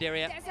races in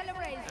Diriyah,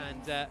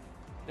 and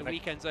the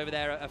weekends over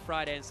there are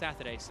Friday and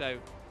Saturday, so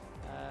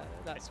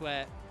that's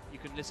where you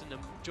can listen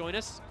and join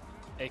us.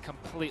 A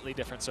completely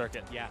different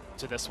circuit yeah.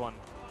 to this one.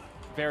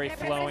 Very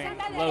flowing,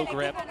 low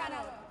grip,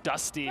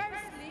 dusty.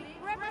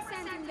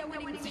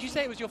 Did you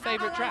say it was your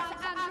favorite track?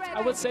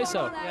 I would say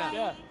so,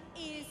 yeah.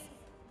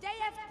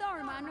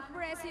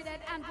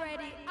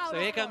 So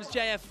here comes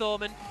JF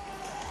Thorman,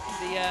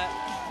 the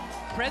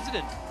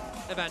president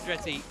of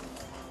Andretti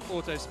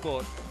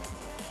Autosport.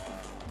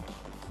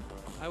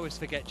 I always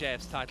forget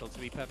JF's title, to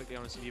be perfectly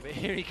honest with you, but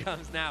here he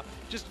comes now.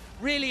 Just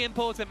really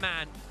important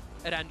man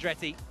at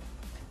Andretti.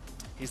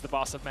 He's the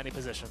boss of many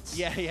positions.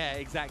 Yeah,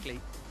 exactly.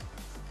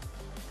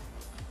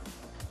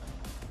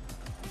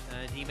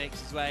 And he makes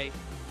his way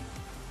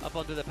up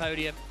onto the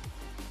podium.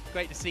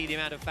 Great to see the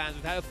amount of fans.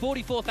 We've had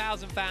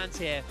 44,000 fans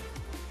here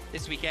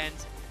this weekend.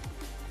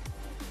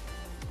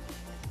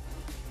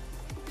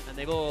 And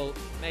they've all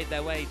made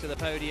their way to the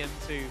podium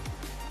to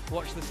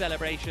watch the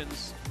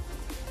celebrations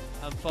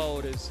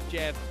unfold as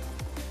Jeff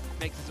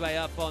makes his way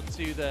up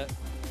onto the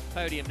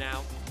podium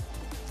now.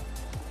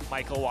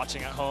 Michael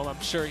watching at home, I'm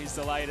sure he's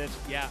delighted.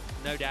 Yeah,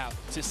 no doubt.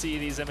 To see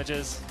these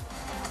images.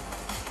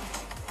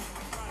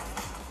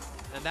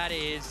 And And that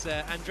is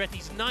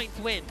Andretti's 9th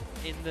win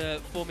in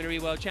the Formula E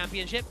World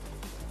Championship.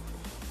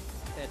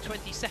 Their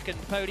 22nd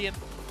podium.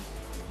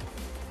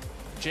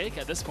 Jake,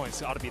 at this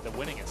point, ought to be the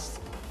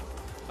winningest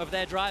of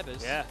their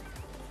drivers. Yeah.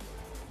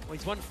 Well,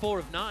 he's won 4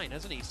 of 9,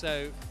 hasn't he?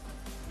 So,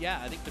 yeah,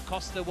 I think Da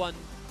Costa won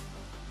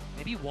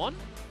maybe 1.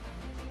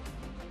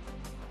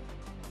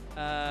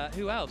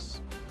 Who else?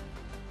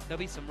 There'll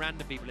be some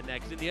random people in there,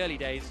 because in the early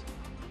days,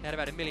 they had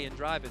about 1 million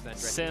drivers. Andretti.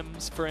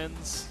 Sims,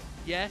 Friends.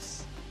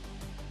 Yes.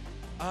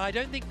 I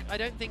don't think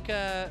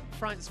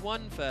France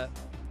won for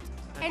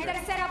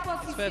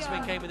Andretti. His first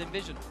win came with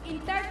Envision.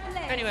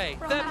 Anyway,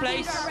 3rd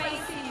place.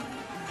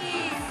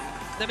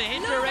 The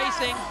Mahindra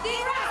Racing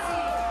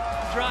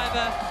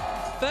driver.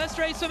 First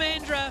race for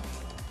Mahindra.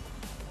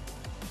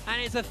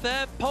 And it's a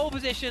 3rd pole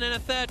position and a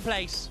 3rd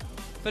place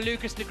for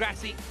Lucas Di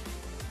Grassi,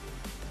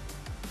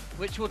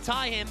 which will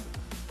tie him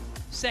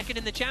 2nd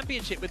in the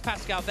championship with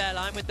Pascal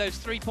Wehrlein with those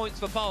 3 points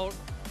for pole.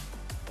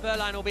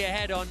 Wehrlein will be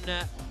ahead on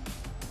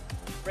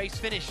race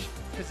finish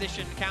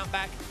position count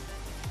back.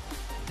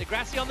 Di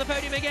Grassi on the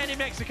podium again in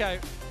Mexico.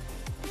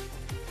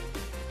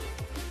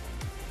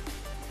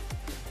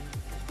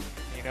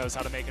 He knows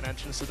how to make an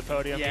entrance to the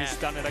podium. Yeah. He's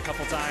done it a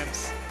couple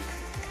times.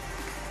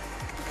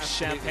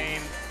 Absolutely.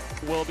 Champagne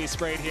will be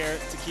sprayed here.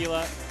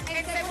 Tequila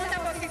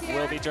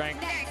will be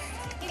drank.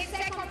 In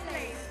 2nd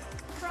place,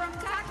 from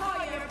Tag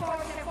Heuer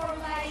Porsche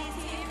Formula E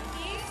team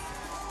is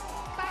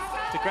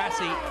Di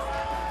Grassi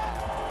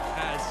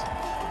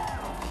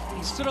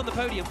he's stood on the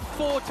podium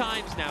 4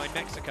 times now in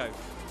Mexico.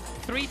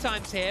 3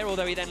 times here,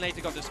 although he then later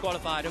got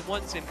disqualified, and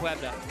once in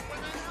Puebla.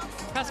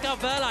 Pascal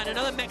Wehrlein,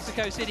 another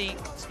Mexico City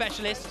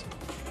specialist.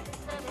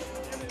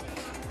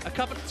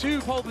 2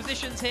 pole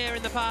positions here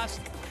in the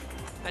past,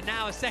 and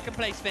now a 2nd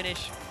place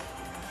finish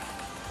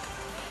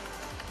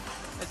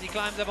as he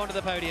climbs up onto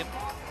the podium.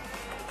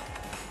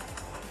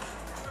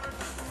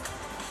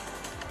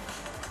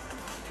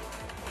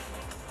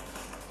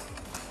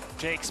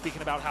 Jake,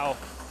 speaking about how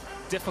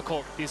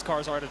difficult these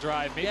cars are to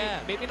drive,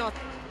 maybe not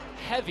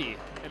heavy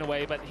in a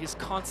way, but these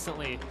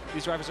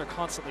drivers are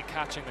constantly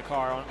catching the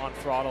car on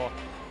throttle.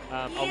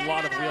 A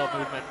lot of real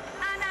movement,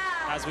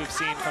 as we've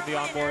seen from the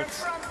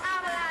onboards.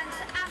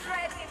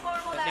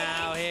 But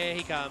now here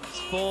he comes,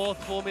 4th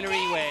Formula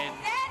E win.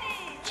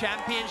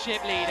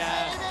 Championship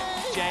leader,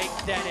 Jake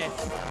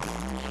Dennis.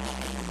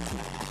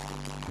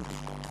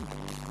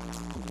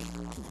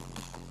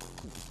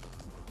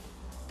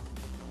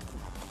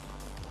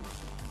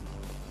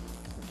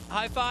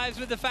 High fives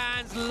with the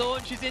fans,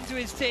 launches into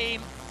his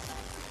team.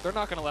 They're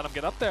not going to let him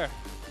get up there.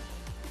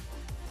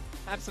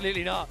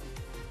 Absolutely not.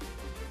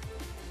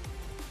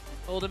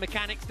 All the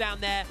mechanics down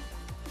there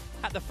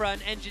at the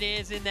front,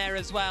 engineers in there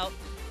as well.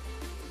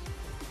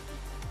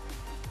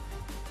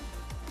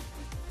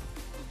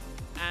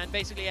 And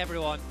basically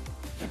everyone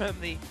from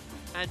the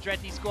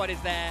Andretti squad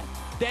is there.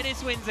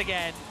 Dennis wins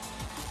again.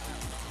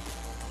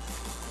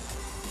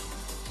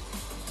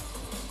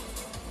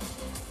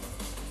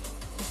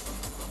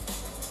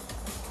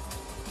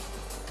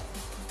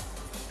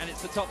 And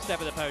it's the top step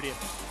of the podium.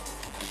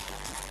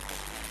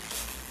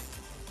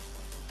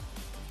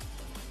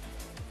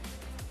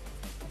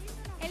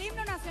 El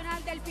himno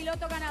nacional del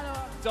piloto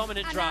ganador.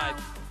 Dominant drive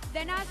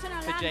the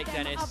national for Jake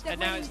Dennis. And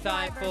now it's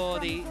time for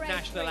the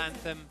national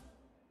anthem.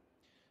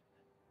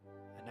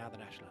 And now the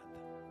national anthem.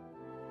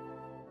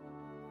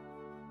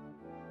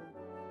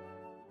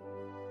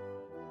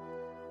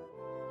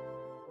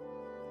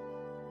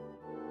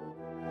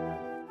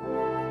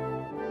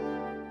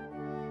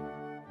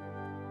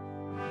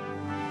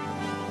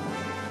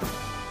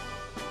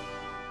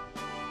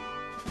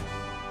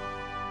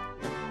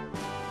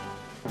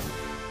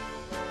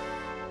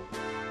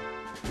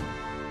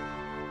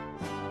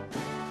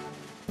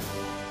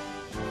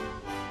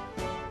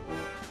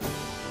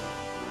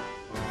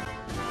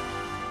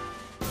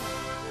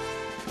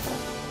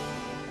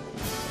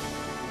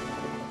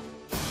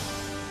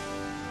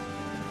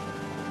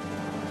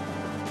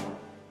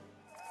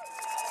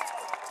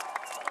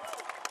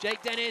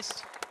 Jake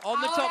Dennis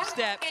on the top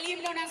step. El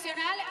himno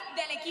nacional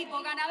del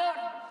equipo ganador.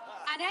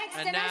 Next,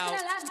 And now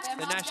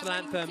the national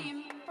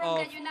anthem from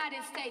of the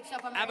United States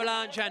of America.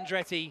 Avalanche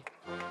Andretti.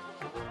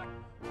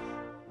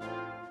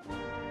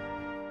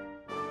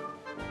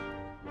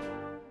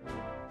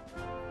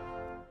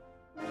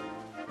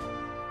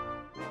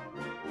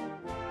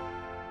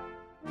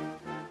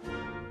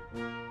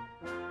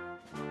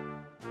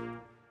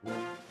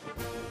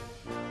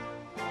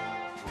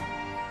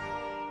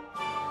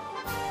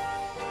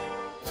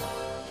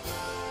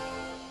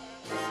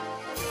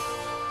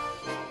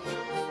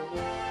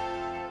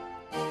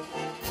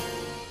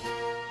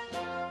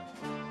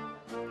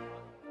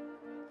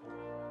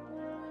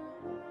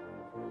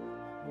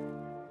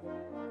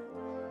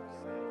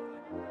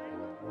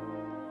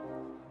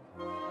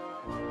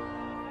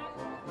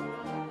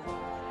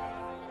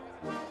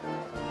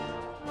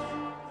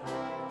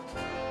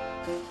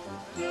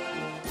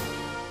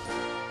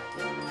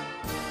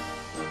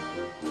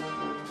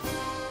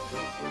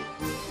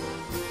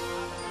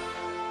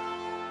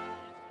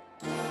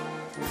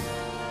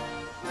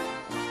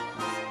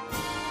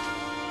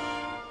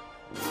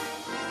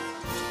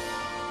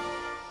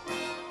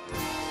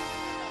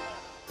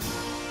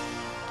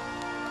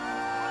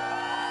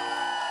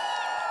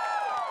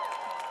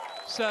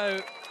 So,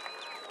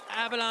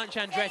 Avalanche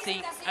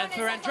Andretti, and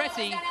for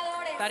Andretti,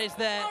 that is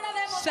their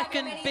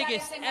second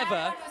biggest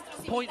ever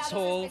points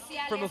haul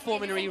from a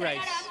Formula E race.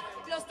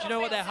 Do you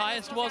know what their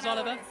highest was,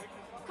 Oliver?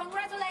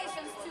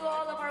 Congratulations to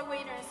all of our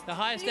winners. The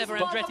highest ever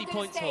Andretti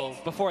points haul.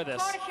 Before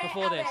this.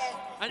 Before this.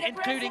 And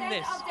including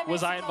this.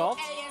 Was I involved?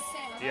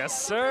 Yes,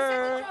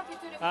 sir.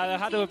 That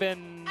had to have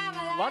been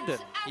London.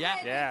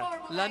 Yeah.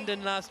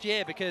 London last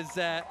year, because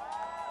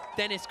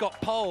Dennis got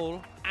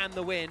pole and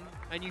the win,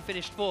 and you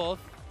finished 4th.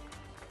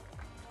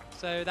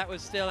 So that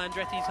was still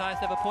Andretti's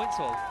highest ever points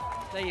haul.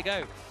 There you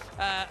go.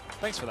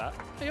 Thanks for that.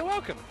 You're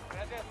welcome.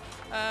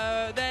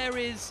 There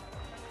is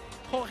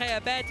Jorge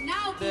Abed,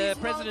 the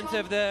president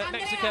of the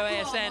Mexico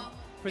ASN,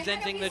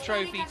 presenting the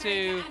trophy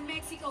to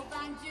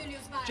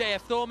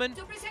JF Thorman.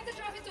 To present the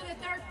trophy to the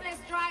third place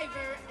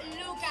driver,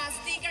 Lucas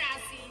Di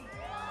Grassi.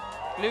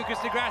 Lucas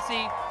Di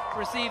Grassi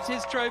receives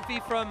his trophy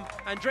from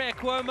Andrea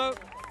Cuomo,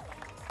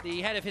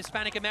 the head of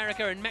Hispanic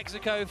America and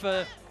Mexico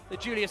for the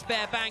Julius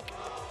Baer Bank.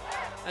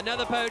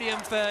 Another podium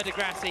for Di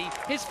Grassi,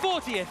 his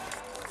 40th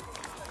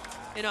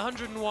in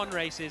 101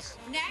 races.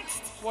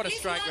 Next, what a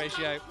strike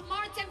ratio.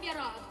 Martin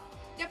Vierod,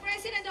 the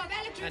president of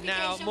electrification. And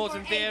now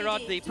Morten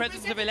Vierod, the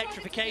president of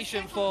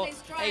electrification for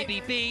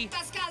ABB,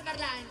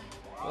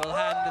 will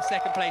hand the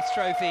second place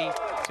trophy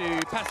to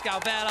Pascal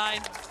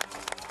Wehrlein.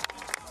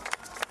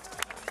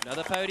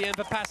 Another podium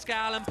for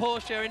Pascal and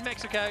Porsche in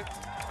Mexico.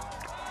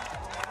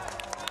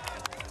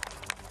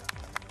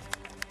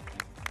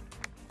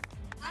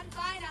 And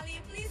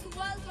finally, please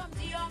welcome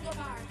Diongo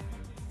Park.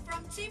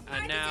 From Chief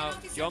And now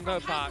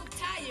Diongo Park,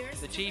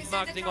 the Chief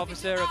Marketing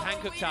Officer of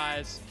Hankook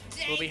Tires,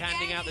 will be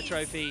handing out the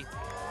trophy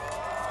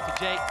to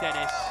Jake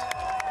Dennis,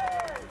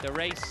 the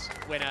race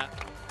winner.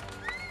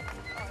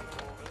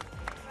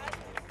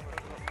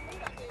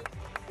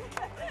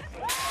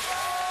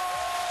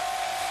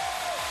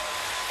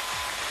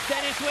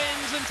 Dennis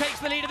wins and takes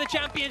the lead of the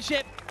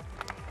championship.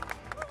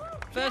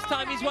 First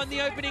time he's won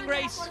the opening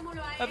race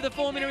of the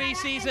Formula E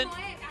season.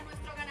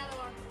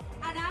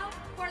 And now,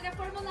 for the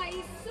Formula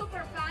E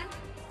superfan,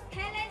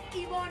 Helen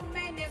Yvonne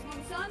Mendez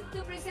Monzon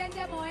to present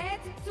the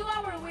Moet to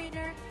our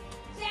winner,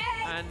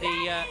 Jake And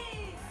the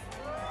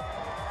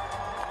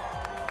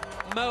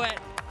Moet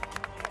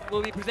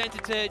will be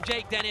presented to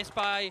Jake Dennis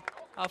by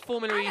our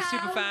Formula E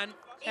superfan,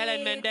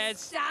 Helen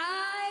Mendez.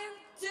 Time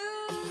to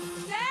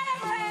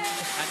celebrate!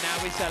 And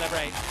now we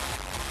celebrate.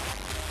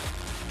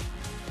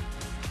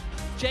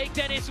 Jake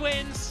Dennis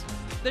wins.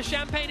 The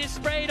champagne is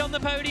sprayed on the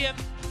podium.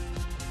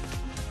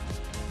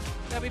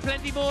 There'll be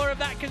plenty more of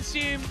that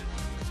consumed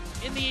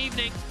in the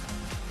evening.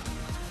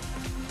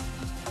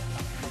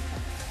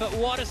 But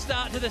what a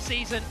start to the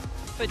season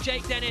for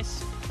Jake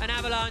Dennis and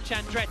Avalanche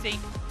Andretti.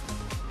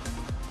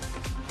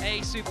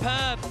 A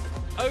superb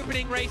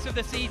opening race of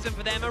the season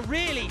for them. A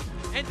really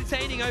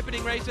entertaining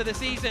opening race of the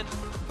season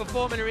for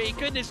Formula E.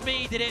 Goodness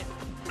me, did it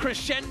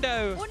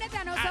crescendo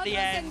at the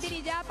end.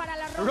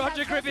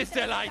 Roger Griffith's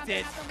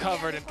delighted.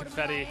 Covered in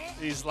confetti.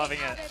 He's loving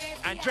it.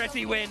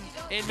 Andretti win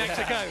in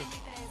Mexico.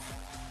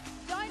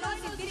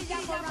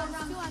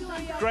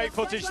 Great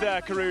footage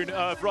there, Karun,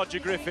 of Roger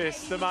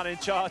Griffiths, the man in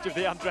charge of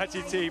the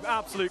Andretti team.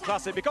 Absolute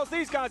classic, because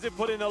these guys have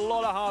put in a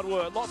lot of hard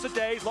work. Lots of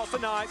days, lots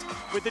of nights,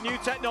 with the new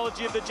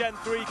technology of the Gen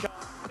 3 car.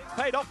 It's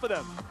paid off for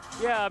them.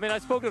 Yeah, I mean, I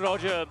spoke to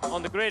Roger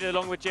on the grid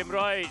along with Jim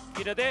Wright.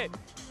 You know, they're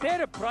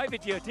a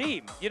privateer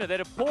team. You know,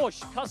 they're a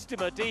Porsche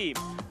customer team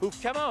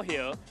who've come out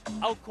here,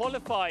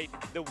 out-qualified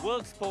the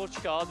world's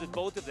Porsche cars with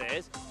both of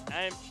theirs,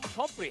 and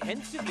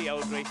comprehensively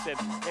outraced them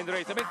in the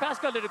race. I mean,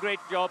 Pascal did a great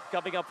job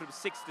coming up from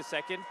 6th to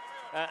 2nd,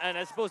 and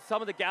I suppose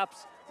some of the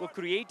gaps were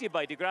created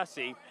by Di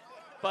Grassi.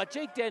 But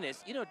Jake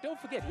Dennis, you know, don't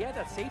forget, he had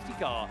that safety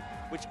car,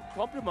 which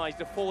compromised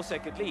a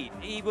 4-second lead.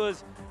 He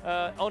was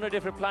on a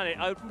different planet.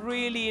 I'm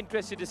really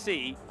interested to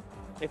see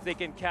if they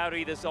can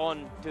carry this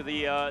on to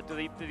the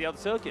other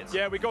circuits.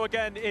 Yeah, we go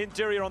again in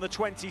Diriyah on the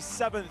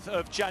 27th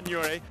of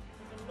January.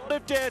 A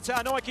lot of data.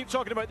 I know I keep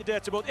talking about the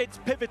data, but it's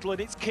pivotal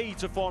and it's key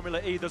to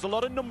Formula E. There's a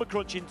lot of number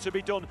crunching to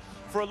be done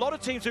for a lot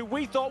of teams who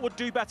we thought would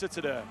do better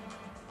today.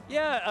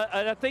 Yeah,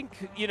 and I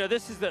think, you know,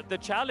 this is the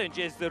challenge,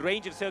 is the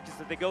range of circuits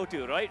that they go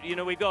to, right? You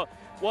know, we've got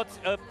what's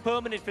a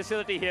permanent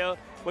facility here.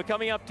 We're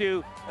coming up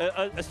to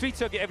a street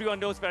circuit everyone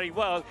knows very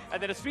well, and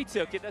then a street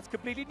circuit that's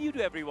completely new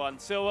to everyone.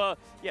 So,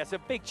 yeah,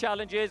 some big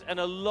challenges and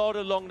a lot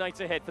of long nights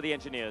ahead for the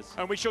engineers.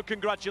 And we should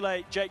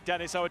congratulate Jake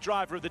Dennis, our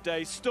driver of the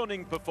day.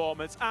 Stunning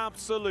performance,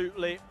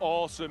 absolutely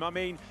awesome. I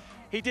mean,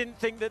 he didn't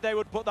think that they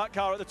would put that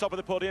car at the top of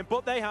the podium,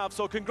 but they have,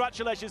 so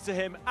congratulations to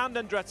him and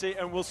Andretti,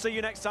 and we'll see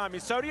you next time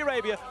in Saudi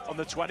Arabia on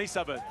the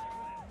 27th.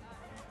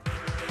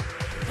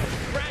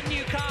 Brand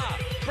new car,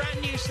 brand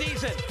new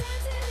season.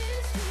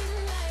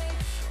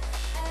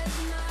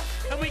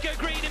 And we go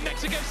green in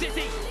Mexico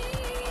City.